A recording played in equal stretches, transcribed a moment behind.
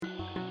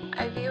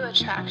I view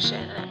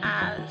attraction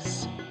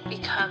as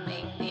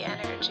becoming the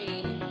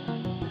energy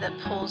that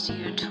pulls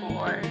you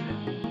toward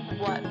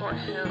what or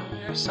whom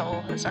your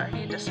soul has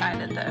already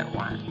decided that it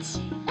wants.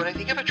 When I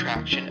think of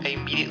attraction, I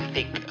immediately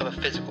think of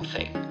a physical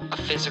thing, a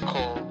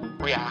physical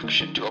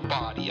reaction to a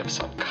body of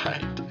some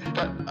kind.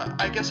 But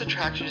I guess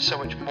attraction is so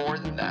much more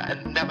than that,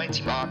 and that might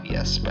seem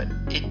obvious, but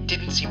it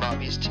didn't seem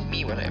obvious to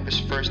me when I was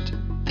first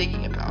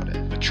thinking about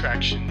it.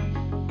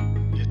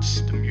 Attraction,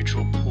 it's the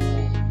mutual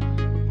pull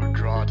or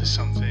draw to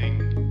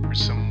something or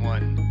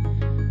someone.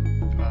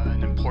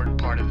 An important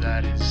part of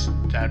that is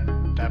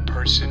that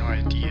person or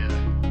idea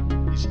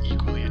is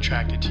equally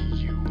attracted to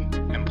you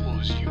and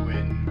pulls you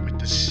in with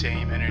the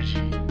same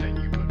energy that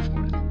you put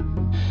forth.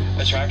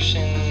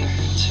 Attraction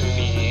to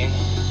me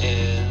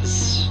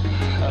is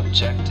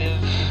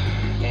objective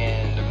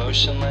and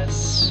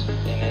emotionless,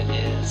 and it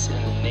is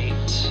an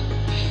innate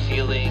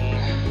feeling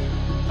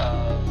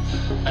of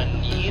a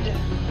need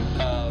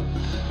of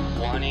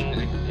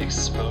wanting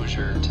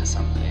exposure to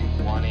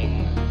something,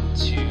 wanting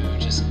to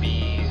just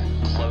be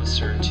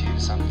closer to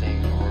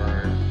something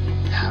or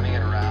having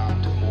it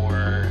around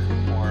more,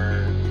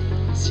 or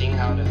seeing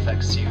how it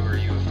affects you or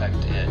you affect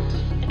it.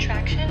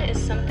 Attraction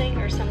is something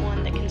or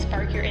someone that can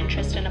spark your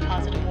interest in a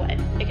positive way.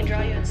 It can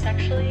draw you in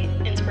sexually,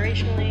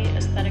 inspirationally,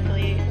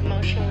 aesthetically,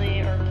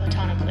 emotionally, or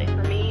platonically.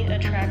 For me,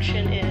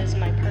 attraction is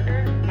my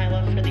partner, my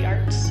love for the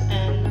arts,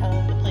 and all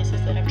of the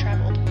places that I've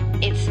traveled.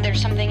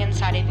 There's something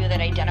inside of you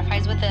that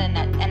identifies with it and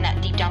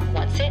that deep down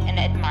wants it and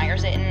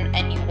admires it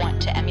and you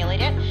want to emulate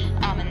it,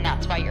 and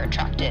that's why you're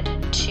attracted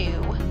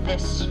to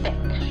this thing.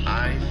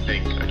 I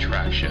think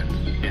attraction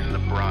in the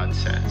broad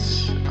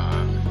sense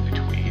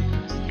between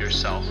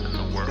yourself and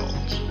the world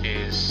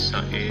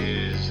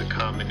is a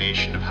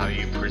combination of how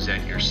you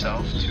present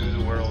yourself to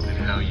the world and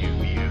how you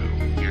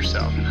view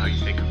yourself and how you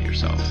think of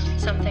yourself.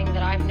 Something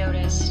that I've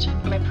noticed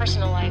in my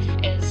personal life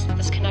is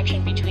this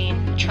connection between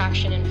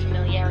attraction and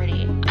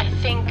familiarity. I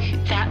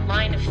think that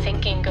line of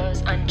thinking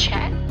goes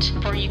unchecked,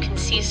 where you can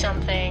see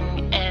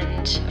something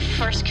and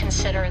first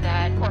consider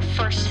that, or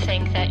first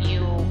think that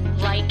you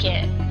like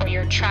it or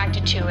you're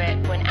attracted to it,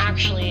 when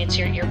actually it's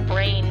your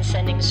brain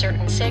sending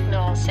certain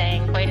signals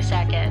saying, wait a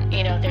second,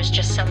 there's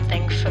just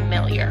something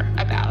familiar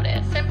about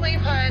it. Simply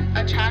put,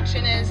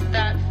 attraction is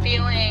that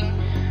feeling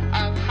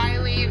of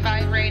highly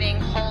vibrating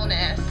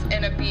wholeness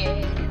in a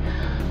being,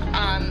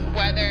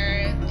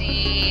 whether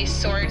the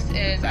source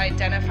is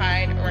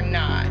identified or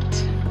not.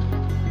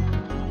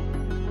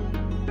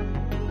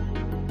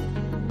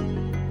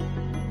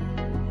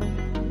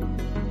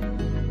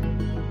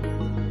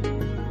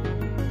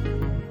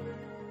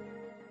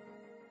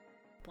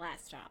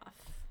 Blast off.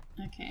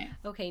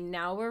 Okay,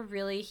 now we're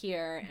really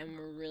here and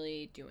we're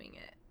really doing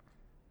it.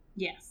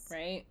 Yes.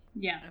 Right?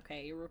 Yeah.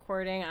 Okay, you're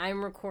recording.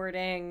 I'm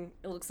recording.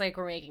 It looks like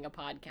we're making a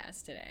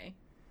podcast today.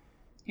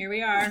 Here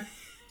we are.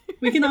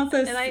 We can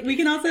also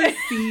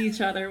see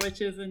each other,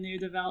 which is a new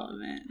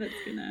development.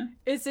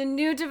 It's a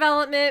new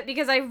development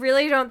because I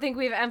really don't think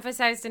we've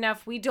emphasized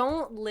enough. We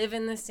don't live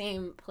in the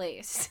same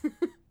place.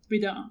 We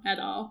don't at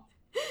all.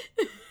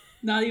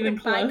 Not even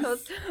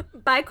close.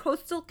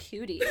 Bi-coastal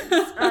cuties.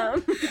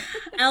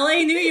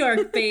 LA, New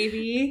York,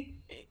 baby.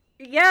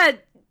 Yeah,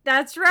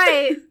 that's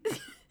right.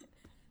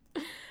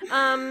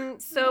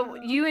 So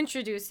you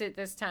introduced it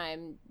this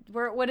time.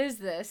 What is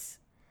this?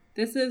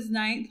 This is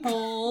Ninth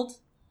Hold,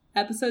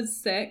 episode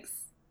 6.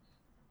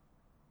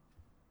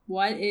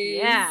 What is...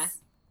 Yeah.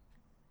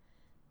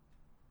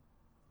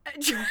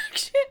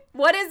 Attraction?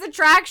 What is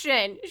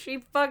attraction? She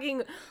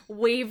fucking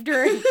waved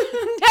her hand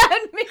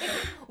at me.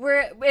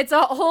 It's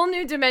a whole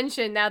new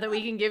dimension now that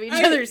we can give each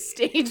other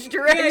stage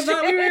directions. Yeah, I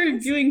thought we were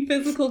doing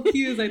physical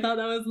cues. I thought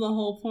that was the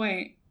whole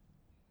point.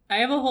 I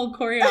have a whole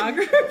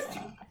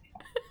choreography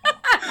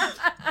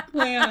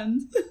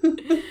planned.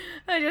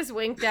 I just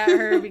winked at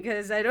her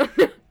because I don't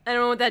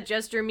know what that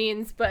gesture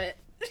means, but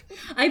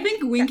I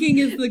think winking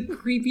is the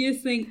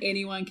creepiest thing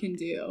anyone can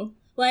do.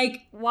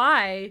 Like,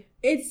 why?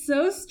 It's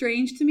so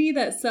strange to me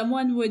that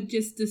someone would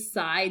just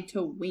decide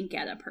to wink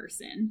at a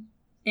person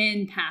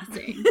in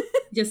passing,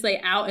 just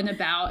like out and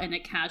about in a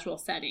casual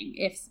setting.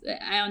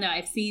 I don't know,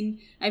 I've seen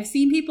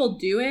people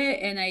do it,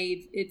 and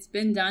it's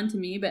been done to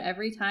me, but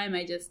every time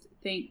I just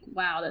think,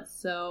 wow, that's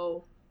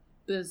so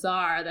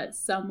bizarre that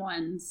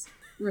someone's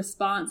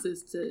response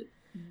is to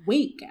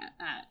wink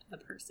at a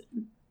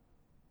person.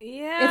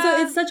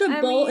 Yeah, it's such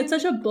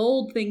a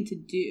bold thing to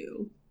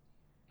do.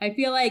 I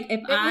feel like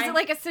was it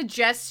like a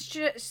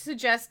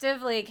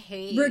suggestive, like,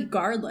 hey,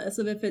 regardless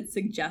of if it's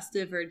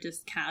suggestive or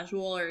just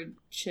casual or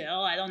chill,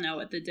 I don't know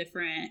what the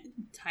different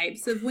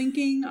types of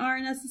winking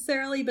are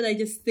necessarily, but I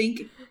just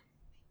think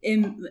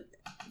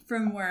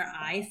from where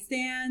I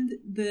stand,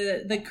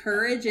 the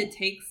courage it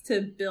takes to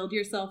build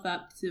yourself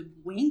up to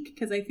wink,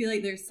 because I feel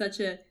like there's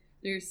such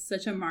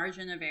a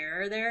margin of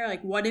error there.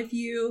 Like, what if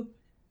you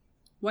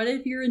What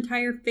if your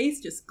entire face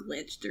just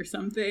glitched or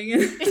something?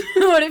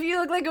 What if you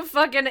look like a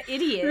fucking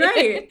idiot?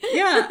 Right.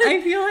 Yeah,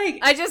 I feel like...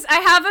 I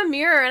have a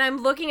mirror and I'm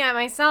looking at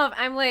myself.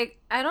 I'm like,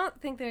 I don't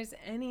think there's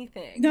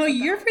anything. No,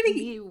 you're pretty...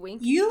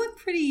 You look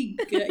pretty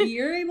good.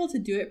 You're able to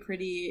do it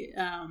pretty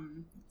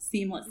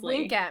seamlessly.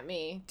 Wink at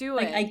me. Do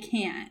it. Like, I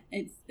can't.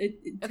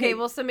 Okay,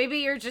 well, so maybe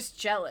you're just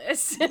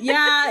jealous.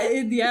 Yeah,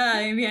 maybe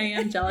I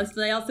am jealous,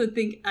 but I also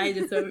think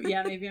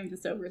maybe I'm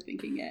just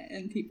overthinking it,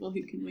 and people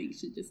who can wink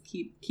should just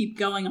keep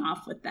going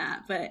off with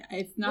that. But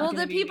it's not. Well,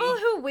 the people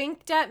who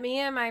winked at me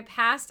in my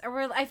past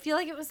I feel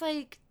like it was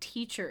like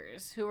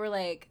teachers who were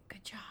like,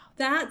 "Good job."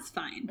 That's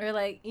fine. Or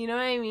like, you know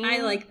what I mean? I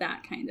like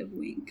that kind of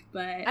wink,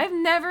 but I've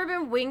never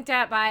been winked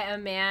at by a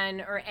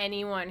man or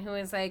anyone who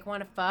is like,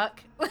 "Want to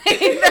fuck?"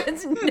 Like,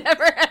 that's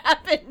never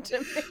happened to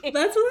me.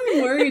 That's what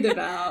I'm worried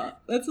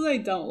about. That's what I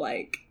don't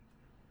like.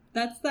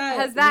 That's that.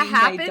 Has that wink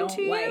happened I don't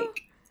to you?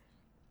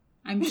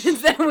 like.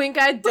 Is that wink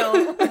I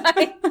don't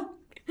like?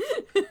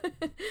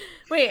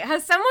 Wait,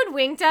 has someone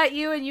winked at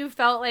you and you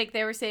felt like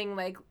they were saying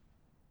like,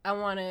 "I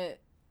want to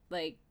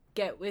like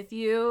get with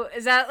you"?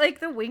 Is that like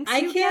the winks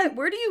you get?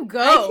 Where do you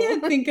go? I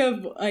can't think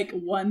of like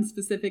one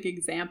specific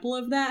example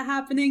of that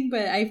happening,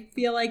 but I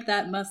feel like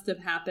that must have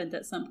happened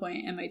at some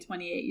point in my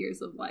 28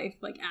 years of life,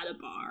 like at a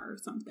bar or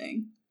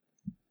something.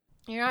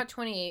 You're not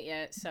 28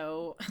 yet,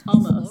 so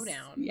almost. Slow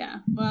down. Yeah,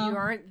 well, you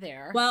aren't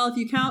there. Well, if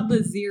you count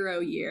the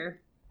 0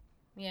 year.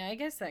 Yeah, I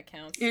guess that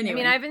counts. Anyway. I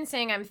mean, I've been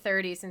saying I'm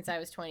 30 since I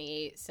was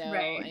 28, so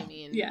right. I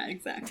mean, yeah,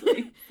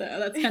 exactly. So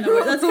that's kind of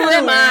where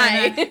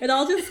it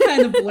all just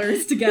kind of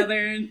blurs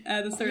together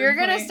at a certain You're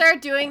gonna point.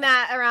 start doing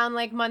that around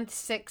like month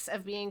 6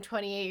 of being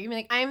 28. You're gonna be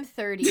like, I'm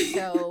 30,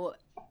 so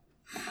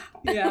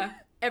yeah.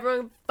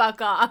 Everyone,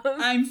 fuck off.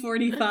 I'm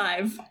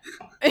 45.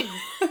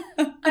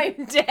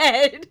 I'm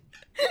dead.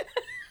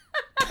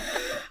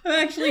 I'm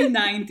actually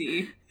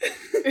 90.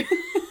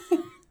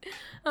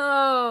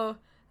 Oh.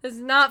 It's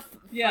not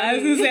funny. Yeah, I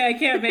was going to say I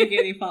can't make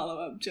any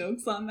follow-up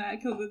jokes on that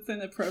because it's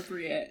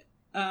inappropriate.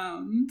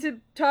 To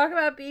talk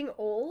about being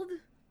old?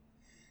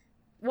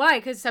 Why?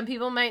 Because some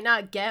people might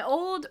not get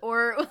old?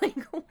 Or,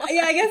 like, what?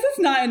 Yeah, I guess it's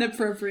not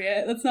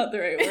inappropriate. That's not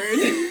the right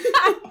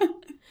word.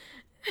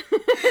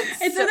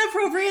 It's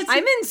inappropriate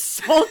I'm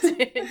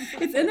insulted.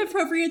 It's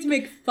inappropriate to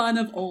make fun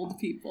of old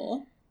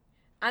people.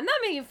 I'm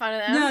not making fun of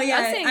them. No, yeah,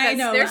 I'm saying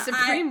that's their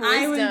supreme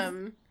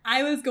wisdom.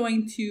 I was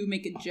going to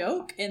make a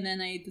joke, and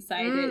then I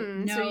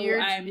decided, no, so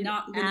I'm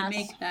not going to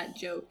make that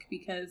joke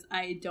because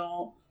I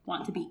don't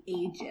want to be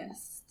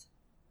ageist.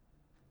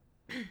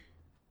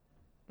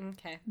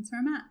 Okay. That's where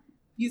I'm at.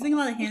 Using a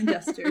lot of hand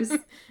gestures.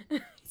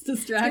 It's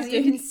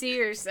distracting. You can see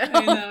yourself.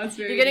 I know, it's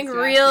very You're getting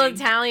real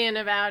Italian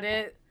about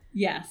it.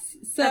 Yes.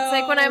 So that's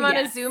like when I'm on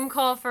a Zoom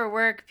call for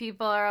work,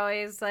 people are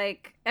always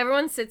like,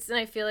 everyone sits and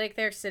I feel like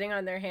they're sitting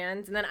on their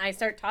hands, and then I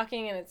start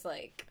talking and it's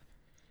like,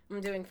 I'm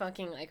doing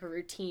fucking like a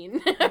routine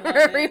for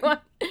everyone.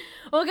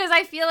 Well, because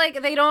I feel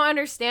like they don't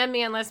understand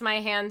me unless my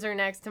hands are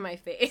next to my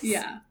face.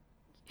 Yeah.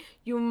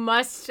 You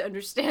must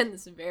understand the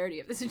severity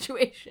of the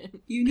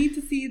situation. You need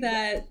to see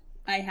that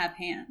I have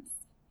hands.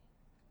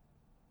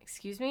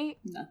 Excuse me?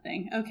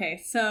 Nothing. Okay,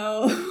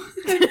 so...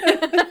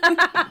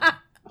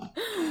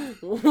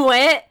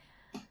 What?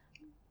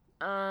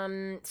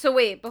 So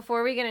wait,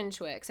 before we get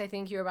into it, because I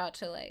think you're about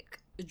to like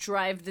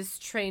drive this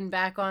train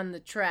back on the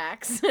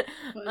tracks.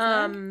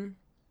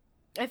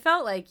 I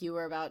felt like you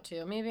were about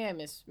to. Maybe I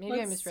misread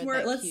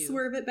that Let's cue.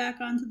 swerve it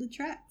back onto the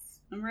tracks.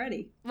 I'm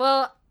ready.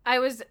 Well, I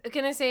was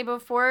gonna say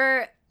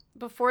before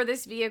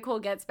this vehicle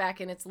gets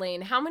back in its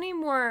lane, how many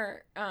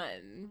more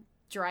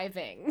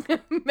driving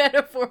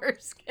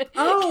metaphors can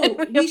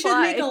we should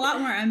make a lot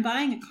more. I'm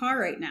buying a car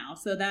right now,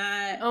 so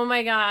that oh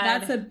my god,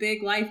 that's a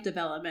big life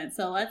development.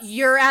 So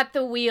you're at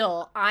the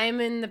wheel,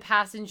 I'm in the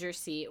passenger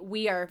seat,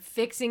 we are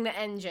fixing the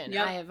engine.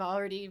 I have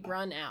already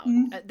run out.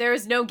 There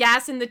is no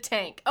gas in the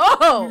tank.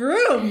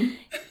 Room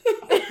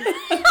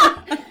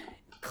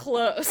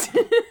close.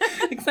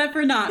 Except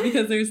for not,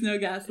 because there's no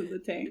gas in the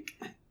tank.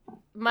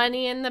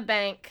 Money in the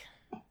bank.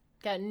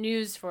 Got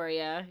news for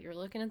you. You're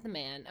looking at the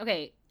man.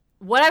 Okay,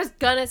 what I was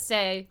gonna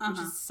say, which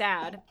is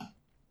sad,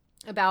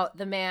 about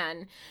the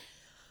man.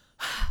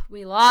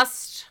 We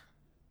lost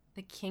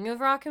the king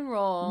of rock and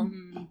roll,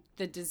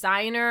 the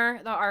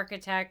designer, the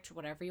architect,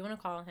 whatever you want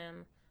to call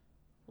him,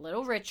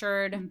 Little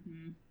Richard,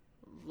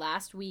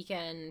 last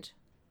weekend.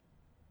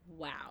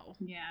 Wow.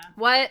 Yeah.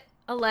 What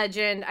a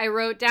legend. I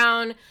wrote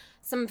down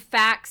some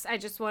facts. I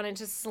just wanted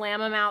to slam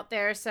them out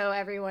there so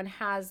everyone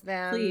has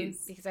them.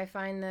 Please. Because I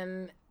find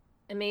them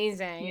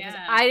amazing.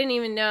 Yeah. I didn't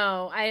even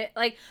know. I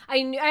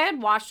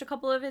had watched a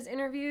couple of his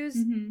interviews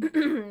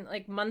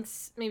like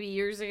months, maybe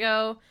years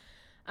ago,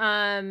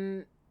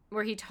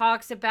 where he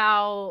talks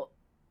about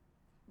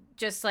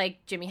just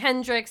like Jimi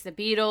Hendrix, the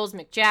Beatles,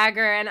 Mick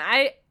Jagger, and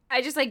I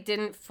just like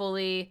didn't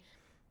fully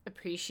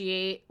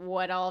appreciate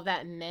what all of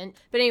that meant.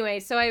 But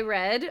anyway, so I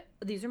read,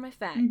 these are my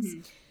facts.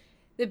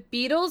 The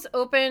Beatles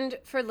opened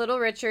for Little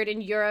Richard in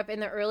Europe in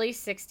the early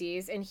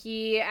 60s, and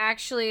he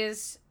actually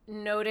is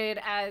noted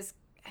as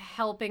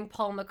helping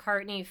Paul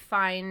McCartney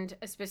find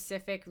a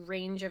specific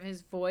range of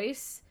his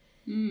voice,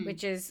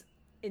 which is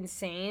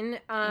insane.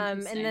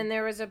 And then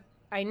there was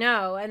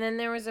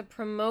a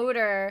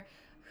promoter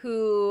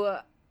who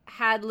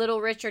had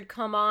Little Richard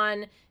come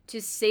on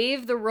to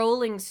save the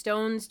Rolling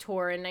Stones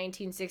tour in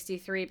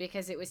 1963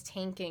 because it was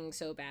tanking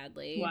so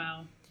badly.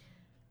 Wow.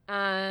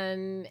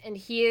 And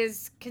he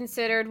is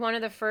considered one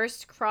of the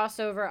first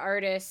crossover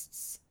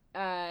artists,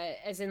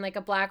 as in like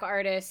a black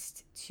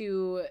artist,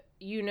 to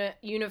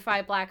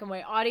unify black and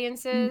white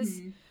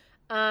audiences.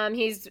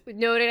 He's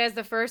noted as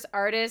the first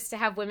artist to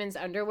have women's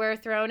underwear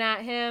thrown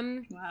at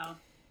him. Wow.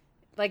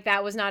 Like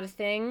that was not a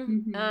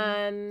thing.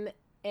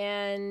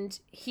 And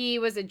he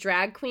was a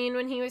drag queen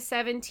when he was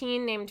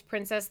 17 named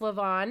Princess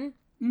Lavon,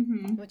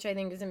 which I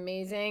think is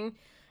amazing.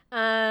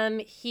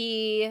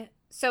 He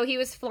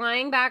was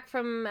flying back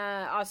from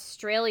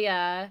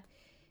Australia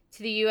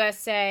to the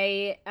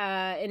USA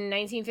in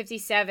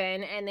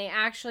 1957, and they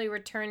actually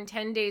returned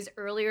 10 days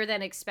earlier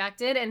than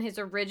expected, and his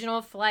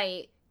original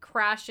flight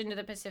crashed into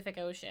the Pacific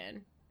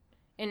Ocean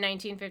in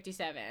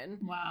 1957.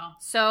 Wow.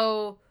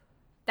 So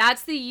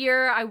that's the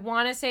year, I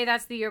want to say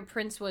that's the year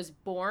Prince was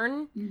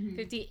born,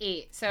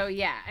 58. So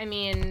yeah, I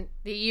mean,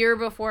 the year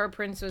before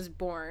Prince was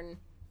born,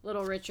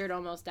 Little Richard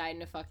almost died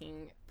in a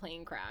fucking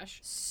plane crash.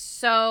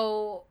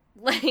 So,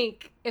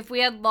 like, if we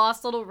had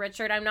lost Little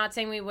Richard, I'm not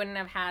saying we wouldn't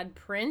have had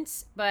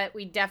Prince, but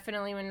we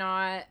definitely would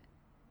not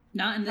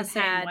in the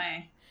same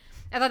way.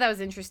 I thought that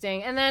was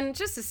interesting. And then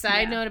just a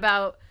side note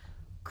about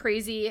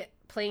crazy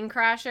plane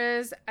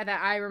crashes, that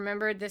I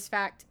remembered this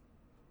fact.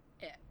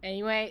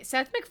 Anyway,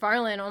 Seth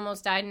MacFarlane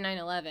almost died in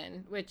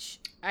 9/11, which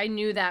I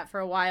knew that for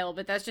a while,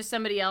 but that's just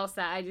somebody else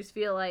that I just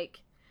feel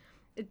like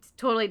it's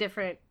totally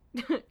different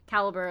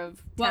caliber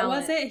of talent.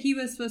 What was it? He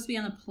was supposed to be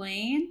on a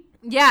plane?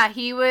 Yeah,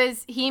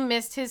 he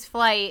missed his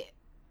flight.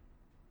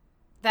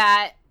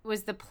 That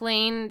was the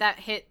plane that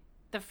hit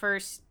the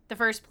first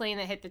plane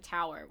that hit the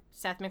tower.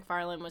 Seth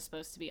MacFarlane was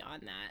supposed to be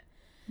on that.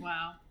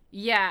 Wow.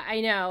 Yeah,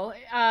 I know.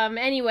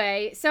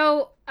 Anyway,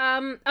 so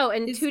and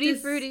Tutti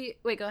Frutti.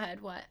 Wait, go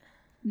ahead. What?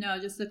 No,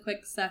 just a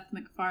quick Seth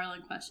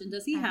MacFarlane question.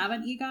 Does he have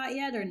an EGOT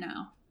yet or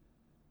no?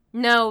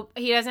 No,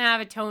 he doesn't have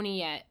a Tony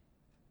yet.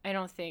 I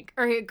don't think.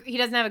 Or he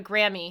doesn't have a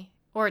Grammy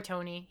or a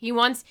Tony. He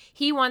wants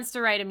to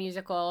write a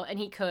musical, and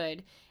he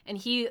could. And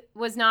he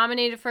was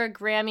nominated for a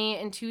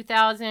Grammy in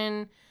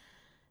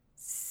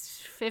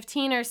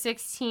 2015 or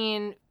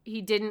 16.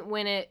 He didn't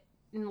win it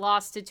and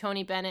lost to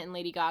Tony Bennett and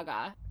Lady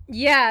Gaga.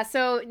 Yeah,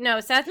 so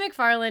no, Seth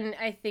MacFarlane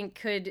I think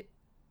could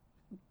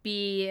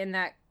be in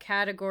that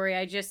category.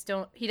 I just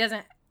don't. He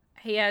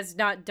has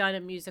not done a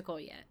musical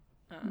yet.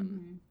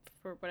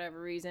 For whatever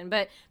reason.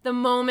 But the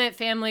moment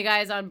Family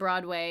Guy's on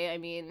Broadway, I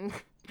mean,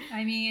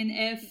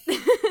 if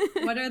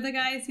what are the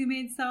guys who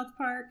made South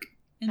Park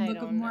and Book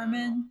of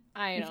Mormon?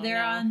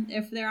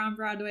 If they're on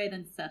Broadway,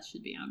 then Seth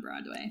should be on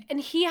Broadway. And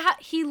he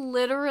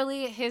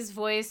literally, his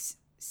voice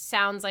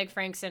sounds like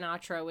Frank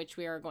Sinatra, which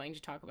we are going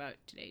to talk about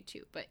today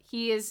too. But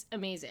he is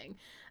amazing.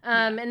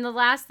 And the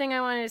last two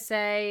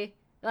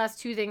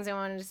things I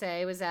wanted to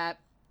say was that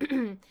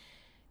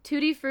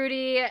Tutti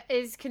Frutti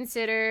is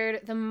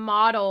considered the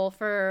model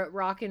for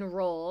rock and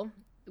roll,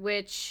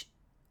 which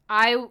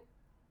I,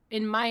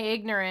 in my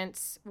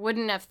ignorance,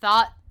 wouldn't have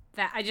thought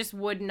that. I just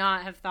would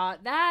not have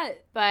thought that.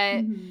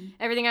 But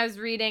everything I was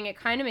reading, it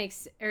kind of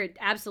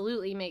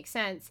absolutely makes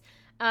sense.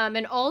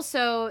 And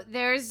also,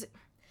 there's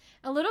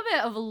a little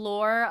bit of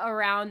lore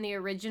around the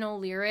original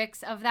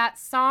lyrics of that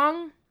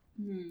song.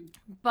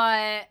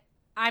 But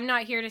I'm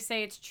not here to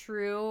say it's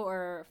true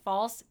or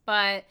false,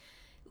 but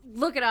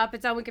look it up.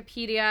 It's on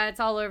Wikipedia. It's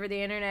all over the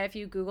internet. If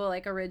you Google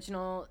like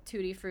original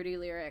Tutti Frutti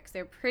lyrics,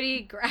 they're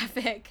pretty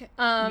graphic.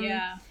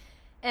 And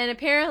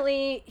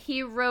apparently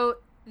he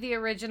wrote the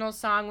original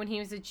song when he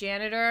was a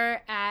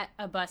janitor at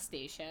a bus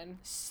station.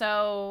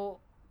 So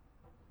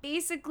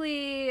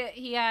basically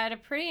he had a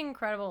pretty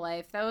incredible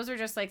life. Those are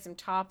just like some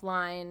top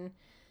line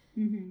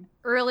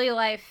early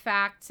life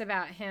facts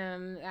about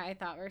him that I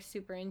thought were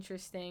super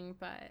interesting.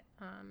 But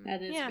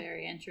that is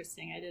very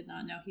interesting. I did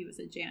not know he was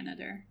a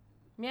janitor.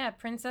 Yeah,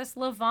 Princess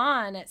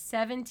Lavon at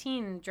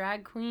 17,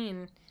 drag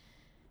queen.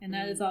 And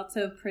that is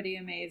also pretty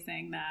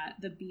amazing that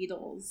the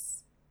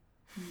Beatles...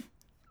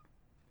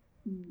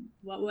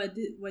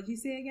 What'd you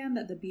say again?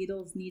 That the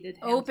Beatles needed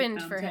him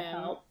opened for him.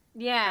 Help?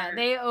 Yeah,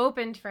 they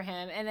opened for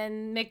him. And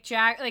then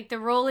the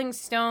Rolling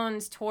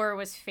Stones tour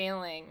was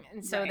failing.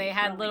 And so they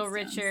had Little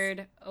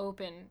Richard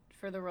open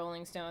for the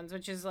Rolling Stones,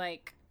 which is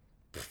like...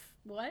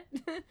 What?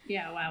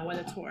 Yeah, wow, what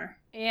a tour.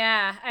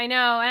 Yeah, I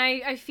know.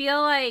 And I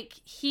feel like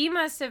he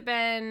must have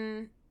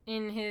been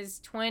in his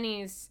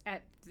 20s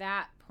at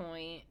that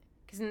point.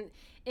 Because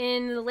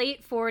in the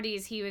late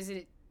 40s, he was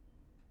in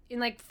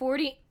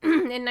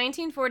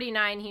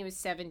 1949, he was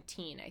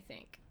 17, I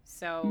think.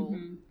 So...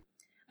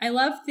 I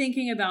love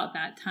thinking about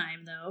that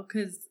time, though,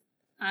 because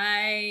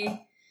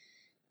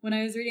when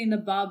I was reading the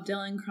Bob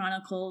Dylan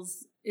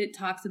Chronicles, it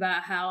talks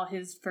about how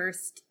his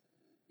first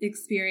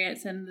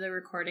experience in the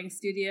recording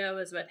studio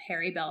was with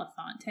Harry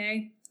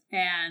Belafonte,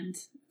 and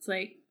it's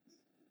like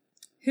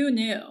who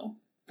knew?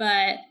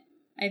 But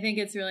I think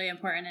it's really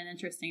important and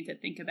interesting to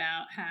think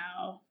about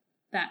how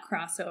that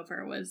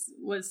crossover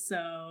was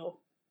so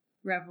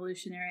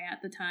revolutionary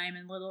at the time,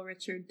 and Little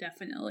Richard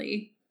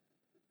definitely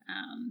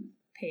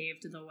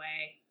paved the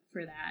way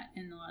for that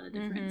in a lot of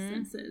different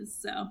senses.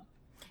 So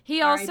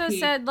he also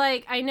said,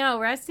 like, I know,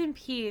 rest in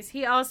peace.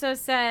 He also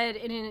said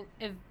in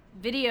a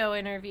video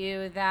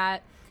interview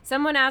that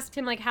someone asked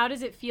him, like, how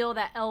does it feel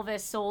that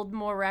Elvis sold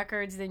more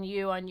records than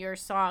you on your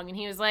song? And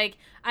he was like,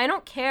 I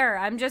don't care.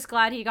 I'm just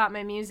glad he got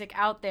my music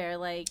out there.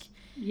 Like,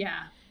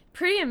 yeah,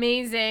 pretty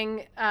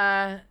amazing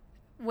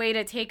way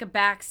to take a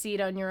back seat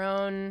on your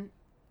own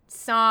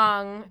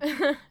song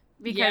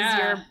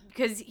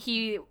because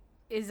he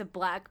is a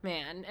black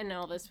man and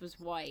Elvis was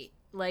white.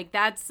 Like,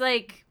 that's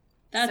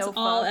so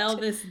all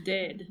fucked. Elvis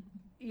did.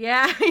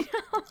 Yeah, I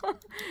know.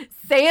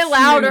 Say it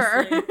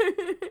louder.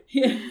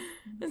 Yeah.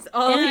 That's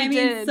all he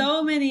did. I mean,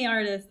 so many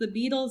artists. The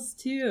Beatles,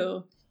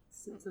 too.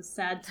 It's a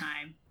sad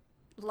time.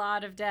 A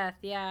lot of death,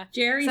 yeah.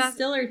 Jerry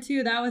Stiller,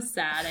 too. That was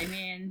sad. I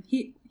mean,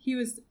 he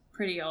was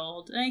pretty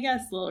old. And I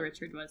guess Little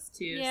Richard was,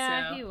 too.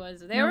 Yeah, so he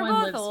was. They were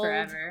both old.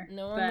 Forever,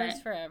 no one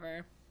lives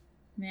forever.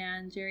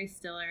 Man, Jerry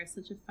Stiller is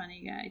such a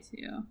funny guy,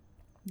 too.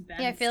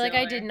 Ben I feel Stiller. Like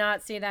I did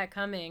not see that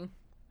coming.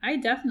 I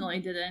definitely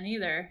didn't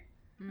either.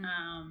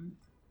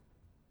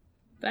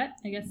 But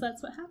I guess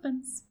that's what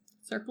happens.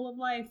 Circle of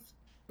life.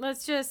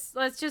 Let's just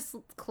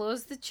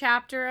close the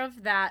chapter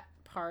of that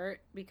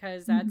part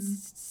because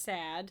that's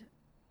sad.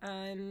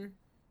 Move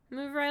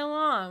right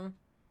along.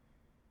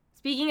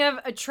 Speaking of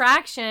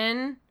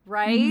attraction,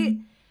 right?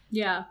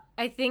 Yeah.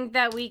 I think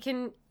that we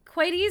can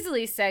quite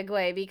easily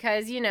segue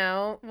because, you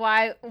know,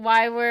 why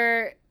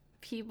were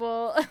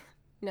people...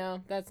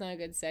 No, that's not a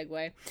good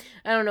segue.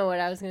 I don't know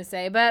what I was going to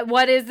say, but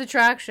what is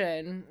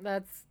attraction?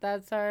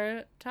 That's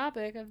our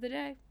topic of the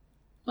day.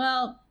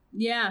 Well,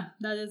 yeah,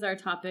 that is our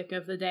topic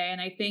of the day,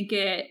 and I think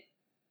it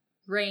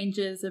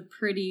ranges a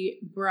pretty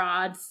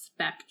broad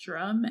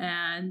spectrum,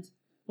 and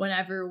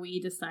whenever we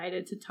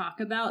decided to talk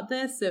about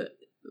this,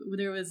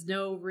 there was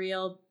no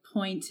real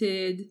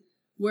pointed,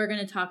 we're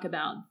going to talk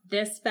about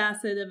this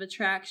facet of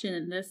attraction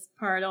and this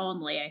part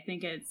only. I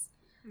think it's,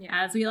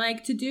 as we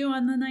like to do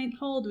on the Ninth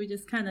Hold, we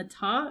just kind of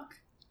talk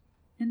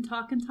and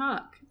talk and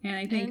talk. And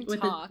I think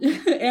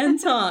and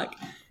talk.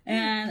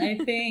 And I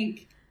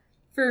think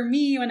for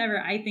me, whenever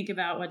I think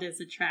about what is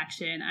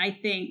attraction, I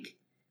think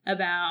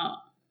about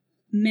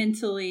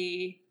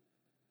mentally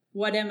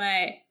what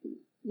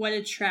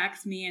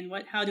attracts me and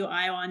how do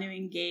I want to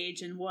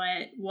engage and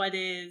what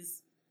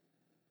is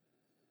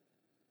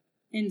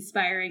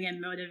inspiring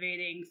and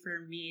motivating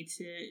for me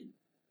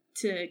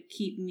to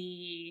keep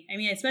me, I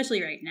mean,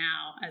 especially right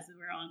now as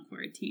we're all in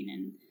quarantine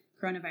and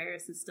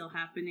coronavirus is still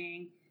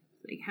happening,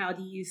 like how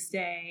do you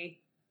stay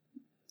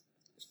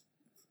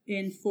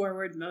in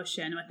forward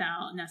motion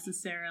without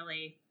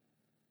necessarily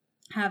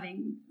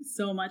having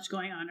so much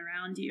going on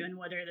around you, and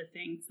what are the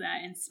things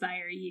that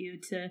inspire you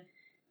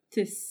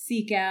to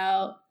seek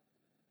out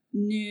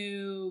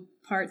new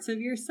parts of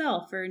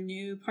yourself or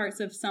new parts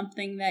of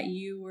something that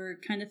you were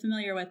kind of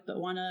familiar with but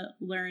want to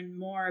learn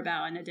more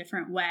about in a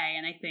different way.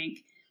 And I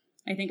think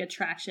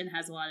attraction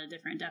has a lot of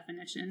different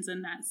definitions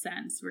in that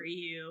sense, where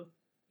you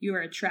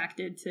are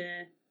attracted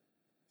to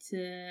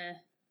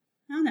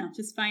I don't know,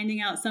 just finding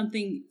out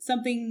something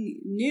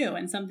new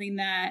and something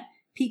that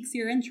piques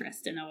your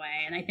interest in a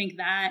way. And I think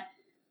that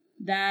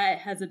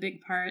has a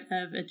big part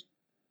of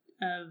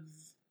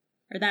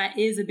that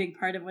is a big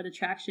part of what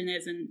attraction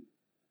is, and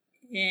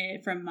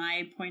from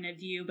my point of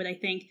view. But I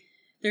think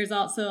there's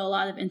also a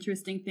lot of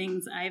interesting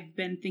things I've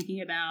been thinking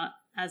about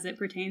as it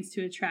pertains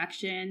to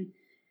attraction.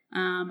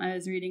 I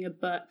was reading a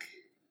book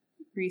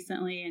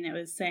recently, and it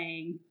was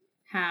saying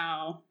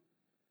how,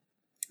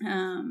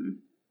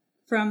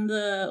 from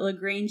the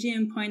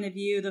Lagrangian point of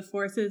view, the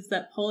forces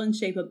that pull and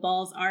shape a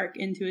ball's arc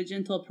into a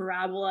gentle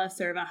parabola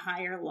serve a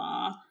higher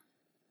law.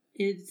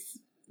 It's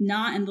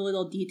not in the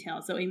little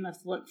details that we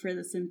must look for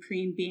the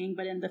supreme being,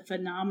 but in the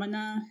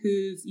phenomena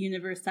whose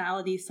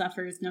universality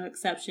suffers no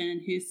exception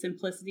and whose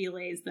simplicity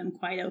lays them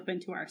quite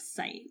open to our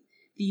sight.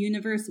 The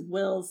universe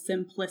wills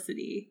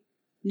simplicity.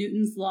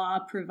 Newton's law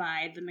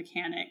provides the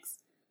mechanics.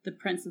 The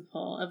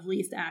principle of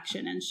least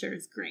action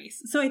ensures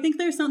grace. So I think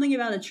there's something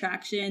about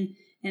attraction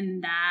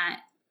in that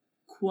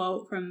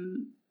quote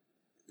from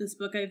this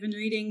book I've been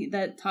reading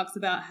that talks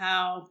about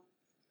how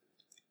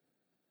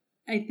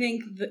I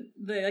think the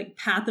like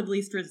path of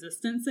least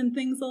resistance in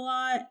things a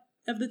lot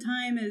of the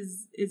time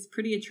is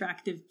pretty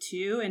attractive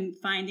too, and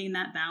finding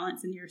that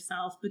balance in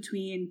yourself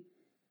between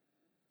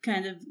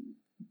kind of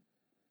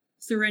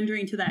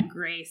surrendering to that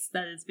grace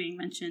that is being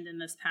mentioned in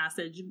this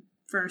passage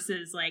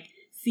versus like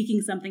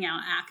seeking something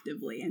out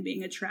actively and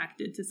being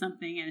attracted to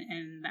something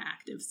in the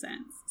active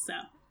sense. So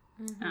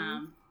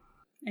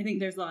I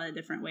think there's a lot of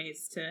different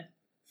ways to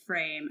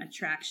frame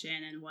attraction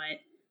and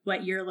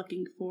what you're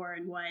looking for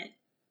and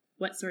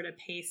what sort of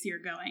pace you're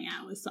going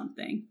at with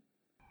something.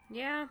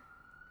 Yeah.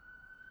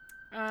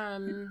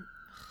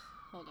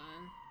 Hold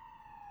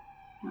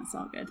on. That's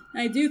all good.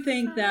 I do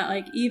think that,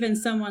 like, even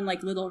someone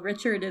like Little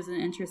Richard is an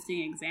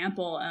interesting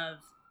example of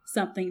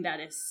something that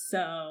is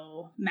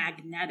so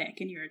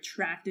magnetic and you're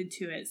attracted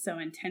to it so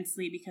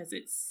intensely because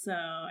it's so,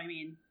 I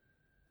mean,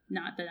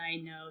 not that I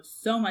know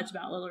so much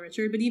about Little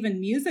Richard, but even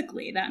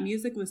musically, that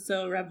music was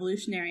so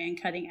revolutionary and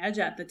cutting edge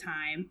at the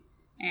time.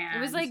 And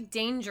it was, like,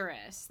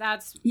 dangerous.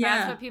 That's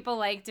what people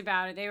liked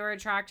about it. They were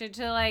attracted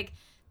to, like,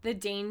 the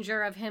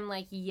danger of him,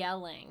 like,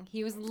 yelling.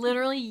 He was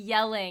literally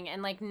yelling,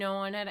 and, like, no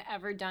one had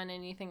ever done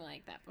anything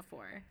like that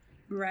before.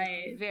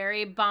 Right.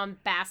 Very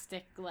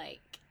bombastic,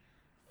 like,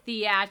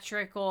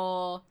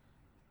 theatrical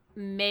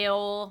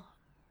male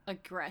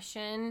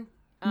aggression.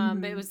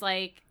 But it was,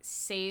 like,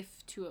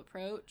 safe to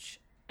approach,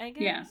 I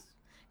guess. Yeah.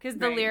 Because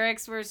the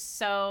lyrics were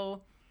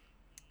so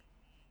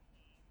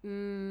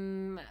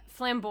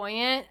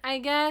flamboyant, I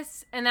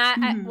guess. And that,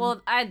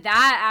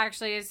 that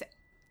actually is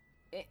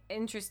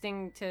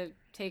interesting to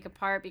take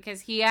apart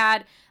because he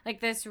had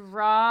like this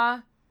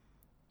raw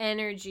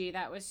energy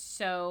that was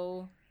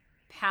so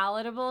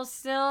palatable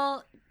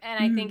still,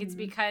 and I think it's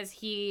because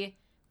he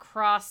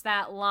crossed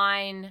that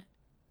line.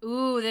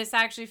 Ooh, this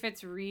actually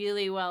fits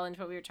really well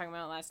into what we were talking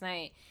about last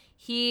night.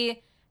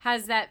 He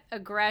has that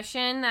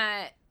aggression,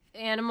 that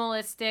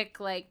animalistic,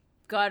 like,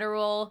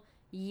 guttural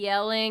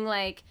yelling,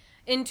 like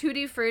in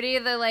Tutti Frutti,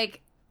 the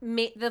like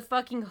the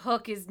fucking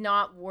hook is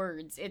not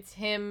words. It's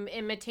him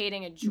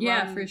imitating a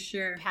drum for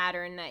sure.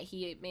 pattern that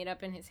he made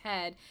up in his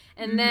head.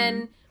 And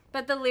then,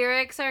 but the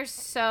lyrics are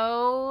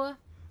so,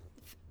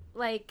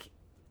 like,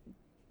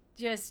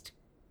 just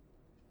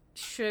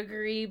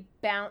sugary,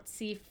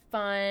 bouncy,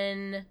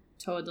 fun.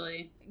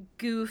 Totally.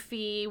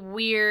 Goofy,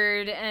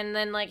 weird. And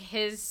then, like,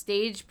 his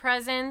stage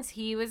presence,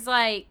 he was,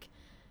 like,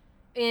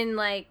 in,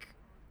 like,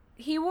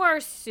 he wore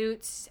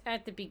suits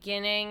at the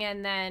beginning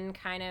and then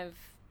kind of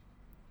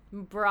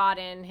brought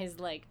in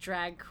his, like,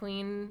 drag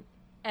queen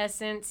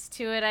essence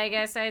to it, I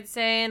guess I'd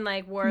say, and,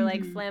 like, wore,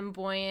 like,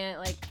 flamboyant,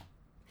 like,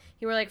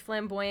 he wore, like,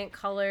 flamboyant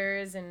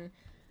colors and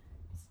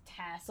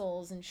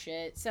tassels and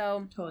shit.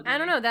 So, totally. I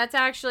don't know, that's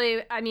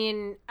actually, I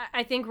mean,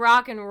 I think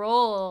rock and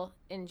roll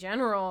in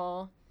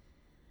general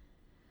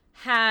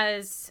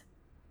has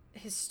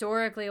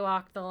historically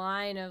walked the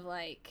line of,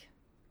 like,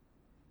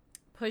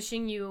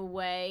 pushing you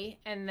away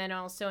and then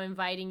also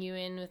inviting you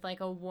in with,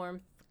 like, a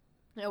warmth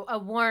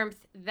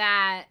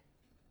that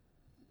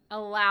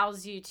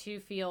allows you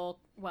to feel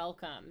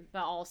welcome,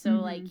 but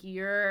also like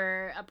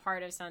you're a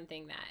part of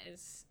something that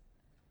is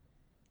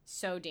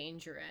so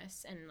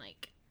dangerous and,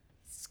 like,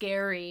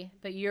 scary,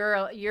 but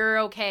you're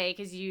okay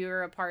because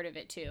you're a part of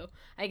it too.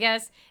 I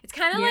guess it's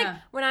kind of like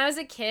when I was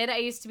a kid, I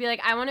used to be like,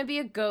 I want to be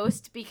a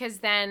ghost because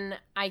then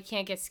I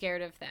can't get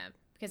scared of them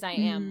because I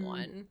am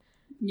one.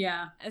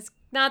 Yeah. It's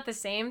not the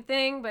same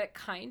thing, but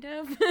kind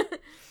of,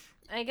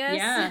 I guess.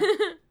 Yeah.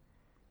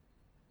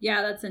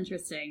 Yeah, that's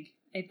interesting.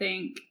 I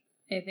think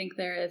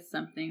there is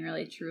something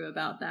really true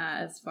about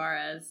that as far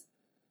as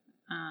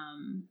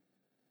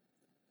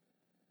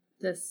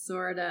this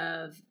sort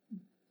of,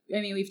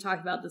 I mean, we've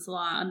talked about this a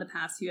lot on the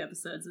past few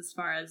episodes as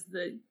far as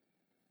the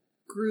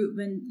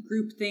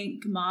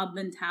groupthink, mob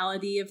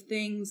mentality of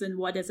things and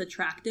what is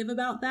attractive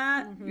about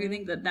that. I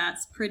think that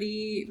that's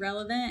pretty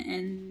relevant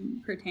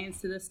and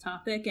pertains to this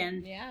topic.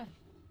 And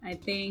I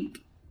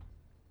think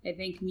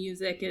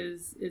music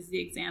is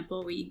the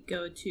example we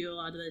go to a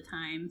lot of the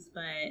times,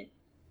 but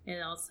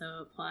it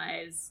also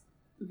applies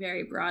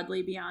very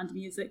broadly beyond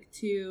music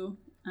too.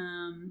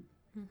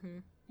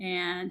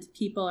 And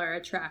people are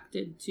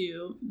attracted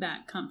to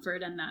that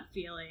comfort and that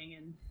feeling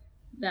and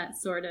that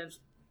sort of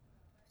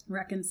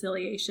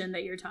reconciliation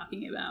that you're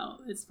talking about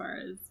as far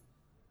as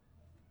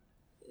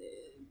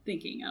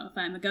thinking, oh, if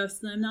I'm a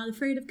ghost, then I'm not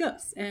afraid of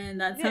ghosts. And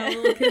that's how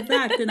little kids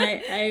act. And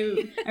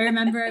I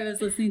remember I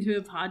was listening to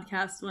a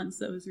podcast once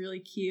that was really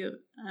cute.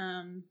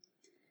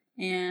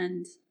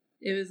 And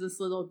it was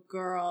this little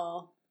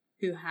girl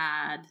who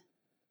had,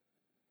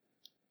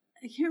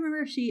 I can't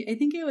remember if I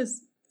think it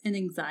was an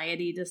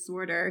anxiety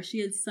disorder. She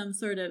had some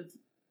sort of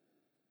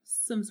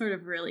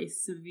really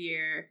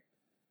severe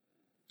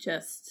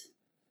just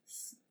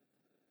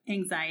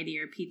anxiety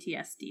or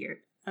PTSD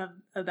or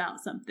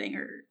about something,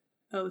 or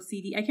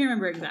OCD. I can't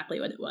remember exactly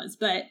what it was,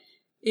 but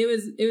it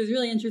was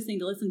really interesting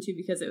to listen to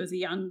because it was a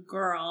young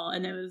girl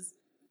and it was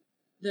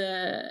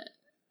the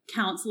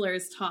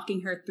counselors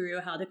talking her through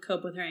how to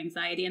cope with her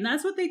anxiety. And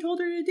that's what they told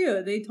her to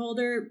do. They told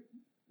her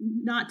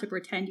not to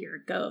pretend you're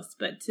a ghost,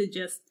 but to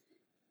just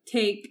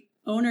take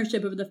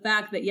ownership of the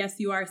fact that, yes,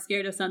 you are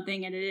scared of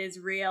something and it is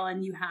real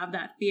and you have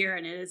that fear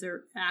and it is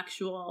an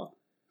actual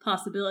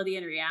possibility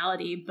and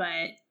reality,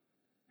 but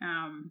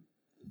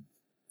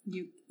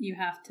you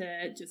have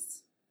to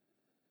just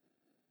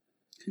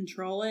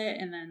control it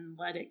and then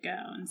let it go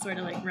and sort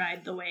of like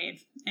ride the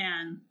wave.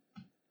 And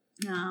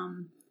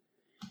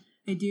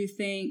I do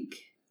think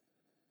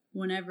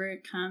whenever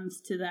it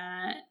comes to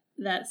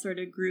that sort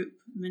of group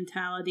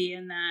mentality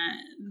and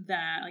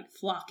that like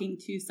flocking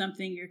to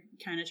something, you're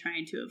kind of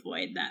trying to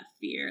avoid that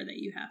fear that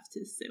you have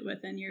to sit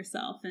within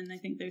yourself. And I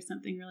think there's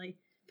something really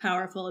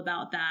powerful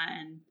about that.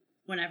 And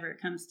whenever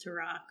it comes to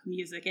rock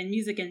music and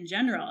music in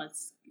general.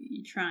 It's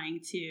trying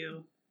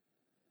to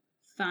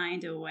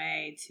find a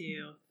way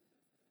to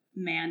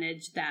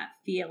manage that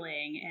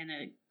feeling in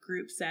a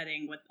group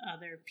setting with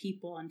other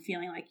people and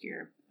feeling like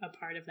you're a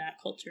part of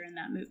that culture and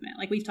that movement.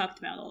 Like we've talked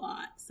about a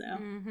lot. So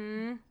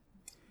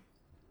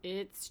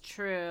It's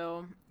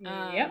true.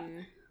 Yep.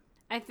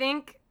 I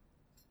think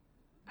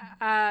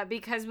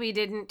because we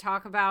didn't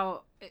talk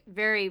about,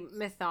 very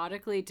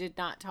methodically did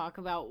not talk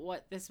about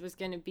what this was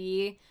going to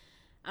be,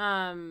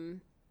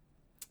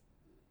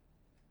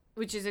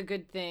 which is a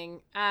good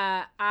thing.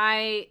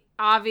 I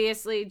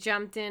obviously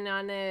jumped in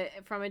on it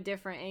from a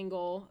different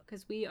angle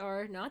because we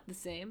are not the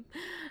same.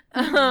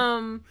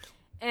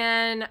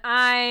 And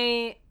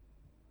I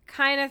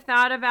kind of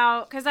thought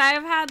about, because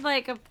I've had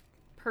like a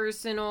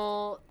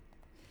personal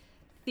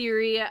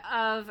theory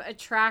of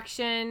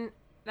attraction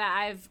that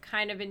I've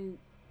kind of been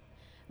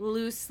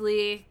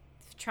loosely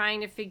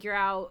trying to figure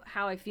out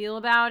how I feel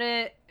about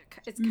it.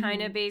 It's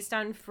kind of based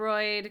on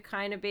Freud,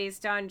 kind of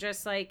based on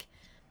just like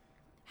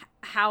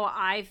how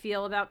I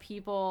feel about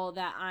people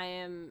that I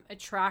am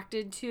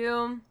attracted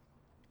to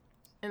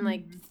and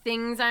like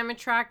things I'm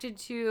attracted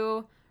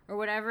to or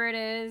whatever it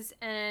is.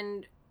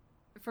 And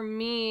for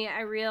me,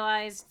 I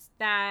realized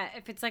that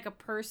if it's like a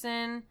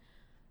person,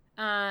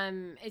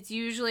 it's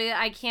usually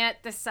I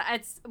can't decide.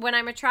 It's when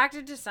I'm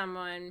attracted to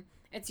someone,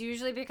 it's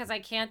usually because I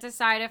can't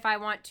decide if I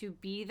want to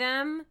be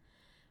them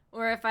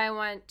or if I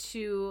want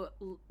to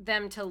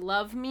them to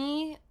love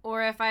me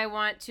or if I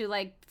want to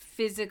like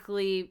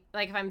physically,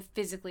 like if I'm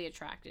physically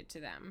attracted to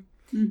them.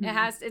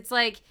 It's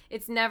like,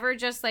 it's never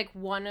just like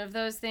one of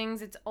those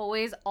things. It's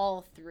always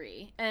all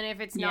three. And if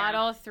it's not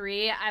all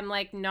three, I'm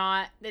like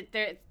not,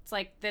 it's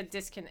like the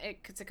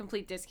disconnect, it's a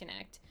complete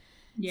disconnect.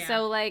 Yeah.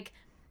 So like,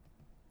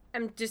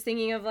 I'm just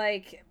thinking of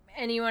like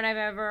anyone I've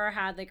ever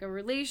had like a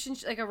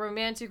relationship, like a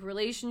romantic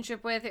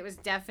relationship with. It was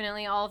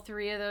definitely all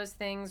three of those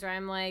things where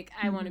I'm like,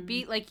 I want to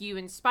be like, you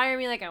inspire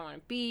me. Like I want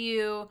to be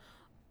you.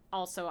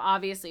 Also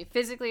obviously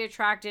physically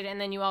attracted.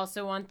 And then you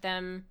also want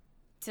them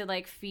to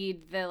like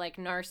feed the like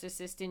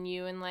narcissist in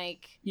you and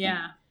like,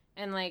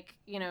 and like,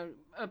 you know,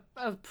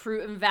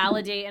 approve and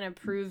validate and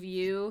approve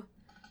you.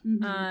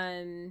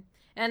 And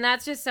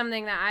that's just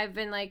something that I've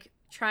been like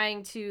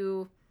trying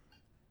to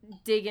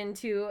dig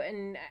into,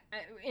 and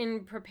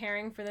in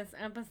preparing for this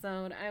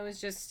episode I was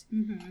just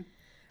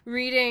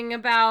reading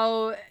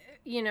about,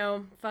 you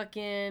know,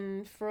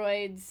 fucking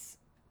Freud's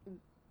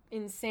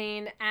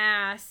insane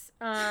ass,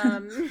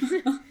 trying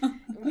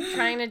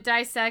to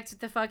dissect what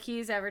the fuck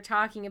he's ever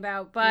talking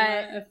about,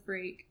 but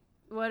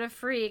what a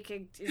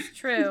freak, it's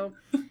true.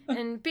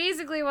 And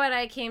basically what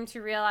I came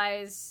to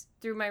realize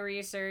through my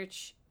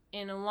research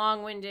in a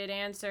long-winded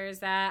answer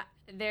is that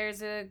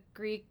there's a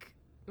Greek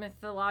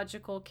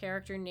mythological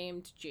character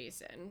named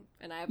Jason,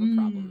 and I have a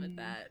problem with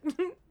that.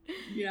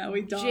 Yeah,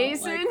 we don't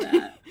Jason, like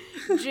that.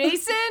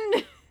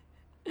 Jason.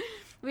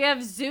 We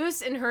have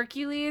Zeus and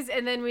Hercules,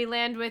 and then we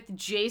land with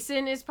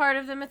Jason is part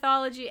of the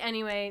mythology.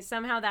 Anyway,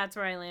 somehow that's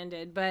where I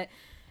landed, but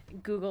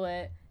Google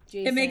it.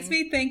 Jason. It makes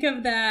me think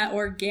of that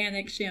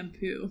organic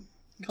shampoo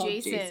called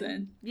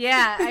Jason.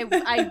 Yeah,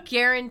 I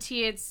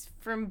guarantee it's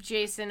from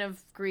Jason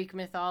of Greek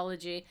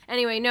mythology.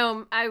 Anyway,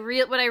 no,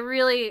 what I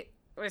really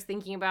was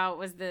thinking about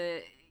was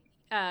the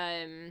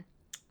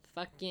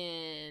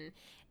fucking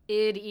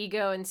id,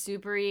 ego, and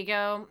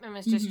superego. I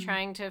was just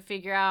trying to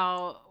figure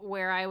out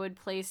where I would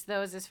place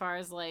those as far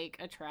as like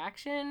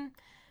attraction.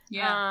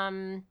 Yeah.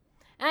 And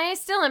I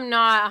still am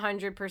not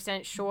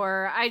 100%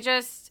 sure. I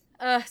just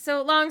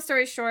so long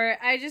story short,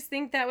 I just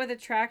think that with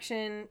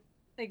attraction,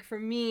 like for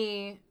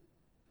me,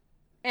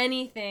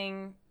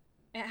 anything,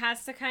 it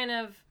has to kind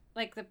of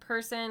like the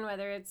person,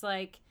 whether it's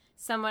like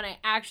someone I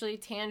actually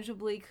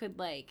tangibly could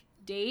like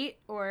date,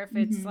 or if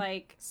it's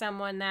like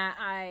someone that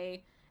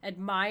I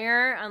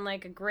admire on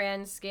like a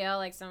grand scale,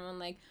 like someone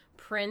like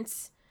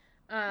Prince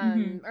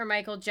or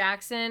Michael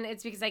Jackson.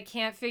 It's because I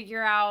can't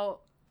figure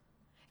out,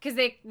 because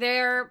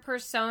their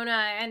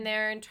persona and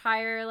their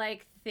entire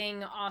like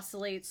thing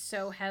oscillates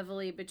so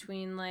heavily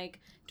between like,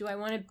 do I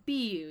want to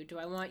be you? Do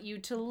I want you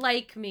to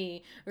like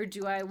me? Or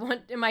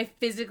am I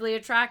physically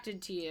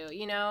attracted to you?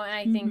 You know? And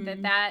I think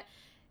that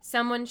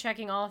someone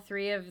checking all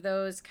three of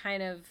those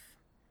kind of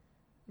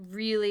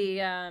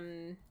really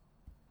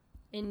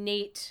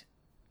innate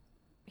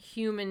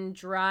human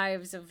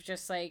drives of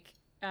just like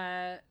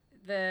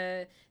the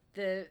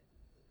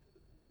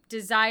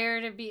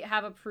desire to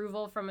have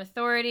approval from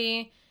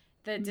authority,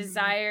 the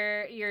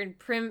desire, your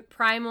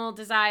primal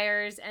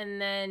desires, and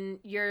then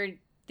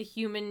the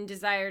human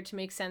desire to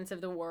make sense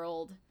of the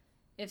world.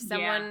 If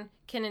someone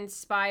can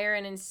inspire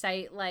and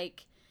incite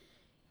like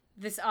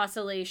this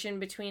oscillation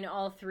between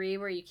all three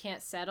where you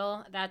can't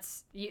settle,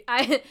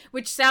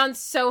 which sounds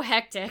so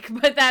hectic,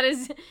 but that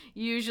is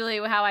usually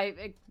how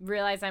I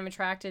realize I'm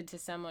attracted to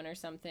someone or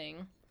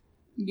something.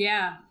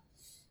 Yeah.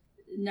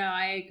 No,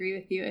 I agree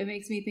with you. It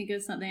makes me think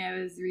of something I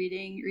was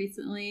reading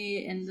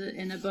recently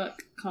in a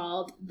book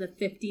called The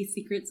 50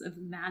 Secrets of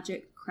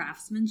Magic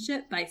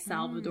Craftsmanship by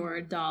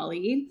Salvador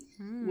Dali,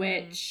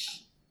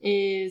 which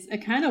is a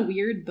kind of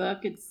weird book.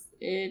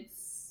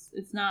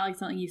 It's not like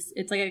something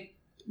it's like a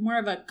more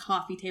of a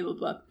coffee table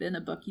book than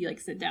a book you like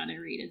sit down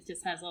and read. It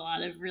just has a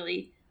lot of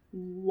really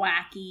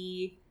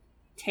wacky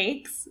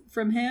takes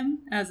from him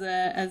as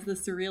the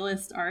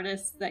surrealist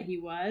artist that he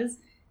was.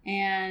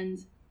 And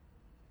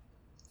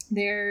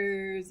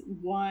there's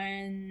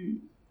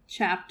one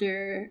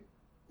chapter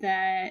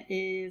that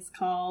is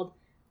called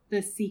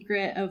The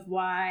Secret of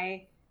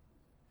Why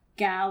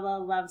Gala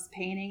Loves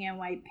Painting and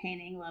Why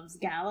Painting Loves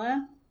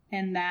Gala.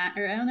 And that,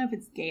 or I don't know if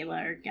it's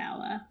Gala or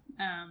Gala.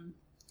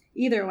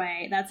 Either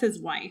way, that's his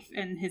wife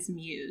and his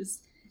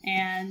muse.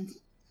 And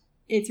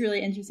it's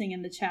really interesting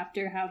in the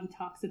chapter how he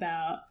talks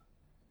about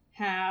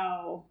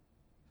how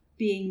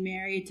being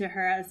married to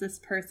her as this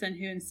person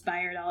who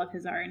inspired all of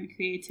his art and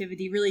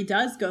creativity really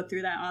does go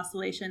through that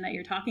oscillation that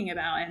you're talking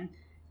about.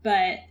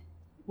 But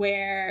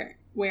where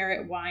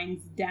it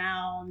winds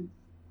down,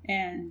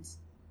 and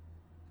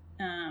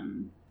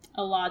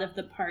a lot of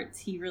the parts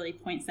he really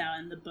points out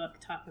in the book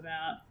talk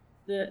about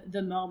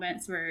the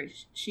moments where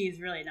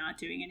she's really not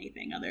doing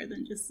anything other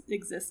than just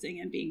existing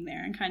and being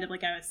there. And kind of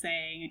like I was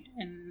saying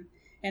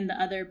in the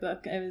other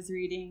book I was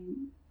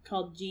reading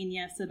called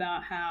Genius,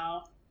 about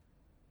how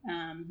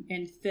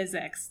in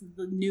physics,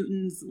 the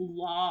Newton's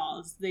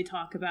laws, they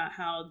talk about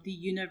how the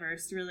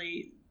universe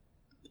really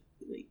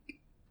like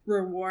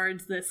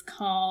rewards this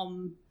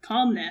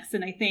calmness.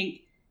 And I think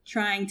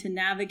trying to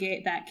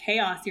navigate that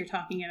chaos you're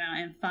talking about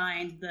and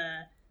find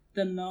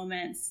the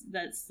moments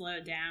that slow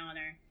down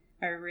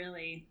are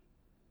really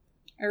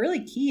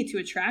key to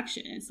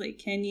attraction. It's like,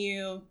 can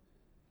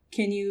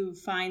you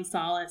find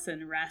solace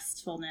and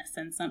restfulness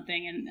in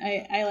something? And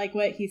I like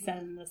what he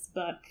said in this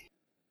book.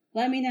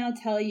 Let me now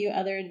tell you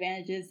other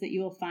advantages that you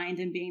will find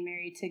in being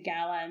married to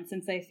Gala. And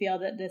since I feel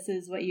that this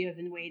is what you have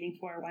been waiting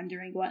for,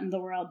 wondering what in the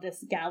world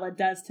this Gala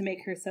does to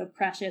make her so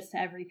precious to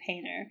every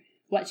painter,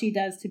 what she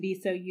does to be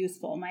so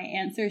useful, my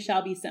answer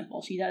shall be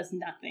simple. She does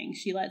nothing.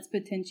 She lets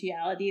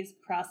potentialities,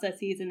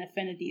 processes, and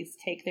affinities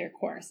take their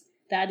course.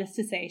 That is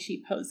to say,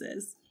 she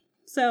poses.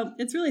 So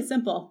it's really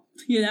simple,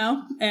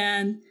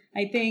 and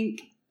I think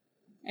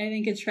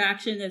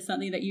attraction is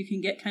something that you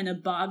can get kind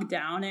of bogged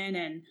down in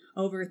and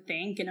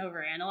overthink and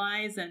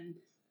overanalyze and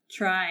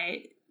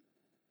try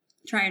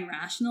and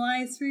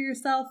rationalize for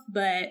yourself.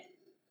 But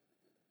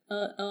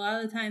a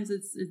lot of the times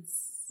it's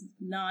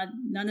not,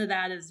 none of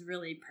that is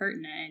really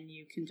pertinent, and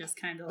you can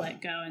just kind of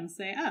let go and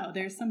say, oh,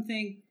 there's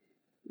something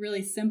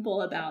really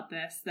simple about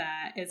this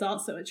that is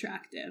also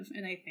attractive.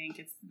 And I think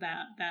it's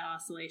that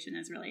oscillation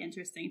is really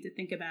interesting to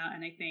think about.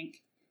 And I think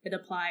it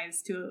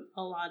applies to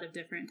a lot of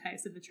different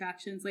types of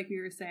attractions, like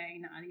we were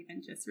saying, not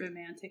even just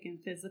romantic and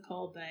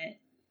physical, but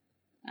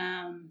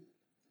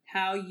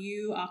how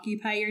you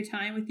occupy your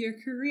time with your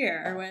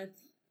career or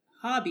with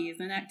hobbies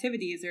and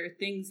activities or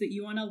things that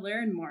you want to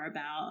learn more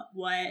about.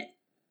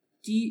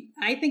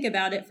 I think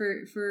about it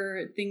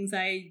for things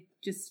I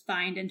just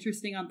find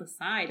interesting on the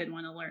side and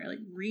want to learn, like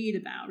read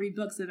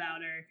books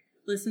about, or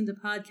listen to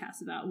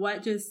podcasts about.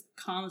 What just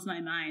calms my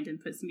mind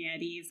and puts me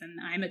at ease, and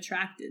I'm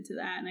attracted to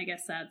that. And I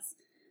guess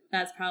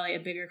that's probably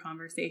a bigger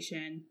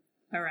conversation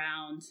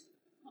around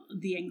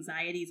the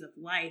anxieties of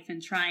life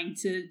and trying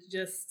to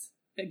just,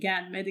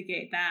 again,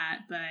 mitigate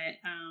that.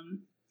 But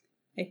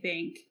I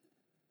think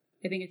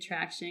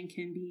attraction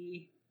can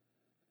be,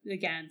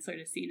 again, sort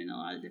of seen in a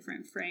lot of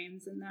different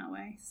frames in that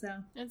way. So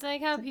it's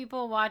like how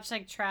people watch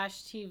like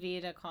trash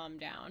TV to calm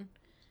down.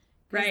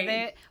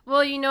 Right.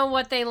 You know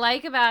what they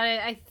like about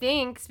it, I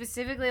think,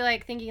 specifically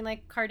like thinking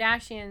like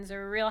Kardashians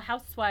or Real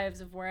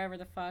Housewives of wherever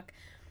the fuck.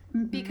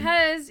 Mm-hmm.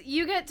 Because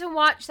you get to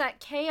watch that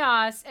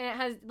chaos, and it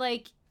has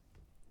like,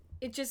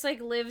 it just like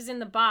lives in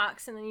the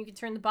box, and then you can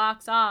turn the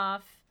box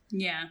off.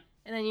 Yeah.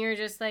 And then you're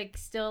just like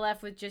still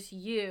left with just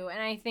you.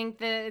 And I think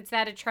that it's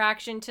that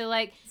attraction to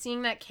like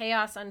seeing that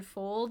chaos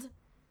unfold,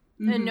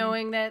 mm-hmm. and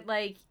knowing that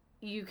like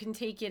you can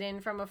take it in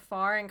from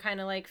afar and kind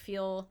of like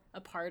feel a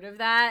part of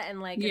that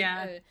and like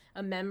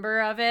a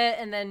member of it.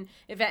 And then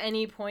if at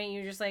any point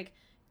you just like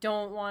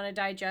don't want to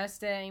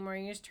digest it anymore,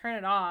 you just turn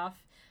it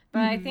off. But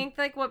mm-hmm. I think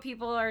like what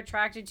people are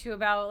attracted to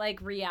about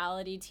like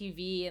reality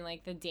TV and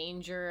like the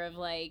danger of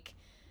like,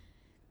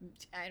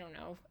 I don't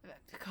know.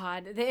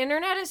 God, the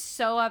internet is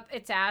so up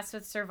its ass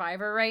with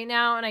Survivor right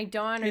now, and I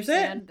don't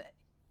understand. Is it?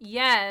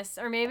 Yes,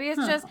 or maybe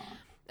it's just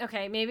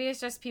okay. Maybe it's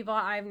just people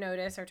I've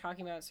noticed are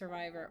talking about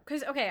Survivor.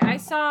 Because I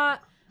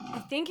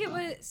think it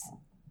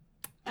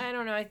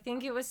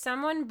was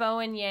someone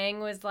Bowen Yang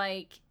was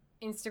like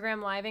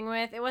Instagram living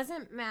with. It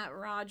wasn't Matt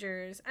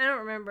Rogers. I don't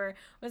remember. It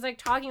was like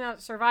talking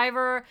about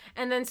Survivor,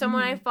 and then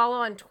someone I follow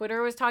on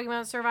Twitter was talking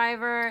about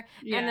Survivor,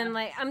 and then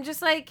like I'm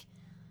just like.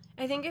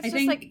 I think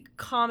like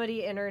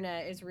comedy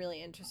internet is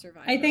really into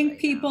Survivor. I think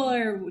people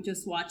are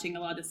just watching a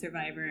lot of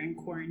Survivor in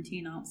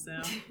quarantine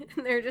also.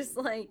 They're just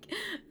like,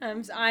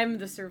 I'm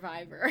the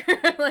survivor.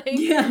 like,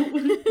 yeah,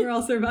 we're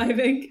all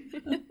surviving.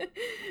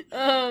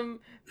 But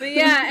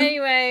yeah,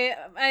 anyway,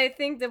 I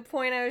think the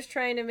point I was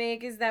trying to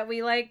make is that we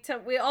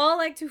all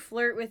like to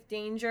flirt with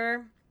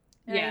danger.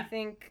 And I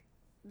think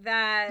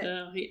that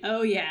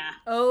oh yeah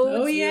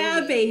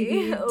Julie.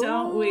 baby,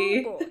 don't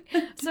we?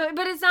 So,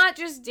 but it's not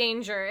just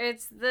danger,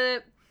 it's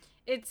the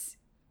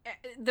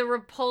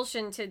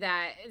repulsion to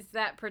that. It's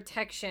that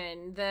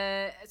protection.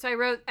 So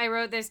I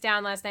wrote this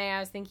down last night. I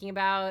was thinking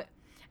about,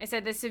 I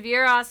said the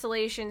severe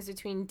oscillations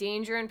between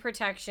danger and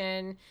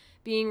protection,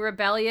 being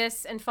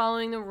rebellious and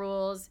following the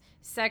rules,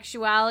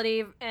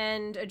 sexuality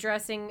and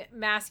addressing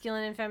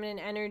masculine and feminine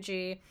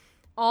energy.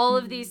 All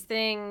of these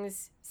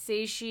things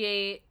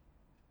satiate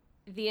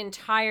the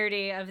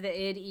entirety of the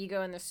id,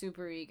 ego, and the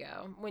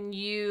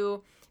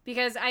superego.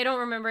 Because I don't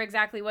remember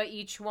exactly what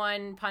each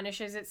one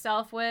punishes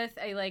itself with.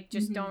 I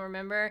just don't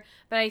remember.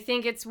 But I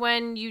think it's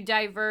when you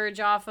diverge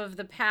off of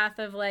the path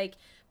of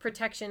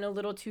protection a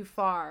little too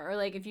far,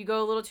 or if you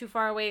go a little too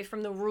far away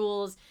from the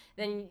rules,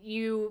 then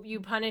you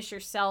punish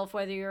yourself,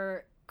 whether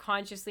you're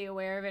consciously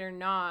aware of it or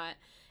not.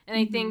 And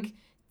I think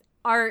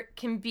art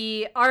can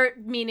be art,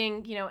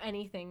 meaning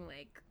anything,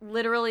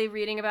 literally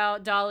reading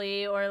about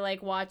Dali, or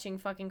watching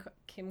fucking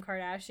Kim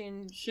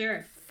Kardashian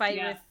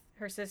fight with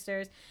her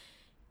sisters.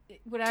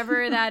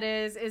 Whatever that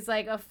is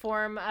a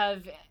form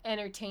of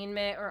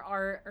entertainment or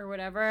art or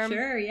whatever.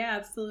 Sure, yeah,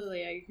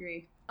 absolutely, I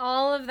agree.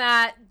 All of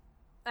that,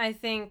 I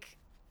think,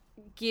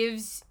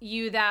 gives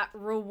you that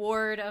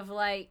reward of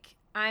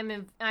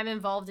I'm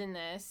involved in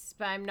this,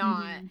 but I'm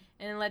not, and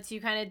it lets you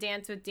kind of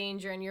dance with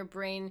danger, and your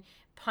brain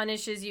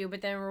punishes you,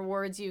 but then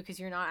rewards you because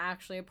you're not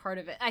actually a part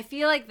of it. I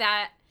feel like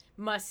that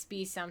must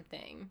be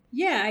something.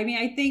 Yeah, I mean,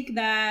 I think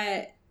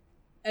that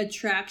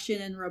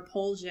attraction and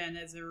repulsion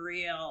is a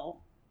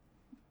real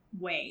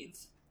wave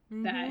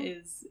that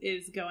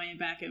is going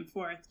back and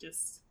forth,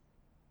 just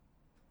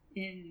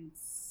in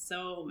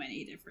so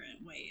many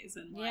different ways.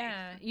 And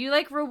you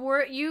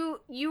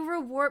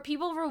reward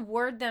people,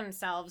 reward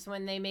themselves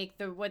when they make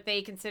what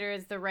they consider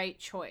as the right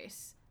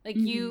choice.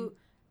 You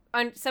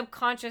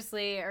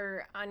subconsciously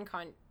or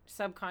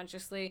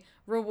subconsciously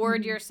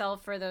reward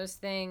yourself for those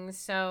things.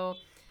 So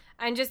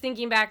I'm just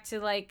thinking back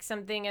to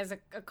something as a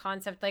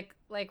concept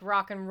like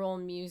rock and roll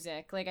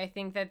music. I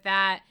think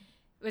that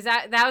was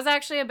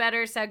actually a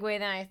better segue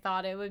than I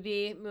thought it would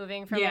be,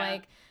 moving from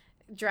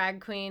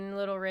drag queen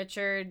Little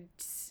Richard,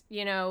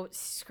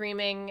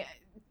 screaming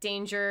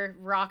danger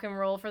rock and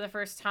roll for the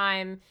first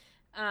time,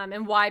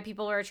 and why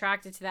people are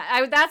attracted to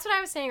that. That's what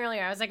I was saying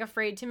earlier. I was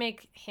battled to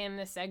make him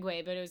the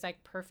segue, but it was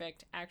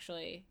perfect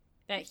actually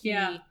that he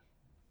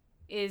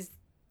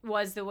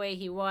was the way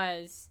he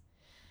was.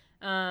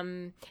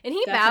 And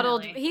he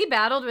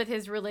battled with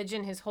his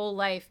religion his whole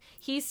life.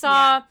 He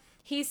saw,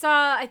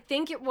 I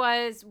think it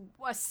was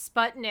a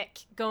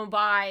Sputnik go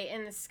by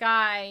in the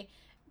sky,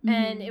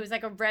 and it was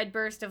a red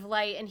burst of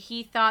light, and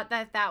he thought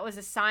that was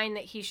a sign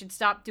that he should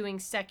stop doing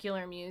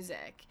secular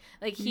music.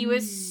 He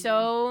was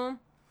so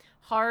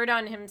hard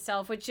on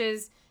himself, which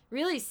is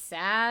really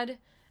sad.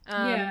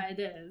 It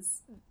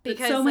is.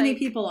 Because so many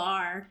people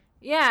are.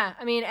 Yeah,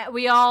 I mean,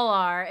 we all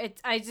are.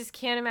 I just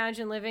can't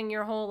imagine living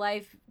your whole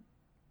life.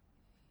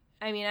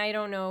 I mean, I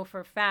don't know for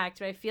a fact,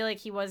 but I feel like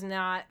he was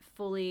not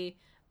fully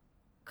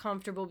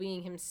comfortable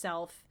being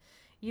himself,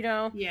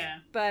 Yeah.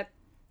 But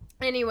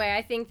anyway,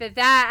 I think that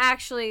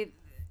actually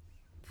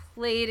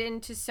played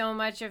into so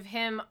much of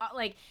him.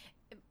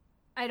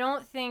 I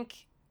don't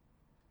think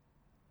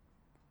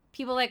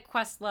people like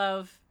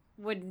Questlove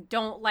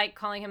don't like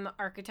calling him the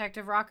architect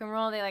of rock and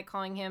roll. They like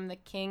calling him the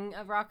king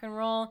of rock and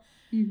roll,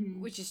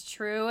 which is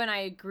true, and I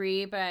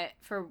agree. But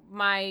for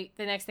the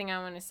next thing I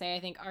want to say, I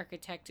think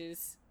architect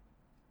is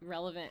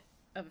relevant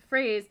of a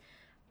phrase.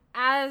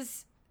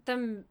 As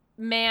the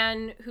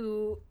man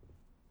who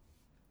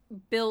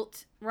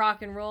built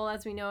rock and roll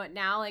as we know it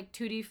now,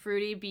 Tutti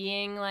Frutti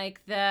being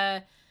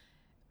the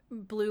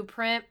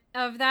blueprint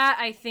of that,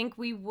 I think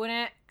we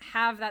wouldn't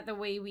have that the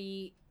way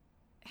we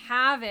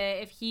have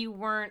it if he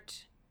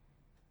weren't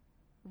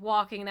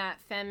walking that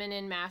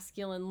feminine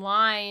masculine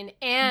line,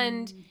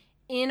 and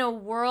in a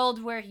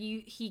world where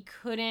he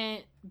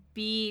couldn't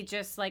be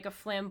just a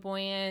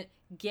flamboyant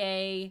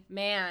gay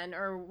man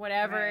or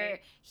whatever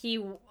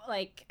he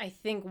I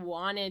think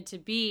wanted to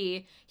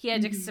be. He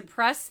had to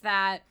suppress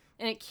that,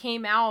 and it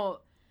came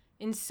out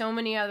in so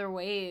many other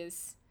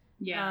ways.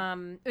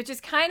 Which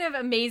is kind of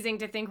amazing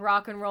to think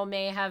rock and roll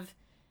may have,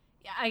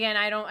 again,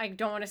 I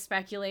don't want to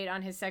speculate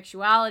on his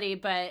sexuality,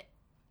 but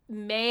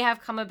may have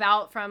come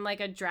about from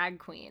a drag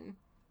queen.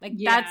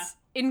 That's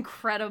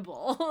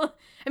incredible.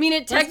 I mean,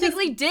 it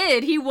technically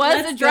did. He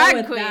was a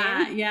drag queen.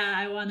 That. Yeah,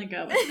 I want to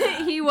go with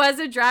that. He was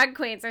a drag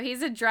queen. So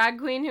he's a drag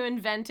queen who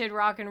invented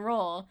rock and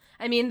roll.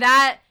 I mean,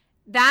 that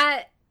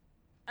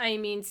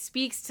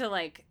speaks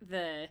to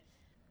the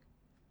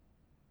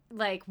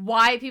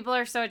why people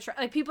are so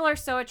people are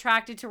so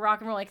attracted to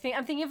rock and roll. I'm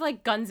thinking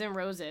of Guns N'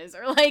 Roses,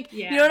 or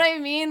you know what I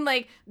mean?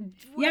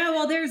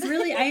 Well, there's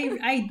really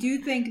I do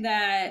think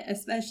that,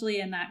 especially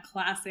in that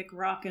classic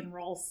rock and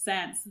roll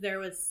sense, there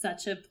was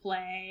such a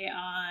play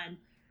on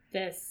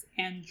this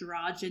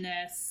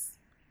androgynous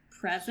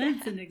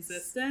presence and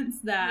existence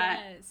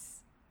that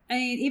I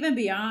mean, even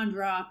beyond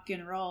rock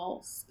and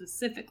roll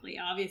specifically,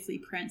 obviously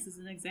Prince is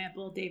an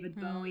example. David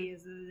Bowie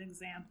is an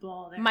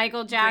example.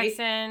 Michael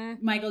Jackson.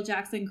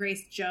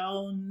 Grace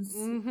Jones.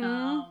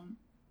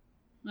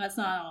 That's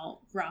not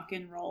all rock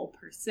and roll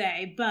per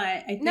se, but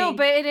I think... No,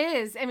 but it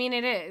is. I mean,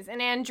 it is.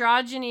 And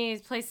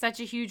androgyny plays such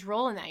a huge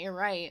role in that. You're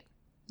right.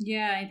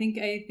 Yeah, I think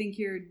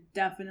you're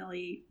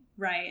definitely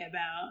right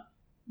about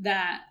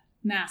that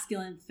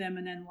masculine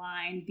feminine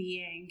line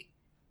being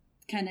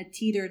kind of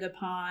teetered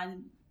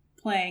upon,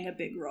 playing a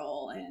big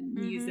role in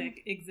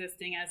music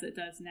existing as it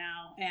does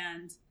now.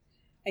 And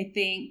I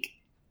think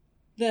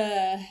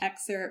the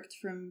excerpt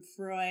from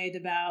Freud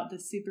about the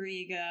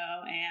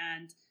superego,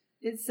 and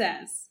it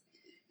says,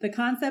 the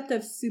concept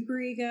of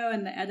superego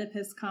and the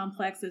Oedipus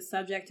complex is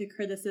subject to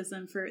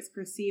criticism for its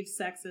perceived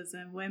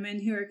sexism.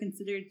 Women who are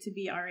considered to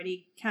be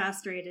already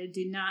castrated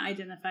do not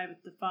identify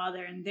with the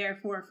father, and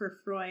therefore for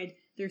Freud,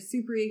 their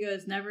superego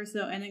is never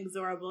so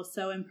inexorable,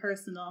 so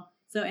impersonal,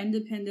 so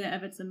independent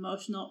of its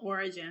emotional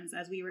origins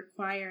as we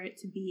require it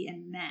to be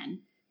in men.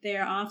 They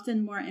are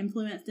often more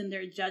influenced in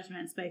their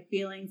judgments by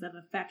feelings of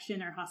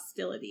affection or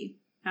hostility.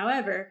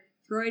 However,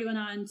 Freud went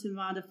on to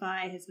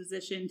modify his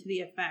position to the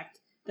effect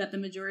that the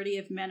majority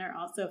of men are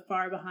also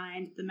far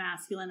behind the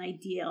masculine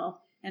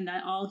ideal, and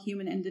that all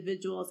human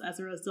individuals, as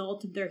a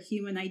result of their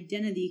human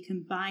identity,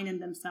 combine in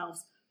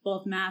themselves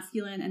both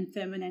masculine and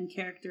feminine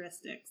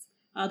characteristics,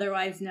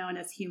 otherwise known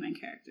as human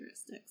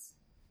characteristics.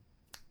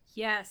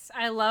 Yes,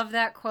 I love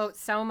that quote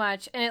so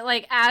much. And it,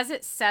 like, as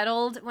it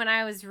settled when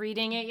I was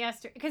reading it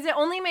yesterday, because it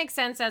only makes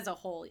sense as a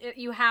whole.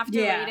 You have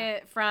to read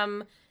it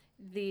from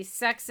the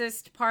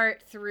sexist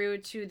part through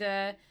to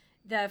the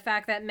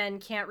fact that men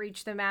can't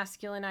reach the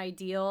masculine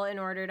ideal in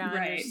order to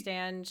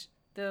understand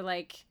the,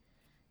 like,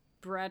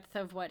 breadth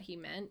of what he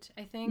meant,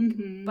 I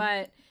think.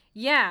 But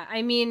yeah,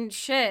 I mean,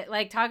 shit,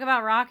 like, talk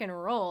about rock and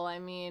roll. I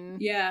mean,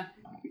 yeah.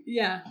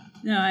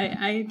 No,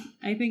 I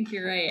think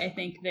you're right. I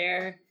think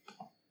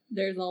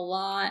there's a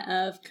lot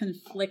of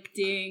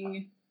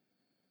conflicting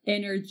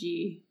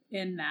energy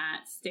in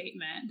that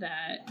statement,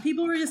 that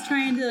people were just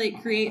trying to,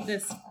 like, create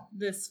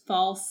this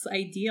false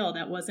ideal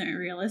that wasn't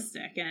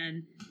realistic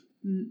and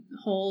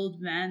hold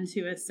men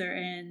to a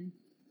certain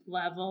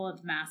level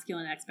of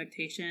masculine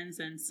expectations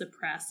and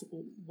suppress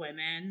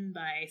women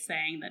by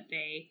saying that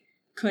they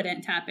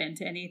couldn't tap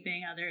into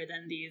anything other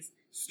than these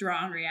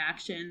strong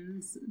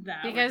reactions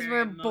that because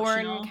we're emotional.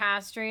 Born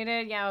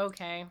castrated. Yeah,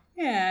 okay.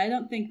 Yeah, I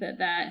don't think that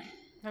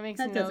makes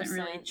that no doesn't sense.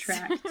 really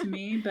track to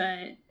me,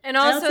 but and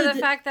also the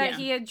fact that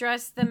he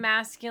addressed the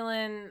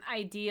masculine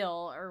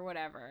ideal or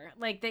whatever,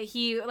 like that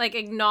he, like,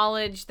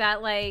 acknowledged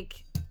that,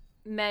 like,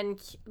 men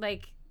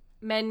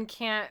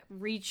can't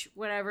reach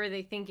whatever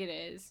they think it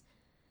is,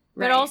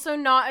 but also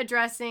not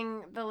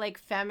addressing the, like,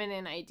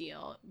 feminine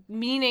ideal,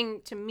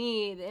 meaning to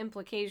me the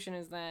implication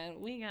is that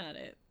we got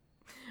it.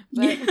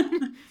 But...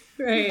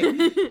 Right.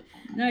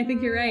 No, I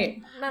think you're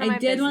right. I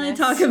did want to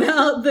talk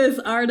about this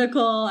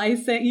article I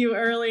sent you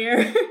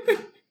earlier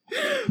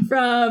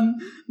from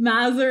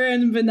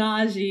Mazarin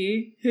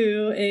Banaji,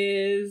 who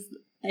is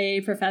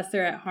a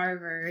professor at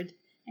Harvard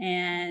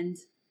and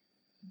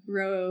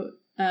wrote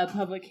an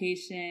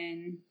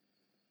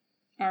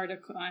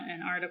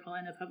article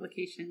in a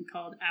publication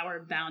called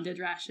Our Bounded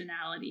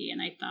Rationality.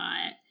 And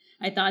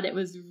I thought it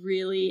was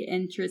really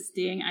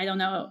interesting. I don't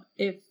know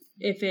if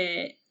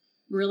it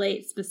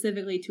relate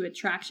specifically to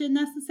attraction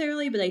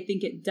necessarily, but I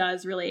think it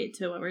does relate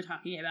to what we're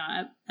talking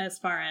about as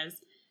far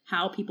as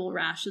how people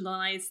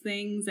rationalize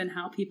things and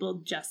how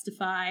people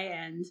justify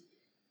and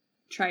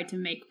try to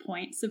make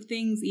points of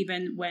things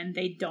even when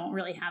they don't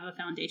really have a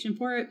foundation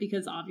for it.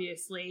 Because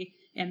obviously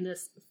in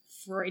this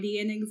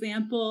Freudian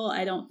example,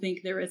 I don't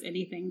think there was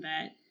anything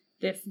that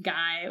this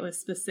guy was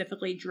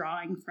specifically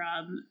drawing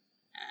from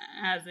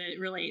as it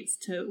relates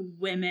to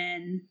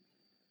women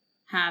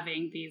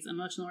having these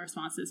emotional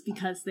responses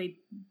because they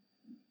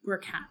were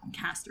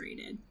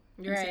castrated.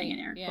 I'm saying in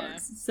air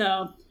quotes.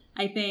 So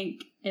I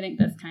think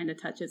this kind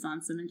of touches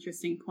on some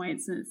interesting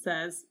points, and it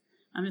says,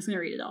 I'm just going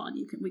to read it all, and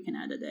we can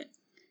edit it.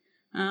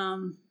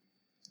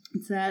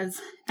 It says,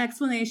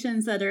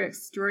 explanations that are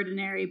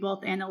extraordinary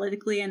both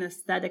analytically and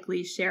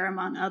aesthetically share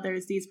among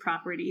others these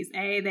properties.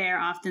 A, they are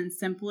often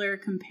simpler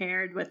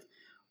compared with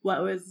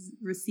what was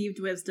received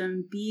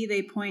wisdom. B,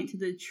 they point to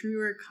the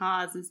truer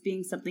cause as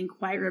being something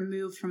quite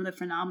removed from the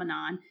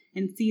phenomenon.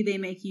 And C, they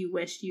make you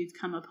wish you'd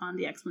come upon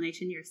the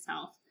explanation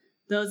yourself.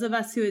 Those of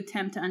us who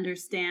attempt to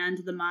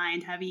understand the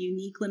mind have a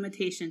unique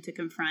limitation to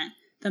confront.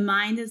 The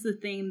mind is the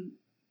thing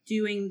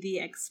doing the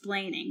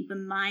explaining. The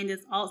mind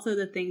is also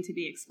the thing to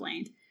be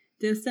explained.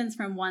 Distance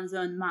from one's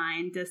own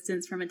mind,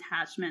 distance from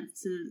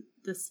attachments to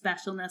the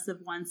specialness of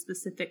one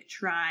specific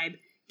tribe,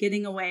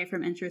 getting away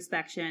from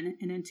introspection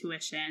and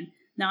intuition,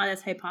 not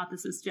as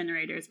hypothesis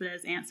generators, but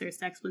as answers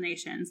to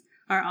explanations,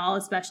 are all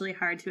especially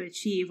hard to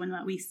achieve when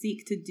what we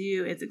seek to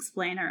do is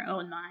explain our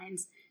own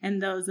minds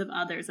and those of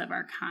others of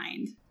our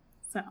kind.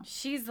 So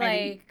she's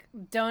like,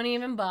 don't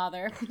even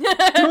bother.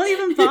 Don't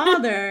even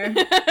bother.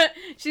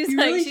 She's you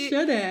like, really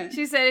shouldn't.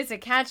 She said it's a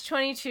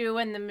catch-22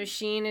 when the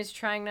machine is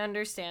trying to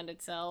understand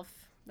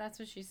itself. That's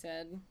what she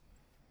said.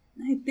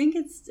 I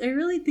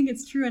really think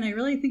it's true, and I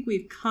really think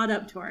we've caught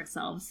up to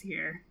ourselves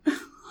here.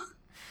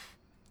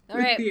 All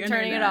right,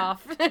 turning it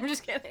off. I'm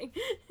just kidding.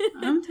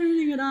 I'm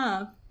turning it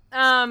off.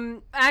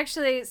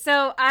 Actually,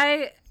 so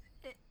I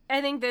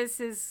think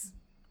this is.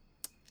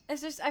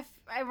 It's just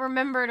I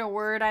remembered a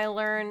word I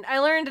learned. I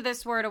learned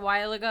this word a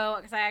while ago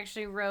because I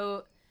actually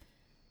wrote.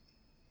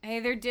 I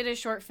either did a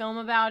short film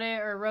about it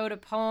or wrote a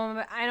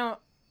poem.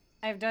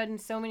 I've done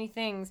so many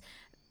things.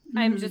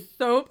 I'm just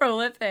so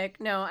prolific.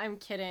 No, I'm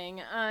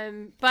kidding.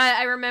 But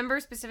I remember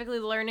specifically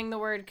learning the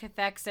word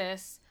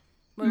cathexis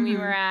when we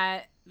were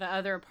at the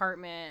other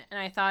apartment, and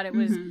I thought it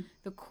was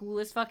the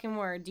coolest fucking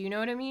word. Do you know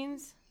what it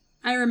means?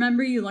 I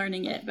remember you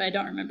learning it, but I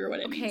don't remember what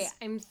it means. Okay,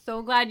 I'm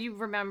so glad you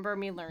remember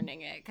me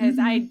learning it, because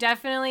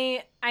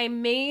I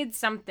made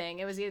something.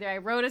 It was either I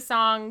wrote a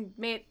song,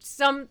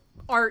 some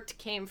art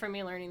came from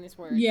me learning this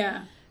word.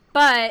 Yeah.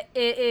 But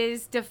it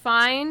is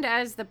defined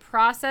as the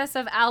process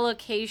of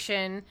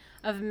allocation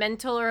of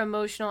mental or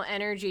emotional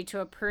energy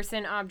to a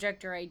person,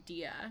 object, or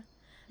idea.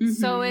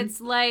 So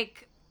it's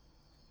like,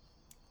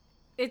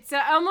 it's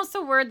almost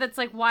a word that's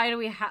like, why do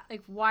we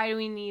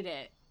need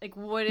it? Like,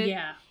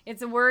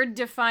 it's a word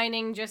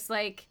defining just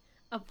like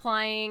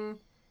applying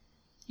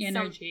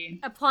energy.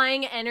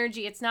 Applying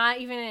energy. It's not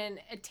even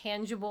a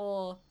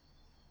tangible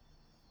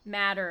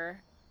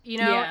matter. You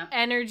know,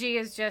 energy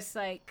is just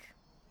like,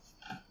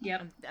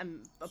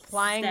 I'm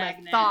applying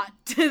stagnant. my thought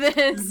to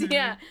this.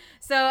 Yeah.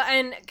 So,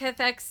 and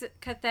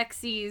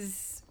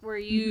cathexes were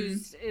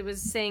used, it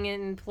was saying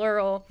in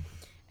plural,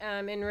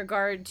 in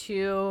regard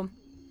to,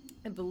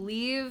 I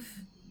believe,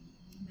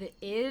 the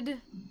id.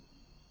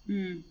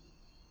 It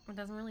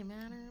doesn't really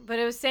matter. But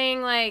it was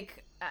saying,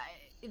 like,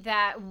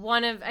 that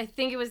I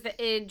think it was the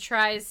id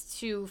tries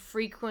to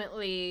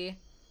frequently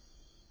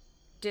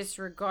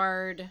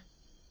disregard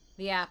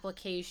the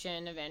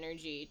application of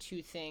energy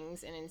to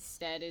things and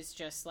instead is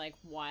just, like,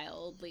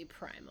 wildly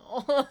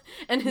primal.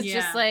 And it's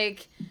just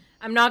like,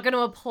 I'm not going to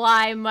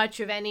apply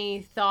much of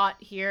any thought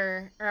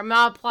here, or I'm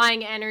not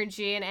applying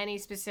energy in any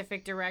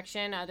specific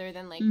direction other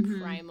than, like,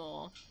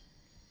 primal.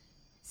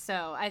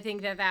 So I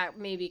think that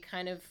maybe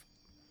kind of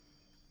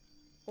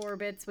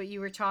orbits what you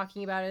were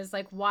talking about, is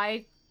like,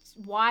 why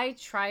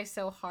try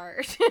so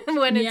hard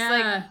when it's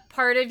like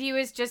part of you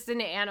is just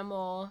an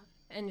animal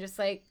and just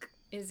like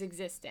is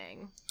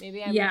existing.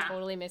 Maybe I'm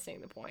totally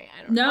missing the point.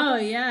 I don't know.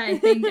 I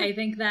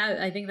think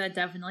that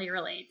definitely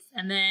relates.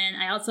 And then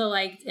I also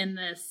liked in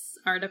this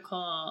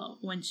article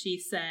when she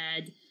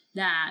said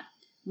that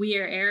we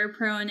are error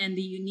prone in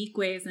the unique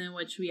ways in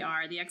which we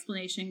are. The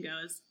explanation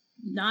goes,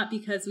 not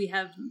because we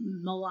have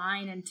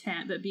malign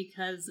intent, but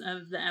because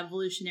of the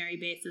evolutionary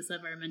basis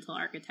of our mental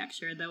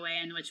architecture, the way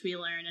in which we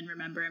learn and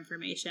remember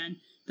information,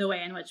 the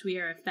way in which we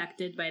are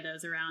affected by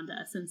those around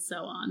us, and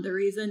so on. The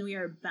reason we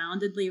are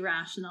boundedly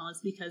rational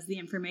is because the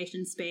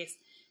information space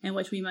in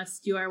which we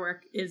must do our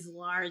work is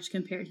large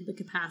compared to the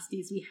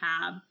capacities we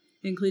have,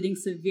 including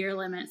severe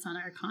limits on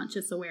our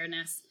conscious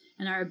awareness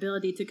and our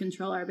ability to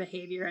control our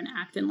behavior and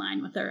act in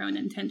line with our own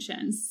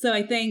intentions. So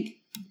I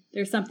think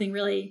there's something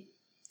really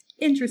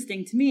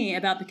interesting to me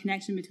about the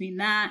connection between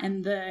that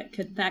and the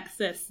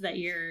cathexis that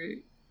you're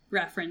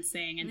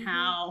referencing, and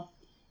how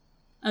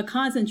a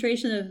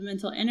concentration of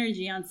mental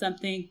energy on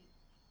something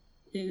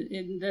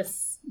in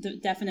this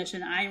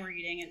definition I'm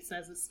reading, it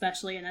says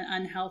especially in an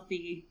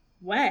unhealthy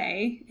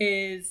way,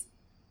 is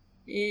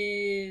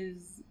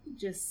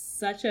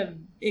just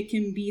it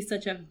can be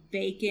such a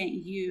vacant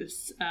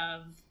use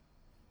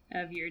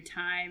of your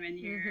time and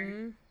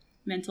your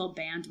mental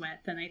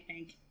bandwidth. And I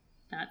think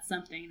that's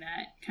something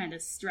that kind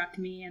of struck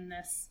me in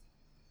this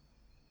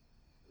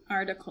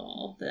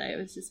article that I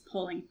was just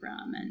pulling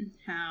from, and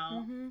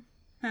how,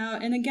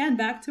 and again,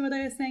 back to what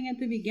I was saying at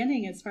the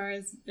beginning, as far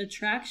as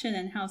attraction,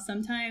 and how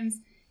sometimes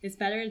it's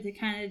better to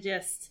kind of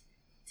just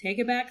take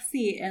a back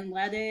seat and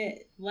let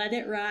it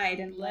ride,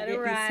 and let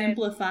it be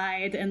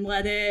simplified, and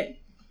let it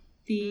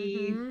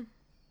be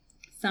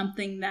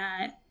something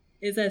that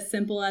is as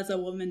simple as a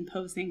woman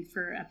posing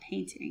for a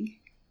painting,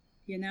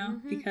 you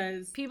know,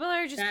 because people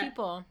are just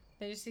people.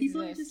 They just exist.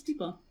 People are just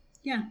people.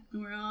 Yeah.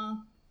 And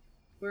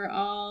we're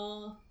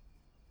all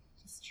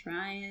just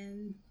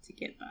trying to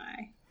get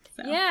by.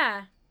 So.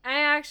 Yeah. I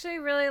actually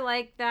really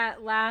like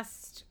that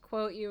last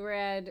quote you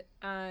read,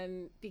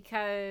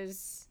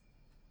 because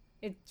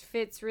it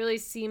fits really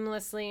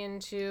seamlessly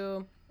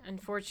into,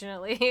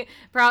 unfortunately,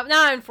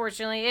 not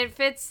unfortunately, it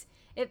fits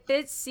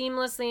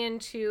seamlessly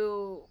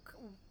into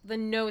the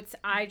notes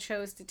I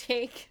chose to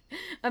take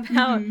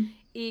about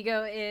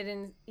ego, id,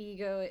 and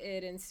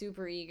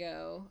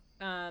superego.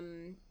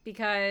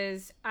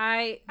 Because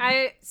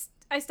I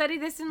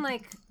studied this in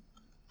like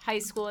high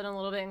school and a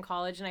little bit in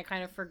college, and I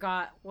kind of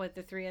forgot what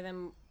the three of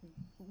them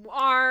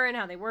are and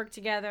how they work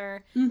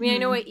together. I mean, I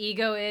know what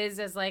ego is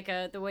as like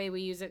the way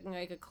we use it in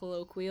like a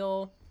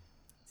colloquial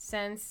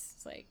sense.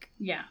 It's like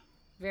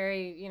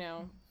very,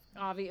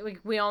 obvious. Like,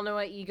 we all know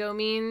what ego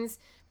means,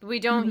 but we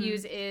don't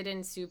use id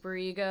and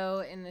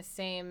superego in the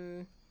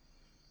same,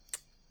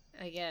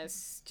 I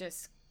guess,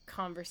 just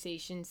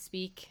conversation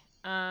speak.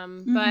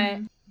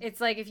 But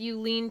it's like if you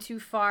lean too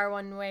far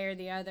one way or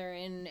the other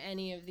in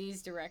any of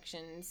these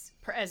directions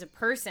as a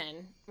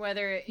person,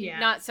 whether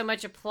not so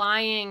much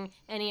applying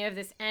any of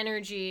this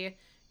energy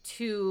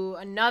to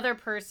another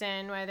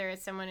person, whether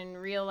it's someone in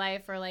real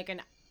life or like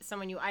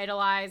someone you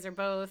idolize or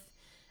both,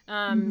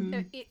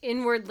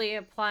 inwardly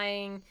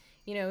applying,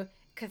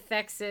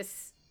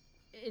 cathexis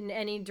in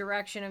any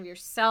direction of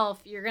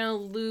yourself, you're going to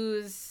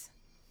lose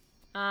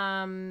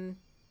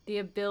the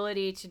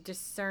ability to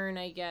discern,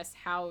 I guess,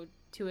 how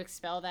to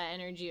expel that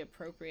energy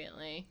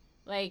appropriately.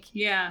 Like,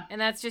 and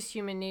that's just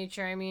human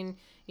nature. I mean,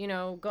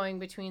 going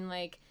between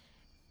like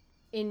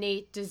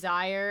innate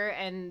desire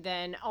and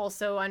then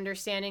also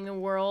understanding the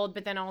world,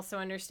 but then also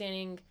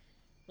understanding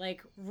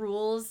like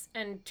rules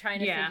and trying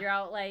to figure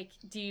out like,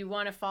 do you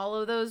want to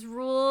follow those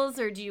rules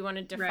or do you want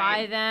to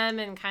defy them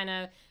and kind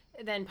of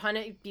then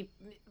be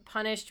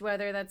punished,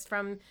 whether that's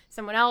from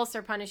someone else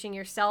or punishing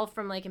yourself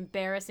from like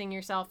embarrassing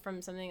yourself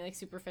from something like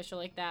superficial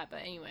like that.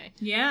 But anyway.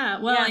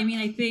 I mean,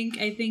 I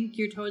think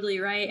you're totally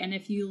right. And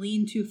if you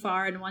lean too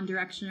far in one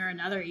direction or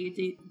another,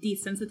 you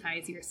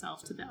desensitize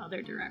yourself to the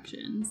other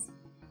directions.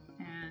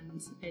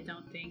 And I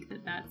don't think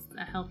that that's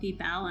a healthy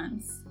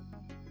balance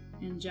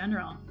in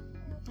general.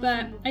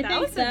 But I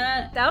think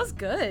that was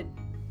good.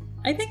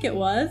 I think it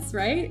was,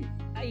 right?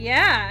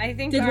 Yeah, I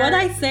think. Did what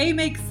I say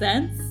make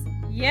sense?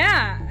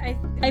 Yeah,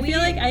 I feel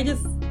like I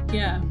just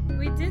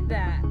we did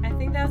that. I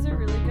think that was a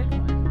really good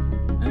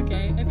one.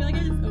 Okay, I feel like I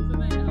just opened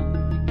my mouth.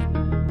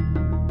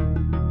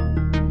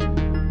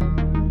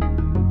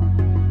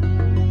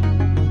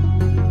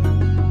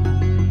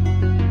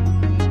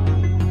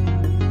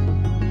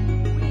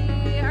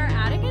 We are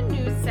adding a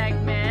new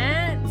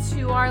segment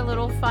to our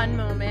little fun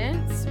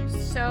moments.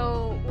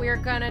 So we're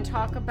gonna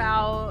talk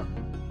about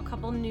a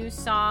couple new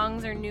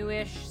songs or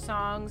newish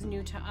songs,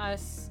 new to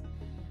us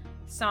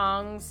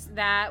songs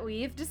that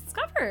we've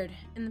discovered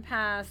in the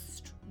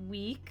past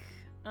week.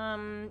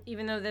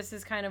 Even though this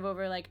is kind of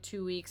over like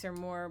 2 weeks or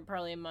more,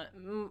 probably a month,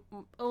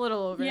 a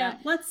little over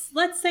that.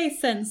 Let's say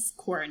since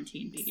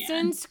quarantine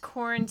began.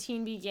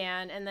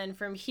 And then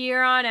from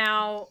here on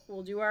out,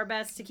 we'll do our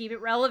best to keep it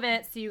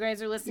relevant so you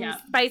guys are listening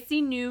to spicy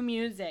new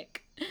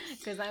music.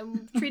 Because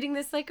I'm treating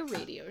this like a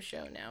radio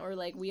show now, or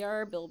like we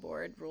are a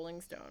Billboard,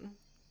 Rolling Stone.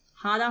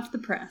 Hot off the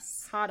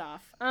press. Hot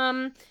off.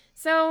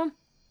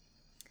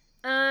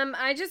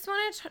 I just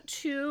wanted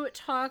to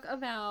talk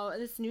about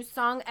this new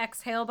song,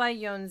 Exhale by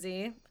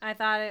Yonzi. I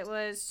thought it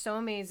was so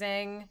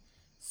amazing.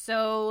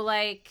 So,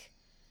 like,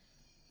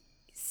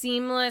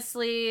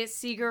 seamlessly,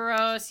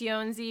 Sigaros,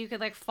 Yonzi, you could,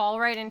 like, fall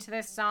right into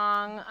this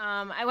song.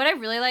 What I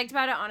really liked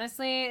about it,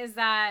 honestly, is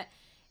that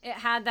it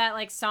had that,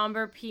 like,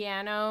 somber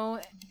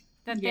piano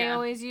that they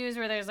always use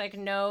where there's, like,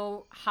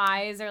 no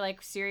highs or,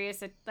 like,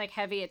 serious, like,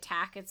 heavy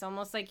attack. It's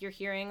almost like you're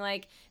hearing,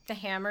 like, the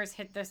hammers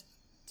hit the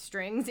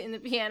strings in the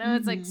piano.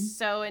 It's like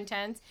so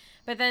intense.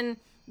 But then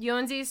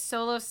Yonzi's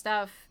solo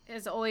stuff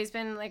has always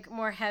been like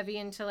more heavy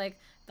into like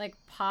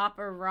pop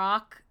or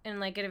rock, and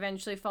like it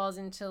eventually falls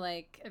into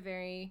like a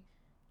very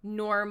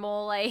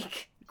normal,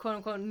 like quote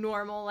unquote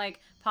normal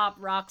like pop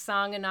rock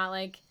song, and not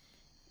like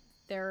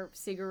their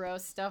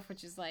Sigaros stuff,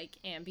 which is like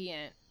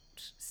ambient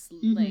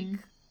like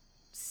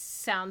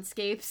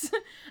soundscapes.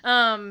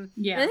 And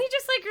then he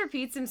just like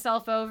repeats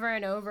himself over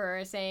and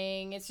over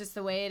saying it's just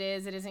the way it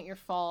is, it isn't your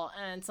fault.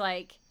 And it's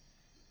like,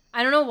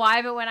 I don't know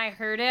why, but when I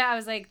heard it, I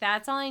was like,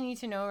 that's all I need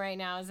to know right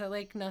now, is that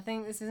like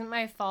nothing, this isn't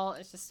my fault,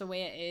 it's just the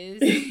way it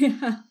is.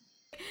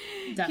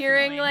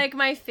 Hearing like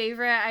my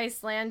favorite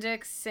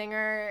Icelandic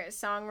singer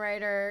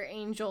songwriter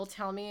Angel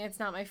tell me it's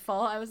not my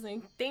fault, I was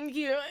like, thank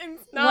you,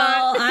 it's not.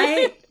 Well,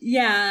 I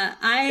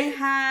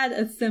had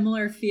a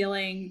similar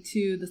feeling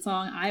to the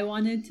song I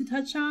wanted to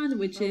touch on,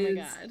 which is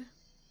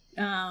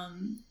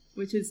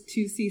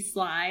To See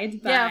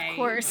Slide by of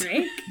course.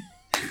 Drake.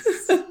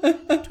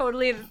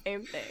 Totally the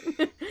same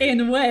thing.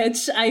 In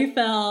which I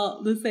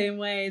felt the same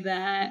way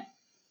that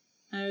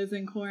I was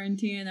in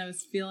quarantine. I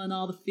was feeling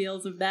all the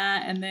feels of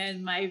that. And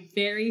then my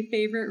very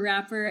favorite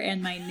rapper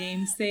and my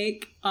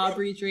namesake,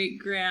 Aubrey Drake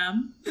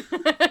Graham,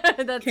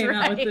 came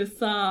out with this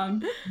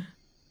song.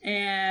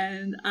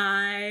 And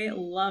I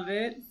love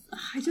it.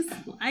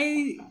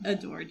 I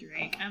adore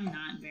Drake. I'm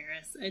not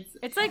embarrassed.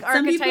 It's like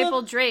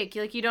archetypal Drake.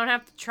 Like, you don't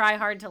have to try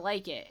hard to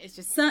like it. It's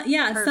just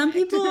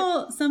perfect.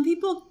 Some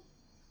people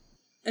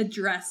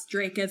address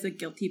Drake as a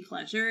guilty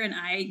pleasure, and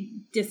I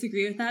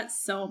disagree with that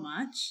so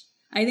much.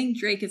 I think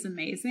Drake is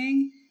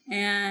amazing,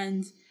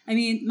 and I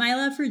mean, my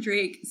love for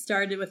Drake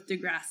started with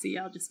Degrassi.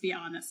 I'll just be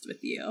honest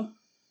with you.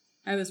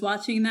 I was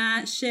watching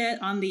that shit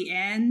on the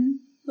N,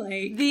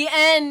 like the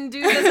N,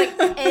 dude. That's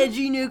like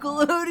edgy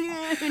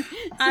Nickelodeon.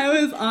 I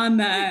was on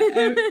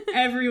that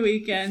every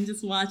weekend,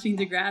 just watching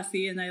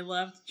Degrassi, and I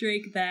loved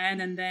Drake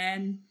then, and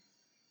then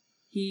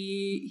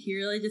he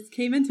really just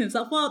came into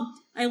himself. Well,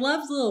 I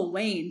loved Lil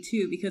Wayne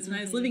too, because when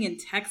I was living in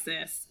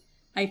Texas,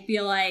 I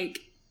feel like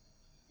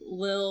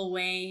Lil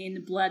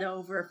Wayne bled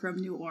over from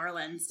New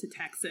Orleans to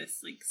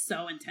Texas like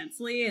so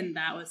intensely, and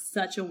that was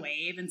such a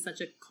wave and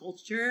such a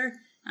culture.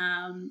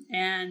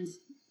 And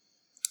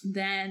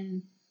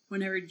then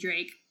whenever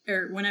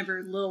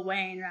Lil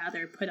Wayne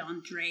rather put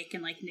on Drake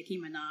and like Nicki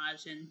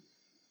Minaj and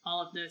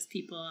all of those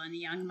people and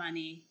Young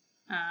Money,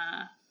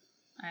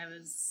 I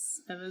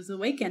was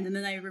awakened. And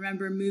then I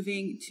remember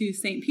moving to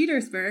St.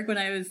 Petersburg when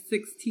I was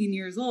 16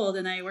 years old,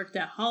 and I worked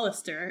at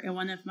Hollister, and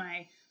one of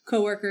my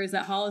coworkers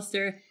at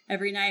Hollister,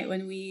 every night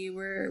when we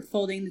were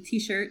folding the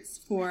t-shirts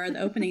for the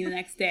opening the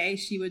next day,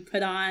 she would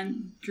put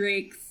on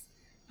Drake's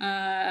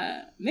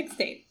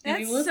mixtape, and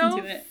we would listen to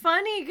it. That's so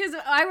funny, because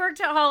I worked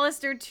at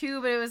Hollister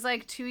too, but it was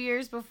like 2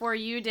 years before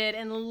you did,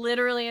 and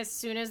literally as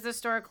soon as the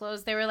store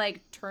closed, they were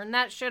like, turn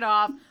that shit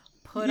off,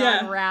 put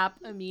on rap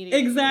immediately.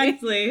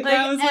 Exactly. Like,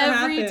 that was what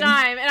every happened.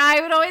 time. And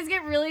I would always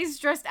get really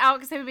stressed out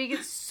because they would make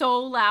it so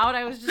loud.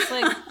 I was just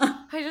like,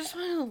 I just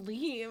want to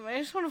leave. I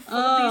just want to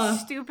fold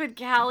these stupid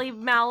Cali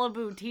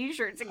Malibu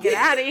t-shirts and get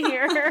out of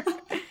here.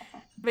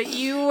 But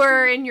you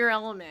were in your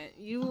element.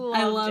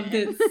 I loved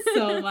it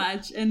so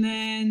much. And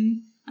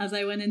then as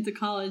I went into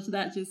college,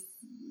 that just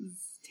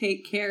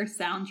Take Care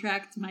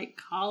soundtrack to my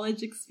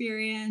college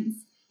experience.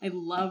 I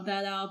love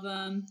that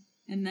album.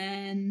 And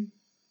then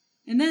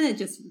it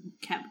just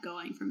kept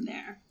going from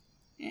there.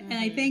 And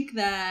I think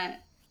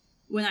that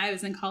when I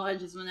was in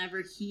college is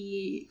whenever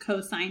he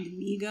co-signed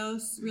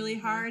Migos really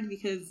hard,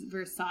 because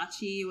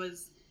Versace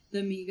was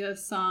the Migos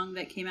song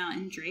that came out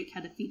and Drake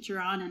had a feature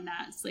on, and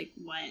that's like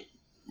what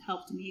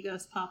helped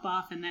Migos pop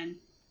off. And then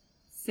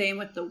same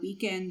with The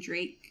Weeknd,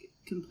 Drake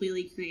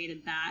completely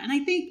created that. And I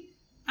think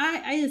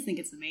I just think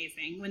it's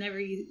amazing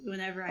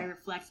whenever I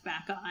reflect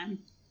back on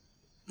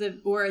the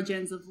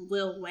origins of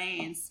Lil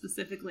Wayne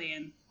specifically,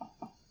 and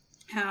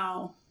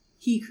how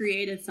he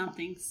created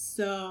something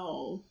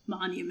so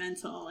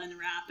monumental in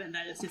rap, and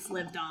that has just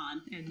lived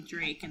on in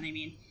Drake. And I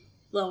mean,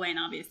 Lil Wayne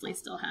obviously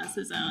still has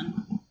his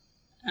own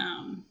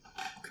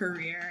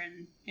career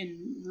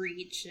and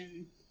reach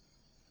and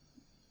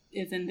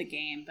is in the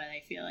game, but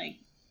I feel like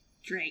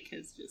Drake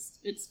has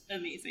it's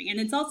amazing. And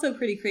it's also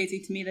pretty crazy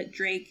to me that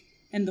Drake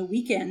and The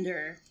Weeknd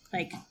are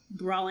like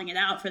brawling it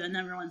out for the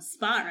 #1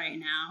 spot right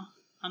now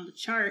on the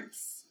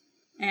charts.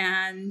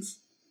 And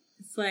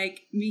it's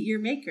like, meet your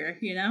maker,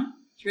 you know?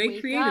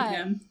 Drake created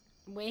him.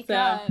 Wake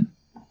up.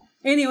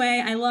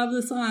 Anyway, I love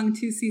the song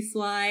 2C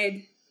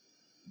Slide.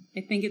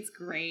 I think it's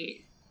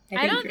great.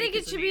 I don't think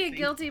it should be a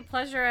guilty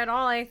pleasure at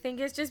all. I think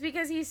it's just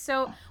because he's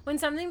so... When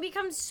something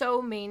becomes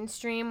so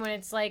mainstream, when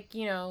it's like,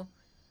 you know,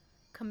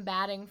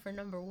 combating for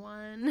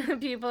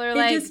 #1, people are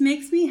like... It just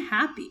makes me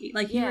happy.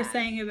 Like you were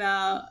saying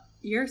about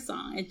your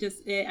song.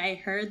 I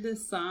heard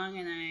this song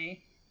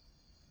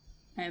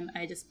and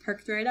I just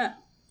perked right up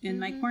in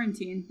my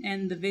quarantine.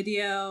 And the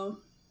video,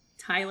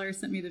 Tyler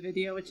sent me the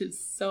video, which is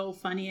so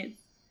funny.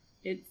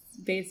 It's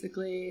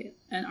basically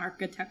an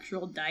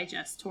architectural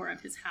digest tour of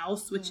his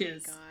house, which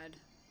is... God.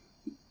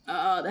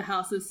 Oh, the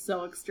house is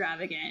so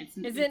extravagant. It's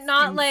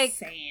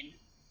insane.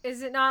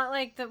 Is it not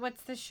like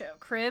what's the show?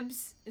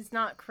 Cribs? It's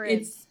not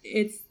Cribs.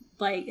 It's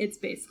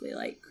basically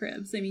like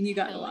Cribs. I mean, you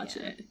gotta watch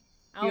it.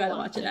 You gotta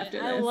watch it after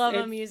this. I love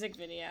a music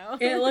video.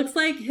 It looks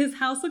like his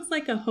house looks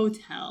like a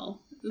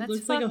hotel. It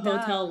looks like a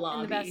hotel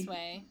lobby. In the best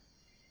way.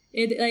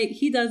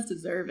 He does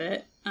deserve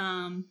it.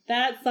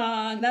 That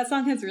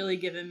song has really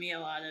given me a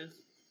lot of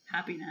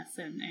happiness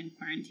in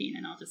quarantine,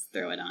 and I'll just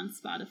throw it on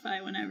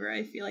Spotify whenever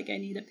I feel like I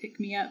need a pick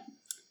me up.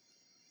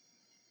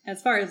 As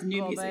far as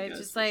new music goes,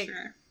 just, for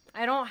sure.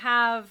 I don't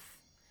have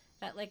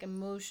that like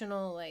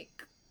emotional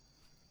like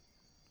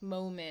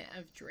moment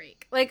of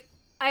Drake. Like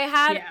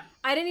I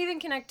didn't even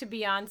connect to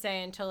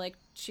Beyonce until like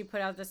she put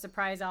out the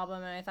surprise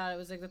album, and I thought it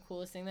was like the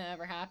coolest thing that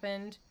ever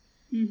happened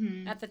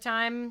at the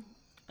time.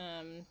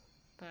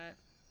 But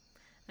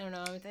I don't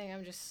know. I think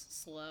I'm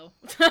just slow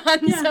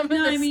on some of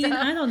this stuff.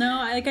 I don't know.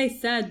 Like I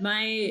said,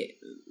 my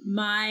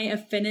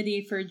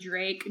affinity for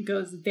Drake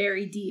goes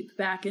very deep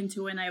back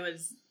into when I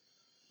was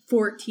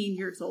 14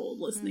 years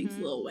old listening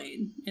to Lil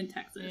Wayne in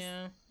Texas.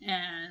 Yeah.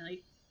 And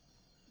like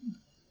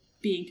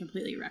being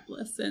completely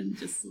reckless and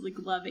just like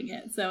loving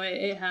it. So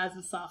it has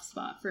a soft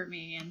spot for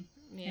me in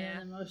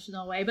an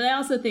emotional way. But I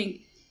also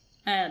think,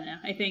 I don't know,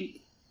 I think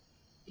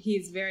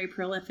he's very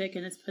prolific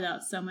and has put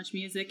out so much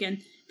music,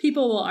 and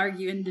people will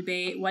argue and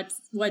debate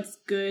what's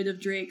good of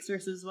Drake's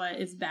versus what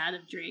is bad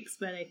of Drake's,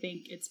 but I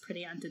think it's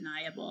pretty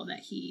undeniable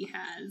that he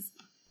has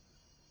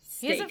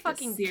a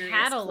fucking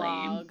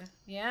catalog claim.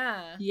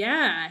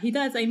 Yeah, he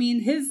does. I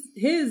mean,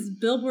 his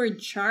Billboard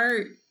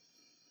chart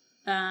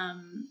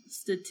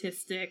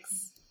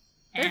statistics,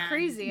 they're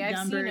crazy.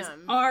 I've seen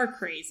them. Are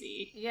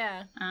crazy.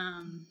 Yeah.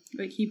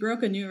 Like he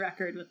broke a new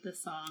record with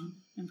this song.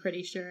 I'm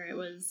pretty sure it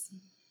was.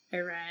 I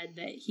read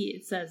that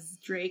it says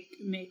Drake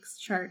makes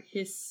chart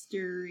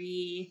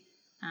history.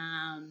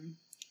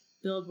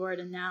 Billboard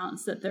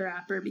announced that the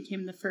rapper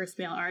became the first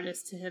male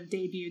artist to have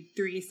debuted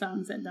 3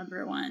 songs at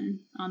 #1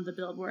 on the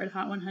Billboard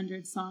Hot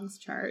 100 Songs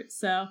chart.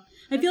 So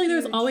I feel like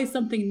there's always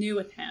something new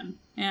with him.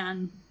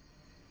 And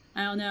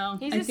I don't know.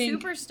 He's a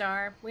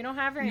superstar. We don't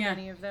have very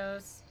many of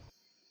those.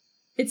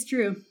 It's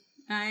true.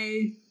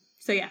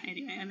 So yeah,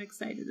 anyway, I'm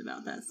excited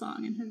about that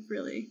song and have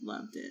really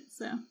loved it.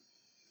 So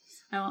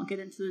I won't get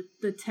into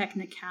the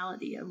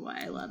technicality of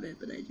why I love it,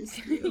 but I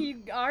just do.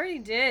 You already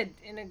did,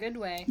 in a good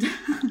way.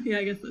 Yeah,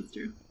 I guess that's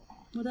true.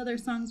 What other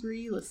songs were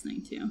you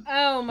listening to?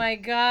 Oh my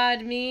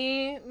god,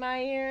 my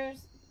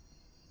ears.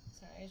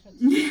 Sorry, I just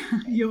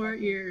went to your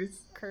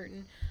ears.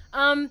 Curtain.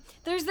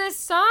 There's this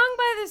song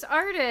by this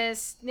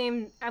artist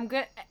named,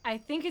 I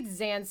think it's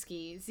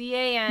Zanski.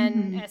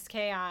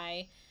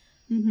 Zanski.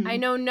 Mm-hmm. I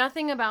know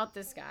nothing about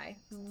this guy.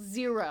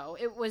 Zero.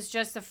 It was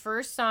just the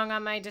first song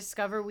on my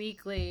Discover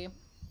Weekly.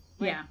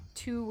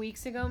 2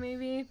 weeks ago,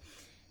 maybe.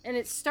 And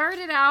it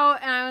started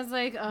out, and I was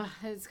like, oh,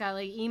 it's got,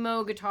 like,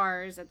 emo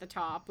guitars at the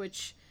top,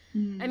 which,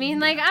 I mean,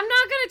 like, I'm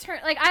not gonna turn,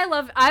 like,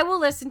 I will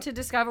listen to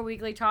Discover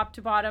Weekly top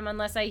to bottom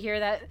unless I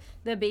hear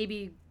the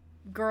baby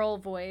girl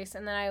voice,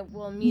 and then I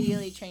will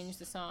immediately change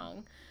the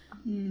song.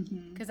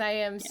 Because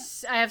I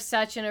have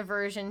such an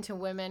aversion to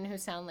women who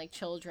sound like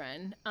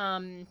children.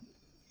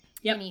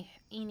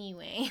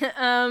 Anyway,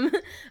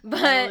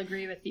 but I'll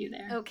agree with you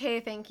there. Okay,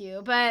 thank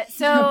you. But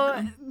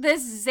so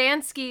this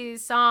Zanski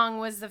song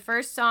was the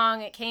first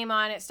song it came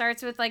on. It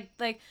starts with like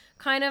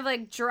kind of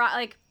like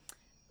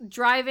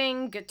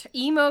driving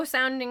emo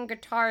sounding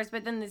guitars,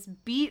 but then this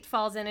beat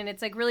falls in and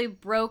it's like really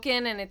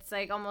broken and it's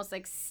like almost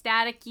like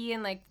staticky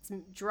and like it's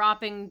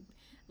dropping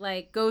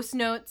like ghost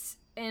notes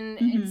and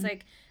it's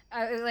like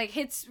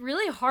hits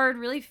really hard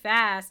really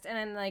fast, and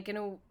then like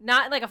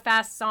not like a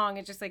fast song,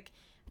 it just like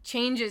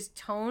changes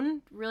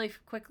tone really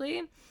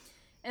quickly.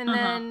 And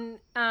then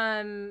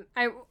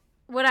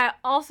what I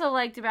also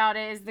liked about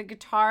it is the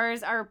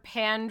guitars are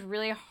panned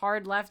really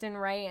hard left and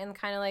right and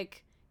kind of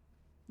like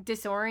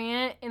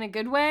disorient in a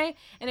good way,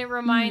 and it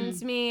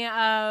reminds me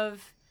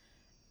of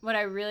what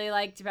I really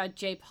liked about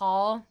J.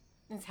 Paul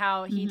is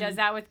how he does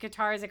that with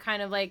guitars. It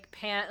kind of like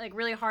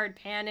really hard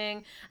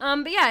panning,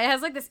 but yeah, it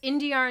has like this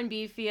indie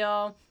R&B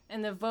feel,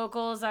 and the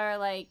vocals are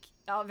like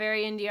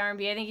very indie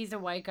R&B. I think he's a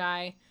white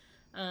guy.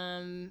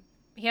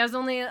 He has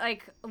only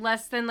like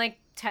less than like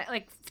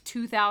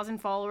 2,000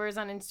 followers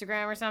on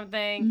Instagram or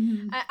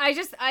something.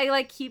 I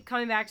like keep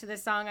coming back to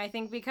this song, I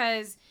think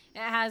because it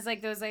has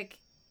like those like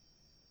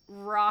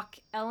rock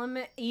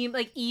element,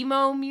 like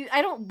emo music.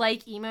 I don't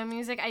like emo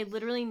music. I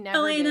literally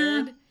never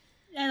did.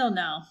 I don't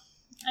know.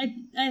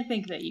 I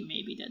think that you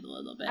maybe did a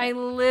little bit. I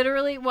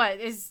literally, what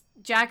is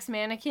Jack's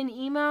Mannequin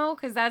emo?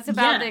 Because that's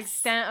about the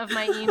extent of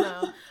my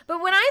emo.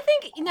 But when I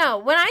think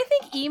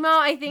emo,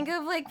 I think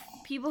of like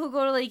people who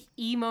go to like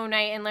emo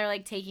night and they're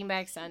like Taking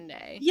Back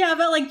Sunday. Yeah,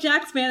 but like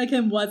Jack's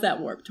Mannequin was at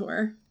Warped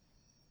Tour.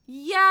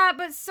 Yeah,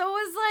 but so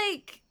was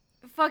like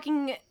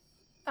fucking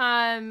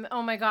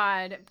oh my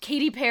god,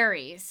 Katy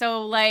Perry.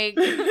 So like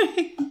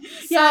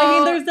yeah, I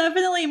mean there's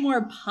definitely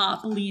more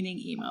pop leaning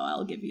emo,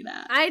 I'll give you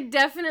that. I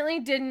definitely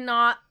do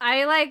not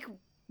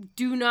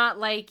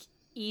like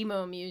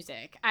emo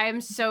music. I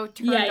am so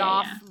turned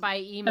off by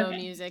emo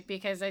music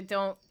because I'm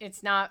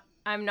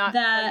not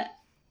that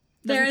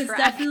there's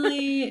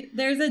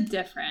a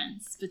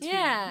difference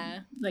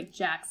between like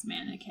Jack's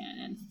Mannequin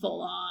and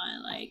full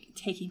on like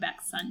Taking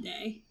Back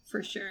Sunday.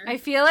 For sure. I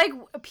feel like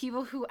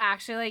people who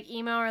actually like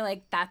emo are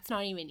like, that's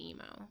not even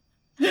emo.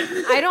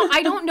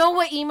 I don't know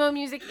what emo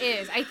music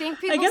is. I think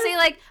people say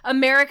like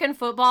American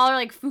football or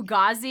like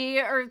Fugazi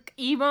or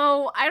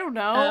emo. I don't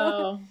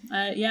know.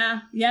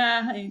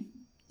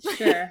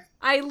 Sure.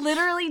 I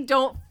literally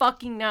don't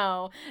fucking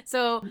know.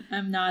 So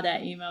I'm not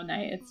at emo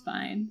night. It's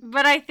fine.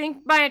 But I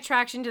think my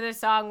attraction to this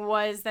song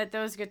was that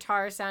those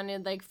guitars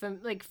sounded like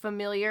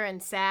familiar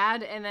and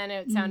sad, and then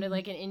it sounded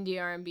like an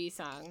indie R&B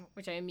song,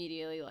 which I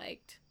immediately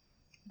liked.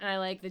 And I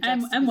like the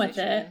juxtaposition. I'm with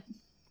it.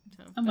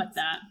 So I'm with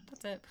that.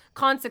 That's it.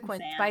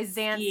 Consequence by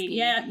Zanski.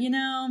 Yeah,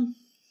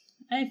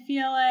 I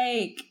feel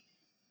like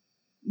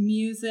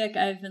music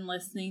I've been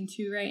listening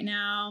to right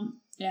now,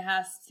 it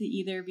has to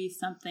either be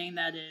something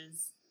that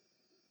is,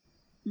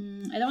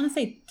 I don't want to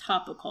say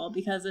topical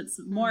because it's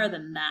more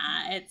than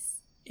that.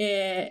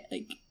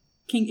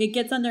 It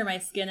gets under my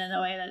skin in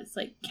a way that's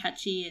like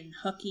catchy and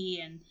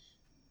hooky,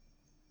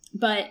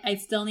 but I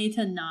still need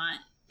to not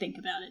think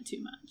about it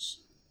too much.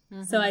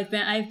 So I've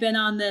been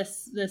on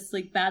this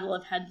like battle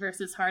of head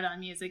versus heart on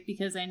music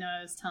because I know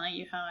I was telling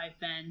you how I've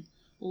been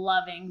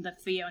loving the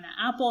Fiona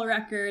Apple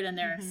record, and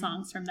there are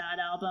songs from that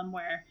album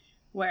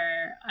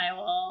where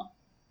I'll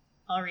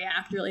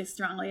react really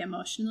strongly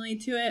emotionally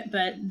to it,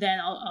 but then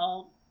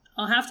I'll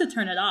have to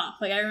turn it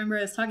off. Like I remember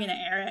I was talking to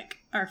Eric,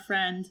 our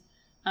friend,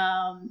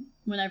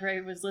 whenever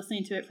I was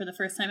listening to it for the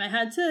first time. I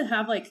had to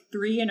have like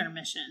 3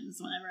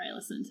 intermissions whenever I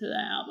listened to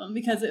that album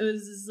because it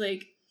was just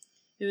like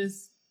it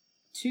was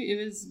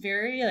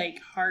very like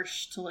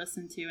harsh to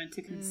listen to and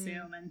to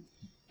consume, and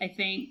I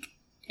think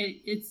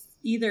it's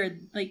either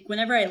like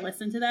whenever I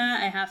listen to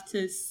that I have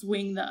to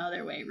swing the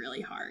other way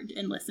really hard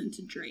and listen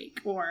to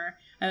Drake, or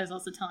I was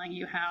also telling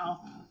you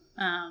how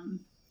I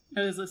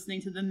was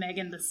listening to the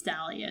Megan Thee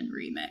Stallion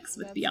remix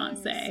with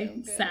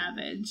Beyonce,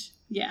 Savage.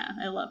 Yeah,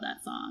 I love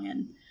that song,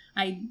 and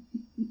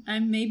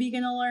I'm maybe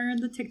gonna learn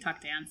the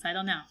TikTok dance. I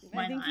don't know.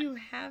 Why I think not? you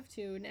have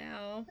to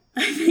now.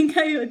 I think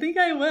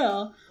I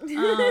will.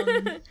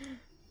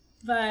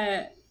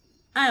 But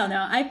I don't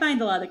know. I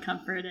find a lot of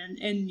comfort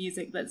in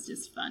music that's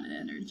just fun and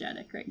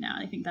energetic right now.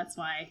 I think that's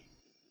why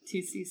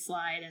 2C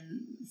Slide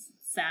and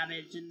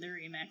Savage and the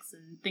remix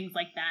and things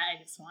like that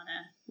I just want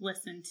to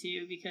listen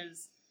to,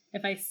 because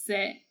if I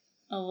sit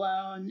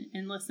alone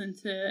and listen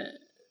to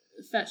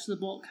Fetch the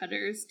Bolt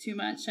Cutters too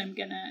much, I'm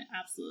gonna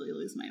absolutely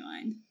lose my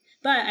mind.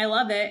 But I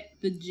love it.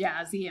 The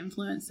jazzy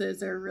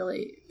influences are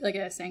really, like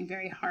I was saying,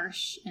 very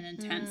harsh and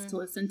intense to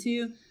listen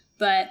to.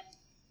 But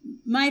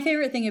my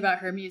favorite thing about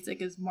her music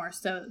is more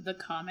so the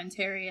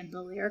commentary and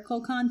the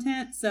lyrical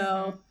content.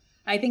 So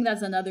I think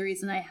that's another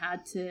reason I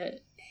had to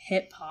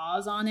hit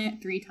pause on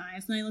it 3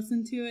 times when I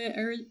listened to it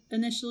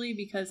initially,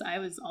 because I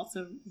was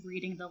also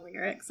reading the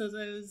lyrics as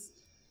I was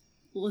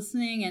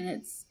listening, and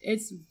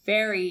it's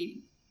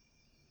very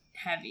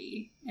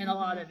heavy in a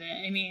lot of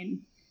it. I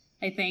mean,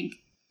 I think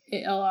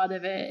a lot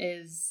of it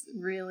is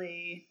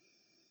really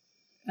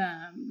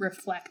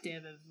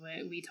reflective of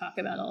what we talk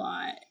about a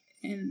lot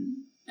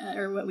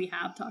or what we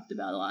have talked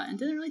about a lot and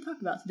didn't really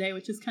talk about today,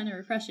 which is kind of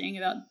refreshing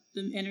about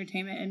the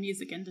entertainment and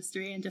music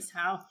industry, and just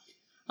how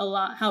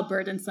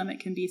burdensome it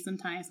can be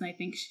sometimes. And I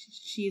think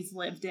she's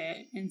lived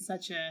it in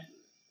such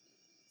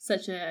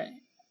a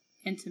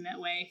intimate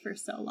way for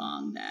so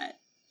long that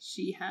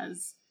she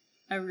has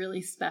a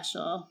really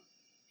special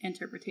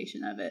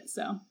interpretation of it.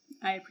 So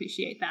I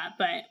appreciate that.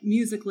 But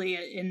musically,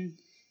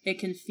 it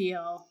can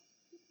feel,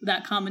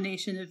 that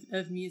combination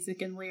of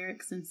music and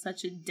lyrics in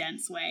such a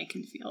dense way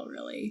can feel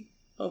really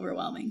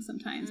overwhelming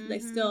sometimes. But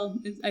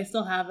I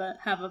still have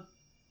a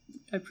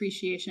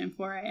appreciation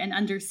for it and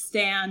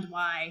understand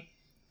why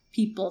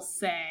people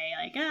say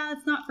like,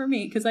 it's not for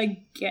me, because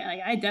I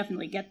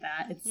definitely get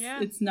that.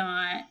 It's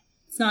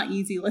not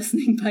easy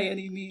listening by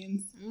any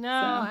means.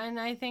 No, so. And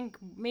I think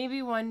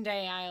maybe one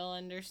day I'll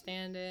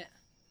understand it.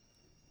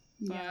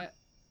 Yeah.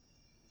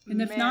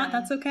 And if not,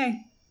 that's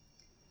okay.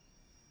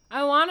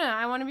 I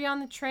wanna be on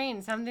the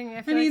train.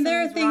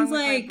 There are things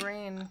like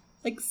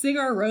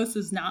Sigur Rós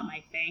is not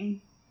my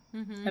thing.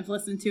 I've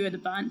listened to it a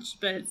bunch,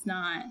 but it's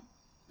not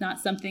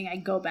something I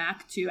go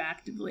back to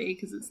actively,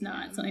 because it's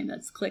not something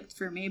that's clicked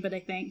for me. But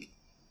I think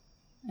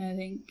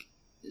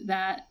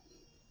that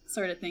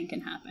sort of thing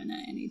can happen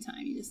at any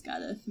time. You just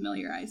gotta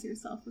familiarize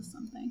yourself with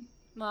something.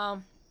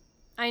 Well,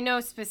 I know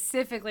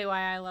specifically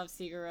why I love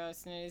Sigur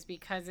Rós, and it is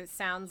because it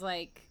sounds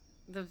like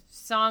the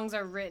songs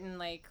are written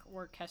like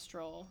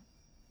orchestral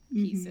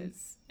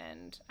pieces,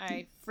 and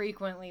I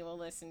frequently will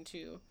listen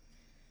to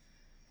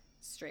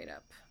straight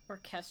up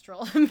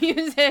orchestral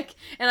music,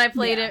 and I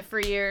played it for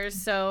years,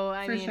 so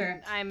I mean,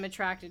 sure. I'm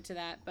attracted to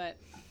that. But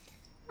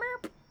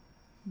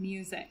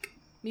music.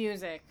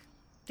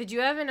 Did you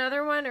have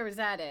another one, or was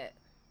that it?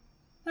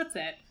 That's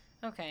it.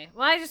 Okay.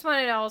 Well, I just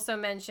wanted to also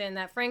mention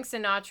that Frank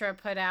Sinatra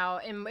put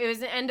out, and it was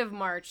the end of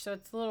March, so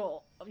it's a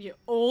little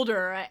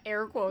older,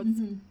 air quotes.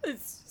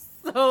 It's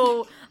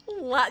so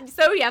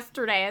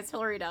yesterday, as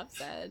Hillary Duff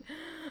said.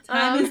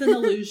 Time is an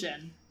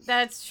illusion.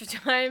 That's true.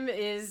 Time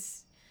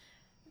is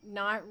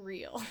not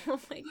real. Oh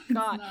my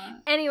God.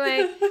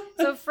 Anyway,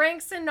 so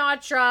Frank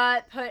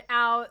Sinatra put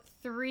out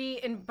 3,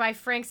 and by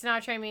Frank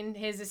Sinatra, I mean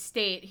his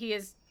estate. He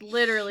is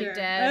literally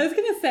dead. I was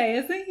going to say,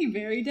 isn't he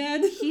very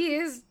dead? He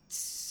is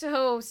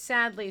so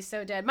sadly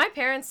so dead. My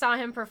parents saw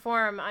him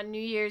perform on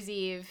New Year's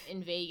Eve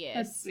in Vegas.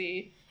 That's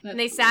sweet. And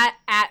they sat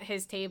at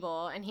his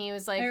table, and he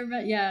was like,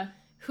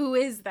 who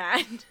is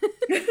that?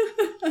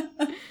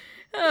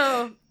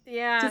 Oh,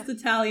 yeah. Just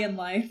Italian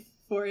life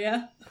for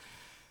you.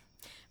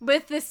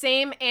 With the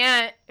same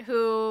aunt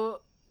who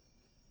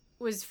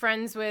was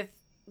friends with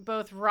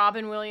both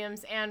Robin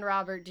Williams and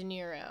Robert De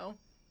Niro.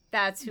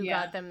 That's who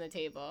got them the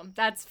table.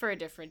 That's for a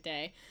different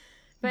day.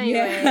 But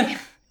anyway.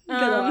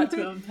 Got a lot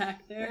to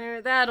unpack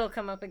there. That'll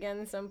come up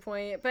again at some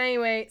point. But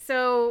anyway,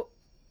 so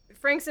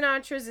Frank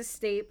Sinatra's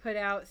estate put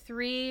out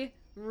 3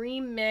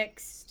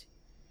 remixed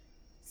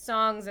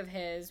songs of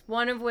his,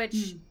 one of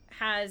which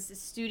has a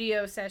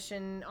studio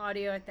session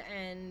audio at the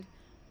end.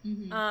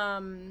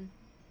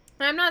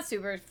 I'm not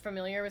super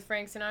familiar with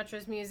Frank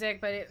Sinatra's music,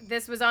 but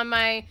this was on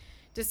my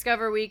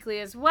Discover Weekly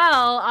as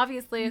well,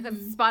 obviously, because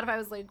Spotify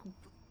was like,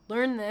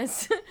 learn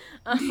this,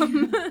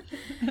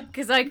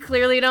 because I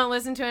clearly don't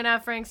listen to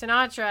enough Frank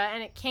Sinatra,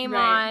 and it came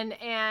on,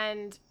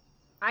 and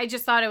I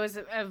just thought it was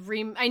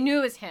I knew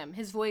it was him.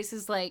 His voice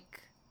is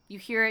like, you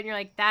hear it, and you're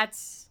like,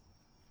 that's...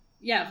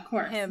 Yeah, of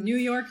course. Him. New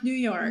York.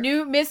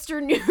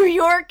 Mr. New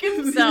York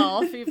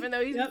himself, even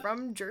though he's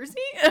from Jersey.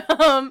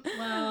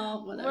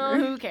 Well, whatever. Well,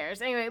 who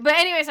cares?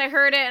 Anyways, I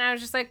heard it, and I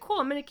was just like, cool,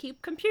 I'm going to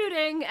keep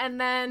computing.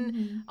 And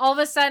then all of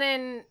a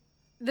sudden,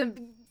 the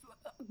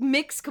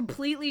mix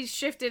completely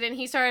shifted, and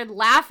he started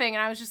laughing,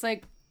 and I was just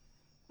like,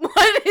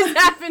 what is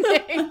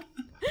happening? And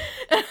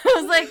I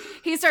was like,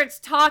 he starts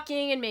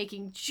talking and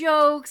making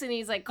jokes, and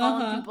he's like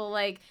calling people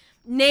like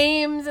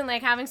names and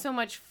like having so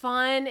much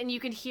fun, and you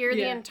could hear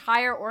the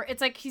entire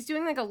it's like he's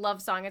doing like a love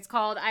song. It's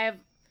called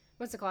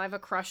what's it called? I have a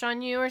crush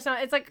on you or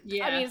something. It's like,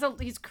 I mean,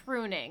 he's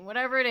crooning,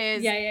 whatever it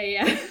is.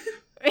 Yeah.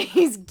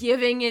 He's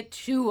giving it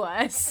to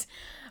us.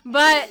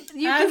 But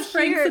you as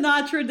Frank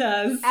Sinatra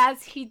does.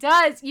 As he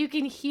does, you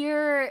can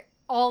hear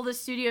all the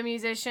studio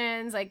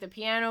musicians, like the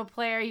piano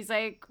player, he's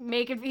like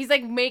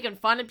making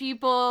fun of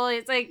people.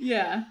 It's like,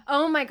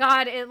 oh my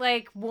God, it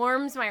like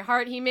warms my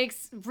heart. He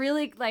makes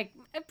really like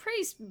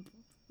pretty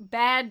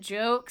bad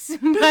jokes,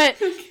 but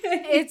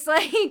it's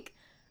like,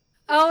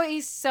 oh,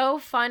 he's so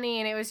funny,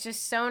 and it was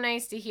just so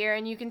nice to hear.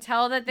 And you can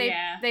tell that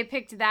they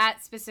picked that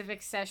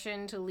specific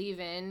session to leave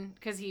in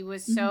because he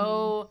was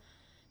so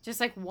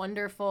just like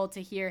wonderful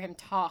to hear him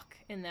talk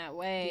in that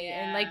way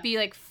and like be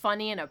like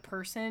funny in a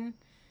person.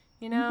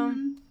 You know?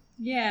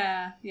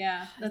 Yeah,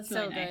 that's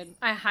so really nice. good.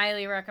 I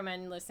highly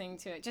recommend listening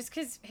to it, just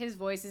because his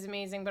voice is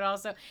amazing, but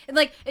also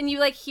and you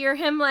like hear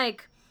him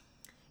like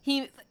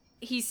he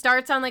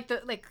starts on like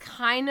the like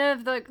kind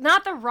of the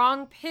not the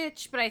wrong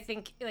pitch, but I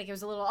think like it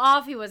was a little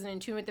off. He wasn't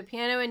in tune with the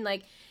piano, and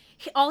like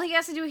all he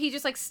has to do, he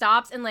just like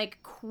stops and like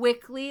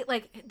quickly,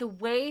 like the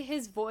way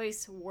his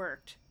voice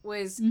worked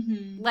was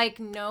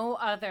like no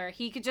other.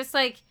 He could just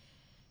like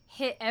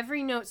hit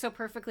every note so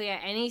perfectly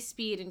at any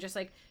speed, and just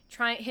like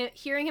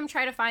hearing him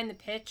try to find the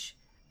pitch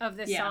of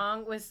this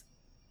song was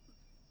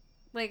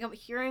like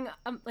hearing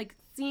like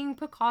seeing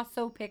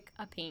Picasso pick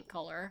a paint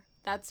color.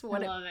 That's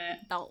what it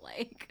felt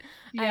like.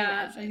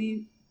 Yeah, I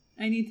need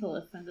to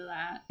listen to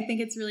that. I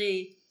think it's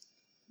really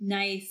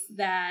nice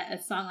that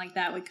a song like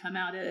that would come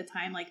out at a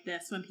time like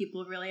this when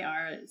people really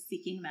are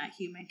seeking that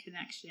human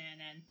connection,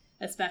 and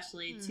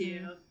especially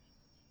to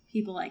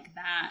people like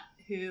that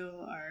who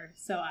are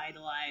so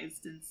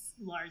idolized and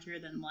larger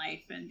than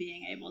life, and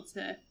being able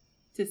to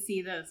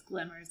see those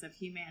glimmers of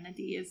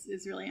humanity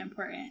is really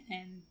important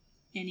in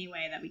any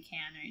way that we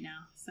can right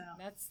now. So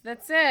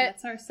that's it.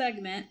 That's our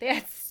segment.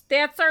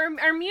 That's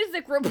our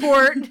music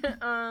report.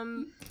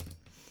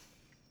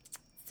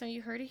 So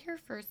you heard it here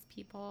first,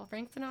 people.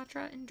 Frank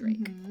Sinatra and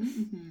Drake.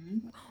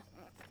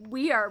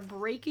 We are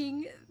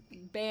breaking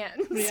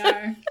bands. We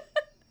are.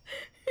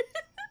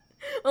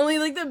 Only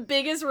like the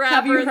biggest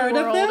rapper in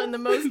the world and the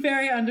most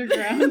very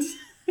underground.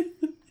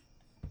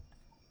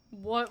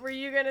 What were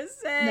you gonna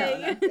say? No,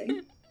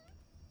 nothing.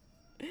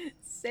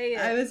 Say it.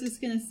 I was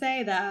just gonna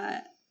say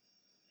that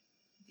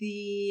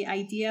the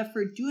idea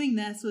for doing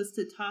this was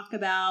to talk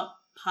about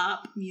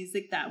pop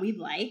music that we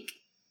like,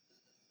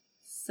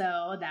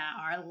 so that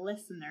our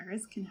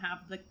listeners can have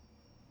the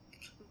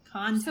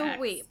context. So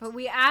wait, but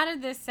we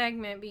added this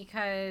segment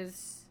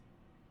because,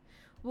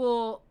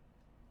 well,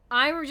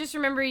 I just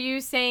remember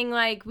you saying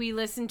like we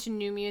listen to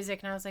new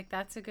music, and I was like,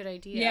 that's a good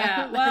idea.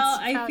 Yeah, well,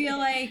 I feel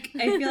like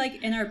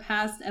in our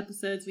past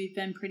episodes we've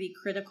been pretty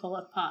critical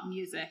of pop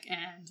music,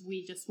 and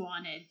we just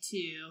wanted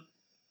to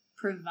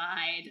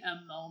provide a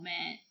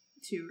moment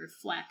to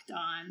reflect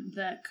on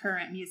the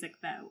current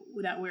music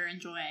that we're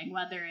enjoying,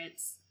 whether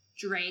it's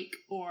Drake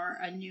or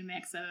a new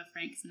mix of a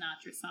Frank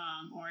Sinatra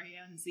song or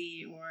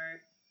Yonzi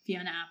or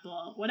Fiona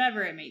Apple,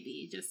 whatever it may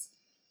be, just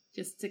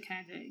to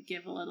kind of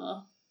give a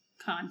little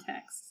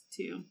context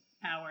to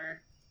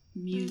our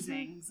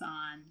musings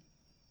on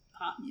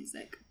pop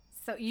music.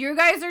 So you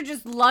guys are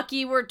just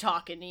lucky we're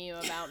talking to you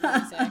about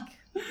music.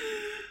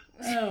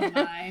 Oh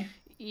my.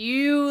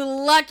 You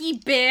lucky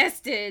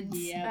bastards.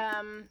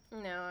 Yep.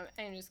 No,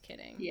 I'm just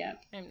kidding.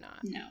 Yep. I'm not.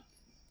 No.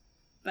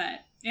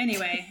 But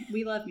anyway,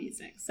 we love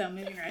music, so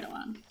moving right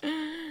along.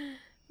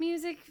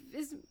 Music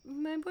is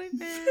my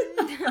boyfriend.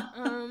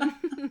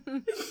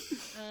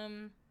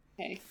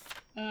 Okay.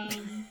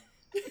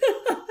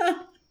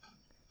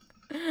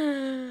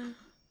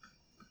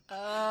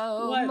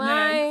 Oh what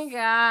my next?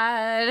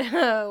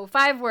 God. Oh,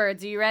 5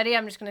 words. Are you ready?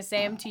 I'm just going to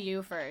say them to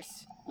you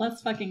first.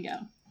 Let's fucking go.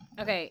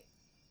 Okay.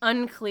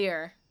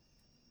 Unclear.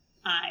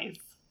 Eyes.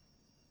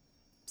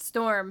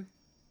 Storm.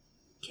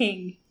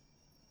 King.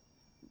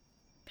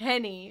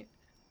 Penny.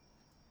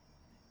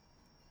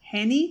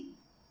 Henny?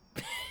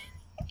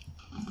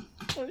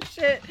 Oh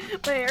shit.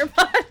 My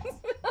AirPods.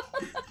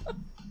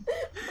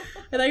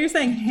 I thought you were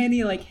saying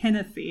Henny like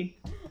Hennessy.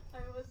 I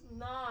was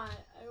not.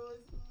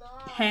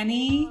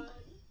 Penny?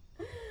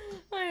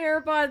 My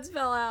AirPods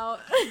fell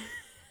out.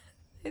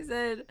 I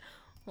said,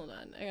 hold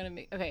on. I gotta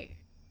make. Okay.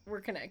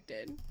 We're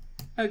connected.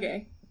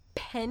 Okay.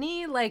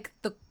 Penny like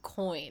the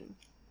coin.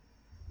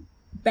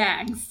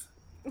 Bags.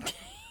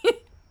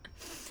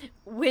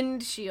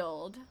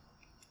 Windshield.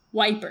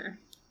 Wiper.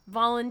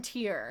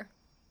 Volunteer.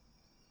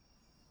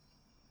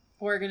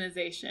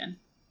 Organization.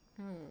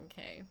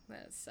 Okay,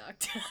 that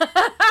sucked.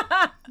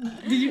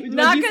 Did you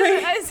not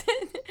because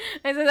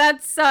I said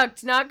that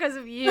sucked, not because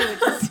of you.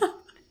 Just...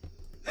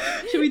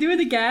 Should we do it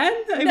again?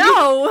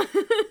 No.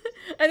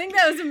 I think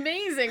that was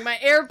amazing. My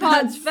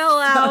AirPods fell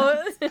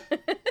out.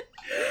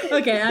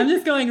 Okay, I'm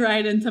just going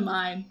right into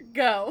mine.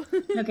 Go.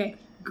 Okay,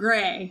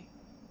 gray.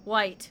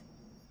 White.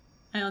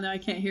 I don't know, I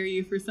can't hear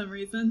you for some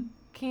reason.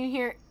 Can you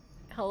hear?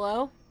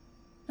 Hello?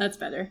 That's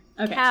better.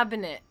 Okay.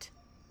 Cabinet.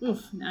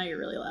 Oof, now you're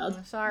really loud.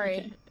 Oh,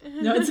 sorry.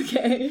 Okay. No, it's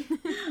okay.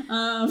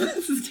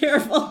 This is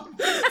terrible.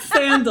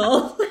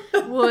 Sandal.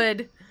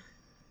 Wood.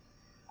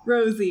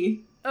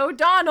 Rosie.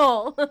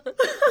 O'Donnell.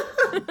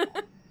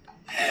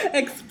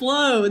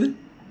 Explode.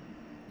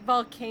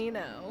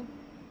 Volcano.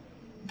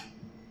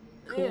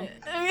 Cool.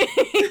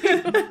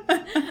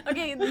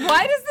 Okay,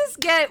 why does this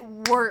get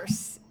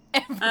worse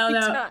every I don't know.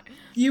 time?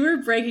 You were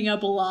breaking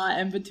up a lot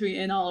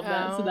in all of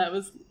that, so Oh. that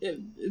was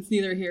it's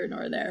neither here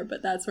nor there.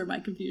 But that's where my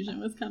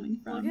confusion was coming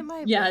from. Look at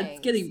my yeah, bangs. it's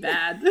getting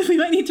bad. We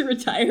might need to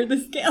retire the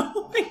scale.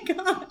 Oh my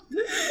god,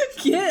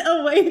 get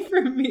away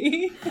from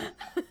me!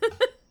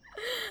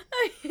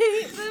 I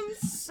hate them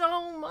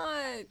so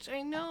much.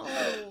 I know.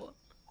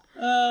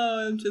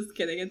 Oh, I'm just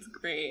kidding. It's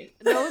great.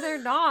 No, they're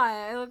not.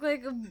 I look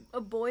like a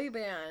boy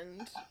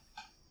band.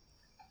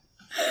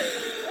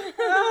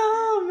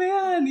 Oh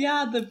man,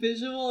 yeah. The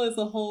visual is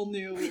a whole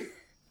new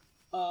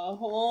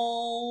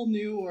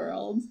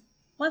world.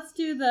 Let's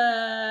do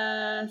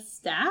the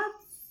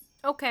stats.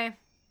 Okay.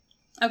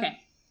 Okay.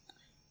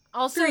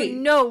 Also, 3.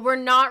 no, we're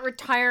not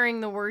retiring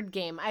the word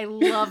game. I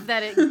love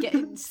that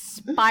it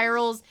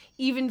spirals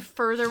even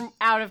further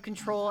out of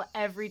control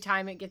every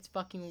time it gets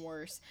fucking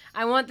worse.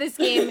 I want this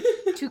game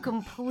to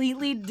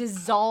completely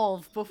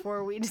dissolve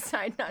before we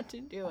decide not to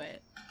do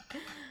it.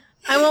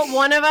 I want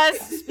one of us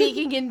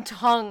speaking in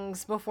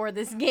tongues before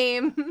this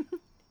game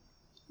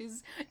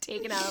is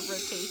taken out of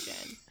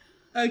rotation.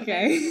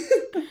 Okay.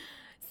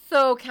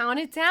 So count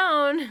it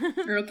down.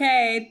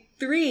 Okay.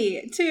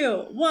 3,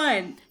 2,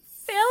 1.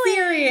 Silly.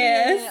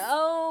 Serious.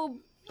 Oh,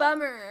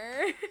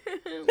 bummer.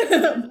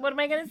 What am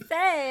I gonna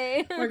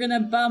say? We're gonna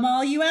bum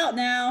all you out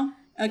now.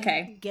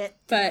 Okay. Get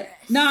But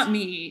not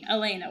me.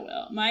 Elena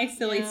will. My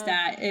silly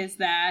stat is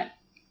that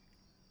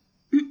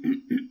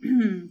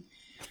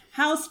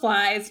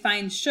houseflies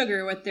find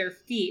sugar with their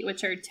feet,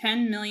 which are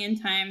 10 million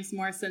times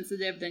more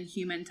sensitive than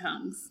human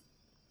tongues.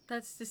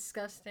 That's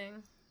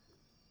disgusting.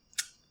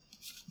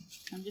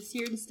 I'm just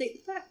here to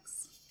state the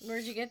facts.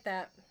 Where'd you get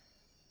that?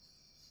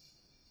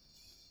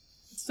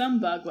 Some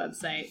bug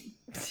website.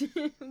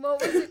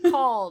 What was it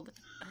called?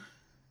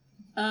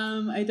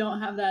 I don't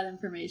have that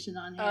information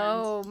on hand.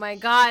 Oh my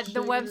god, the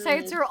Sugar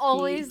websites are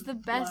always feet the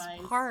best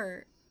flies.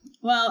 part.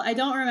 Well, I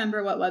don't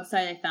remember what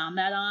website I found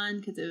that on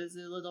because it was a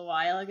little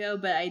while ago,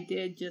 but I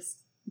did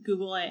just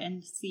Google it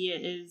and see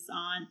it is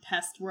on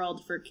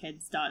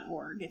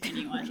pestworldforkids.org if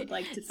anyone would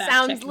like to fact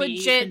Sounds check me.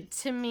 legit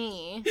to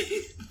me.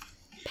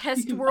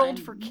 Pest can World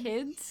find for me.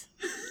 kids?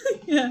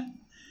 Yeah.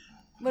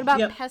 What about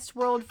Yep. Pest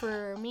World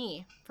for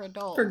me? For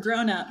adults? For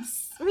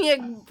grown-ups. Yeah,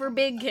 for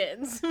big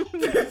kids.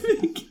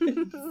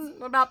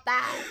 What about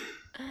that?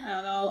 I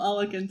don't know. I'll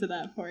look into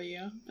that for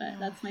you. But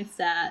that's my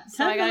stat.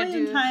 So I 10 gotta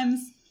million do-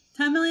 times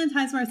 10 million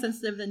times more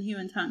sensitive than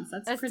human tongues.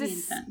 That's pretty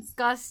intense.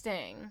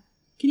 disgusting.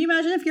 Can you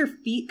imagine if your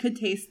feet could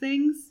taste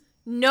things?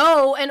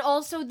 No, and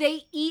also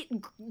they eat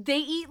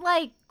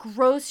like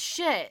gross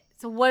shit.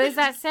 So what does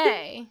that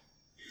say?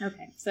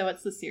 Okay, so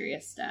what's the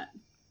serious stat?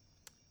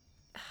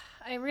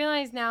 I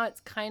realize now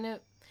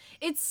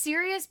it's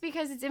serious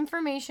because it's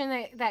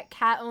information that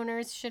cat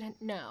owners should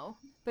know,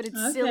 but it's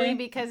Okay. silly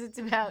because it's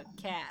about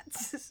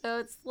cats. So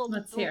it's a little,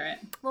 Let's hear it.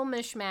 little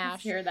mishmash.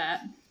 Let's hear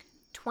that.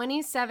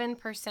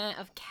 27%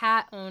 of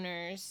cat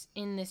owners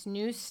in this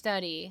new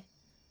study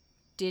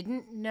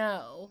didn't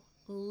know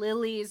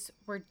lilies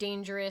were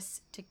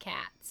dangerous to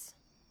cats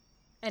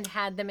and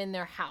had them in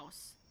their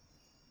house.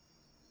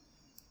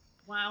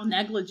 Wow,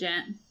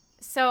 negligent.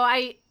 So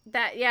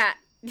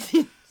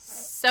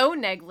so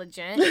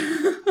negligent.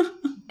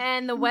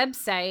 And the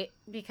website,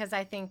 because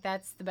I think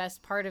that's the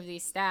best part of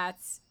these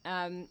stats,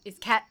 is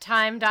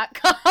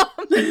cattime.com.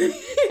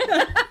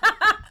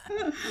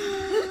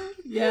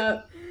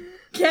 Yep.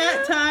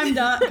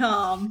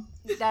 Cattime.com.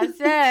 That's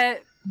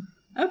it.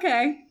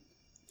 Okay.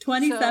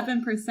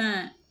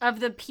 27%. Of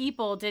the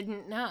people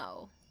didn't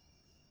know.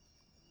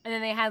 And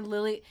then they had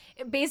lily.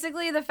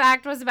 Basically, the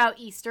fact was about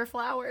Easter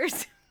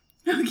flowers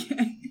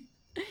Okay.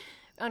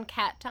 on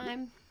Cat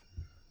Time.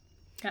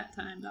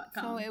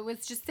 Cattime.com. So it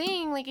was just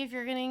saying, like, if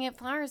you're gonna get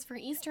flowers for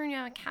Easter and you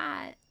have a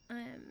cat,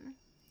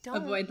 don't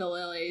Avoid the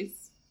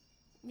lilies.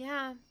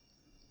 Yeah.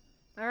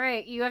 All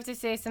right, you have to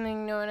say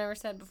something no one ever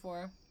said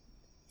before.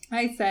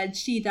 I said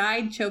she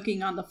died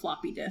choking on the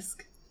floppy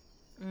disk.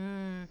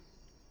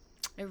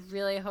 I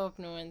really hope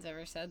no one's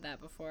ever said that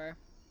before.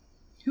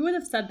 Who would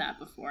have said that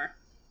before?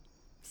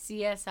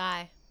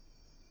 CSI.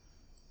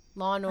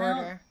 Law and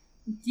Order.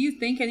 Do you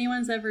think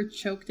anyone's ever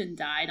choked and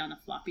died on a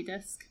floppy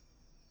disk?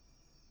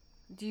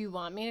 Do you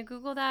want me to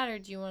Google that, or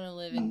do you want to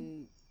live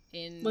in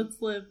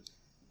Let's live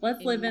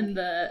in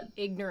the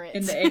ignorance?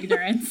 in the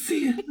ignorance.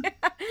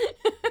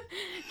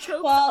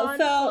 Choked Well, on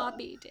so-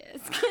 floppy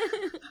disk.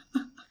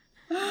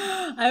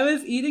 I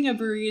was eating a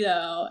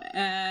burrito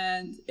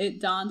and it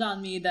dawned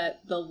on me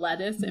that the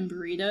lettuce in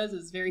burritos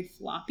is very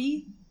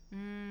floppy.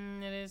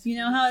 It is. You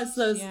know how it's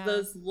those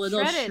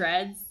little Shredded.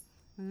 shreds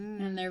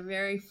and they're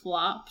very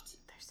flopped.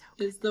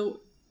 They're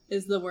so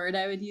Is the word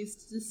I would use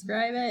to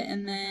describe it.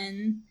 And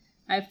then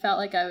I felt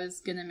like I was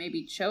gonna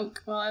maybe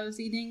choke while I was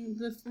eating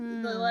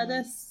the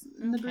lettuce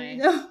in the Okay.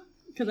 burrito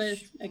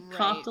because I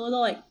coughed a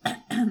little, like,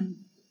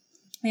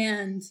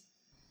 and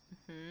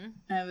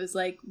I was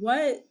like,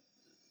 "What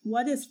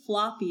what is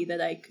floppy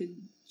that I could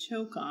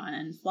choke on?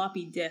 And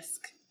floppy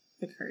disk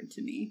occurred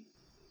to me.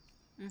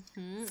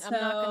 Mm-hmm. So, I'm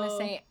not going to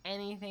say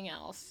anything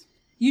else.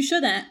 You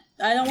shouldn't.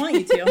 I don't want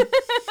you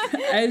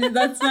to.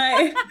 That's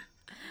my...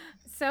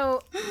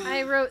 So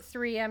I wrote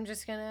 3. I'm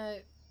just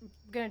gonna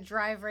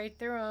drive right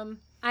through them.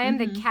 I am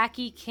the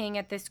khaki king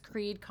at this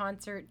Creed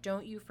concert.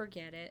 Don't you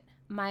forget it.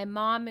 My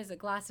mom is a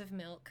glass of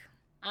milk.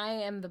 I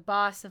am the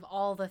boss of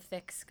all the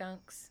thick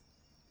skunks.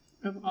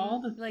 Of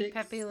all the like thick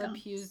Pepe Le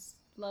skunks. Pew's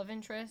love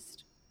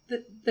interest.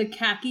 The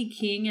khaki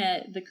king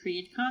at the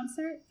Creed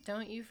concert?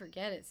 Don't you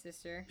forget it,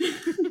 sister.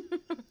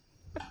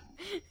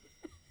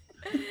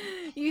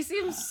 You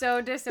seem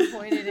so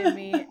disappointed in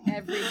me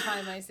every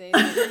time I say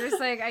that. You're just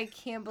like, I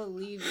can't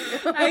believe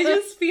you. I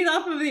just feed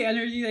off of the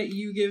energy that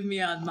you give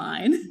me on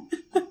mine.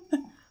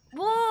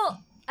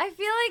 Well, I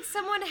feel like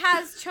someone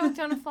has choked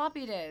on a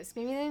floppy disk.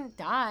 Maybe they didn't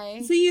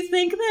die. So you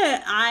think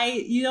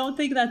that you don't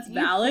think that's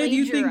valid?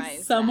 You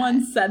think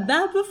someone said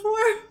that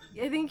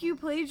before? I think you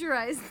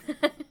plagiarized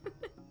that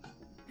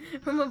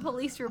from a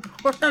police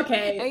report.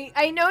 Okay.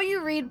 I know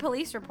you read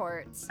police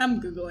reports.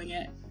 I'm Googling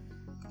it.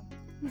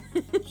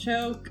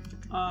 Choke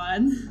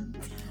on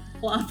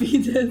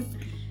floppy disk.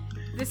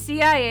 The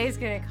CIA is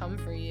gonna come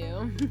for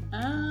you.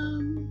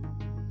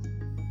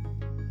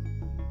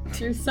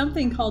 There's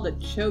something called a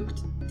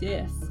choked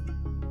disc.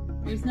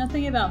 There's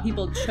nothing about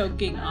people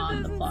choking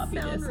on the floppy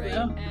disk, right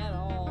though. At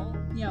all.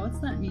 Yeah, what's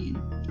that mean?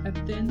 A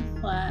thin,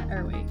 flat,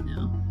 or wait,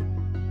 no.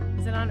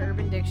 Is it on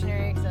Urban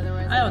Dictionary? Because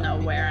otherwise, I don't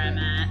know where I'm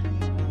at.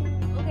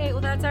 Okay,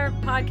 well, that's our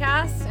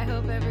podcast. I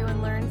hope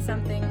everyone learned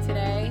something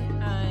today.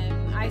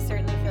 I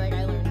certainly feel like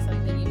I learned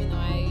something, even though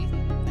I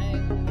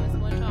was the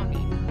one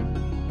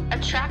talking.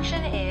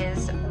 Attraction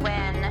is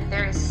when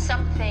there is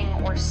something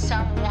or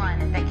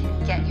someone that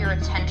can get your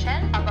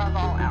attention above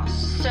all else.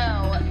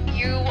 So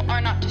you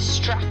are not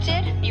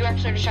distracted. You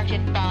actually are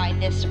distracted by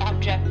this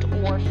object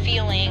or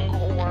feeling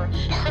or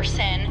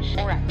person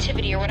or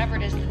activity or whatever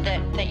it is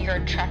that you're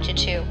attracted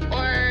to.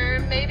 Or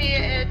maybe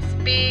it's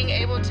being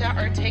able to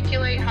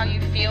articulate how you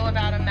feel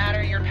about a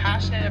matter you're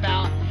passionate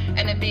about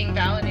and it being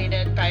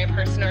validated by a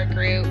person or a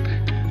group.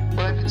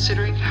 Well, I'm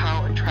considering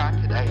how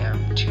attracted I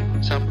am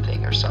to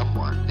something or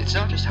someone. It's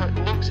not just how it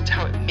looks, it's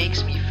how it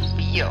makes me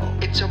feel.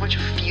 It's so much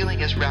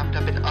feeling is wrapped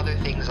up in other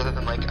things other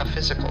than like a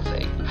physical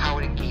thing. How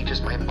it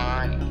engages my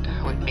mind,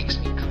 how it makes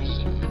me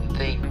dream and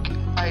think.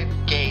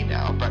 I'm gay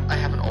now, but I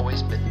haven't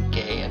always been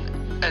gay, and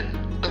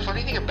the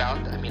funny thing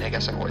about that, I mean, I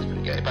guess I've always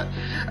been gay, but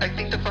I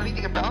think the funny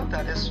thing about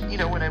that is,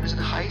 when I was in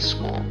high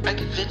school, I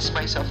convinced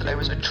myself that I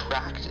was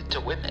attracted to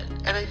women.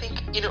 And I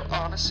think,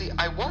 honestly,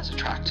 I was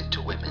attracted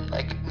to women.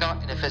 Like,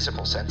 not in a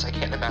physical sense. I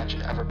can't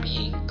imagine ever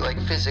being,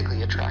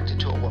 physically attracted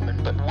to a woman.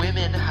 But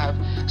women have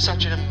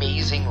such an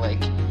amazing,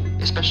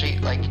 especially,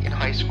 in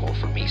high school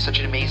for me, such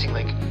an amazing,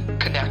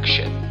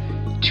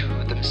 connection to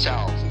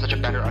themselves, such a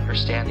better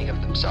understanding of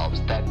themselves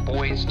than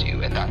boys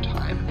do at that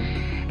time.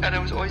 And I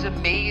was always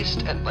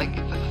amazed at,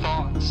 the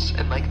thoughts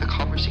and, the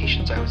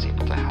conversations I was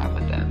able to have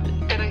with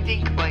them. And I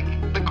think,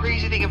 the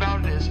crazy thing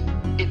about it is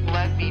it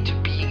led me to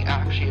being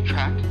actually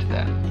attracted to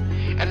them.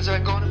 And as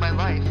I've gone on in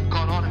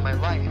my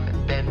life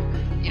and been,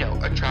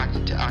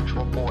 attracted to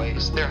actual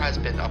boys, there has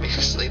been,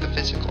 obviously, the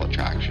physical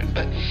attraction.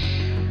 But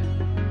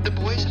the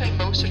boys that I'm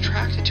most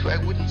attracted to, I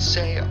wouldn't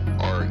say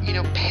are,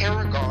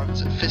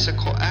 paragons of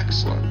physical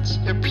excellence.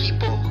 They're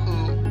people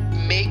who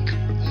make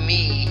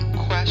me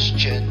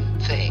question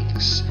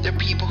things. They're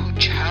people who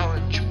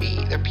challenge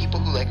me. They're people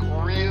who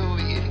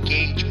really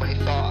engage my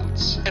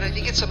thoughts. And I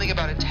think it's something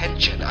about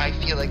attention. I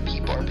feel like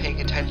people are paying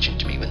attention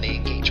to me when they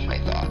engage my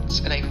thoughts,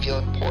 and I feel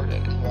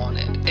important and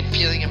wanted. And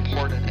feeling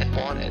important and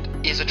wanted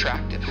is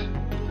attractive.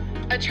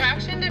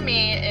 Attraction to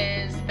me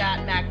is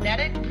that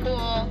magnetic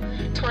pull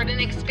toward an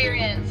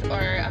experience or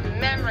a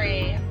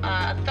memory,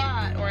 a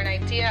thought, or an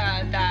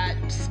idea that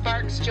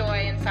sparks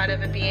joy inside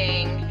of a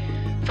being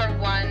for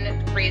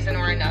one reason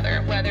or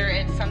another, whether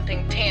it's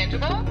something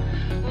tangible,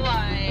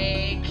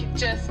 like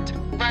just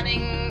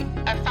running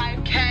a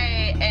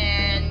 5K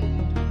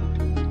and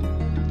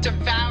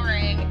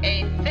devouring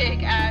a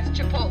thick-ass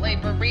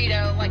Chipotle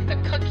burrito like the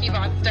Cookie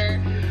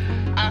Monster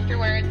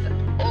afterwards,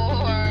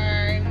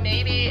 or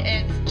maybe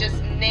it's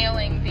just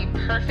nailing the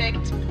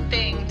perfect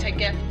thing to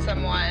gift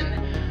someone,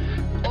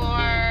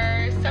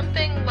 or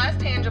something less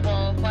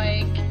tangible,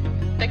 like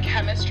the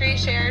chemistry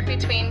shared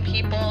between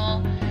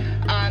people.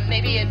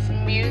 Maybe it's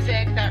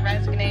music that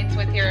resonates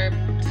with your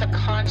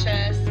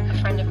subconscious.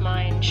 A friend of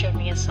mine showed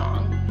me a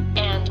song,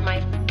 and my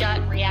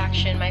gut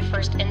reaction, my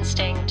first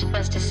instinct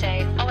was to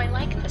say, oh, I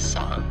like this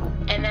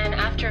song. And then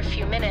after a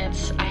few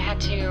minutes, I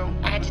had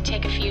to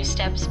take a few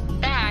steps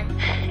back,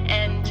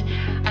 and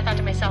I thought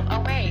to myself,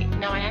 oh wait,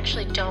 no, I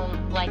actually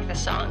don't like the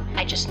song.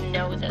 I just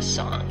know this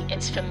song.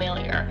 It's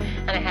familiar.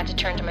 And I had to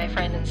turn to my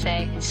friend and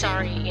say,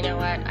 sorry, you know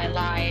what, I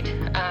lied.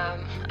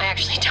 I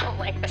actually don't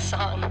like the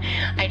song.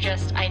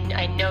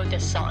 I know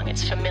this song.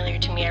 It's familiar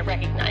to me. I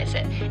recognize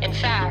it. In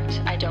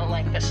fact, I don't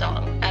like the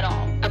song at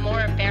all. A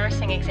more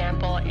embarrassing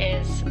example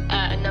is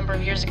a number of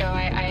of years ago,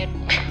 I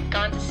had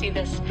gone to see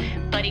this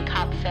buddy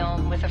cop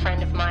film with a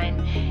friend of mine,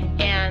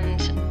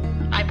 and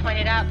I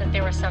pointed out that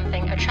there was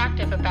something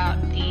attractive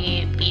about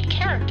the lead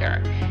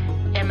character.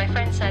 And my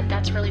friend said,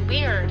 that's really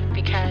weird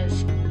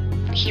because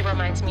he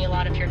reminds me a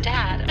lot of your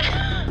dad.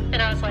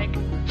 And I was like,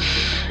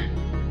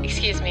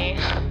 excuse me,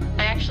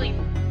 I actually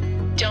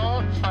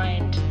don't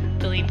find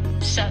the lead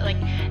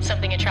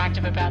something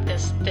attractive about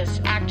this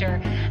actor.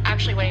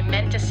 Actually, what I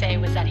meant to say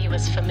was that he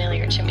was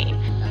familiar to me.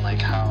 And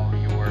like how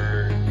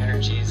your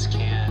energies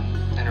can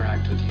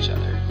interact with each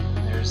other.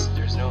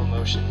 There's no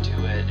emotion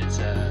to it.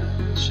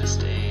 It's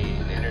just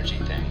an energy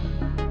thing.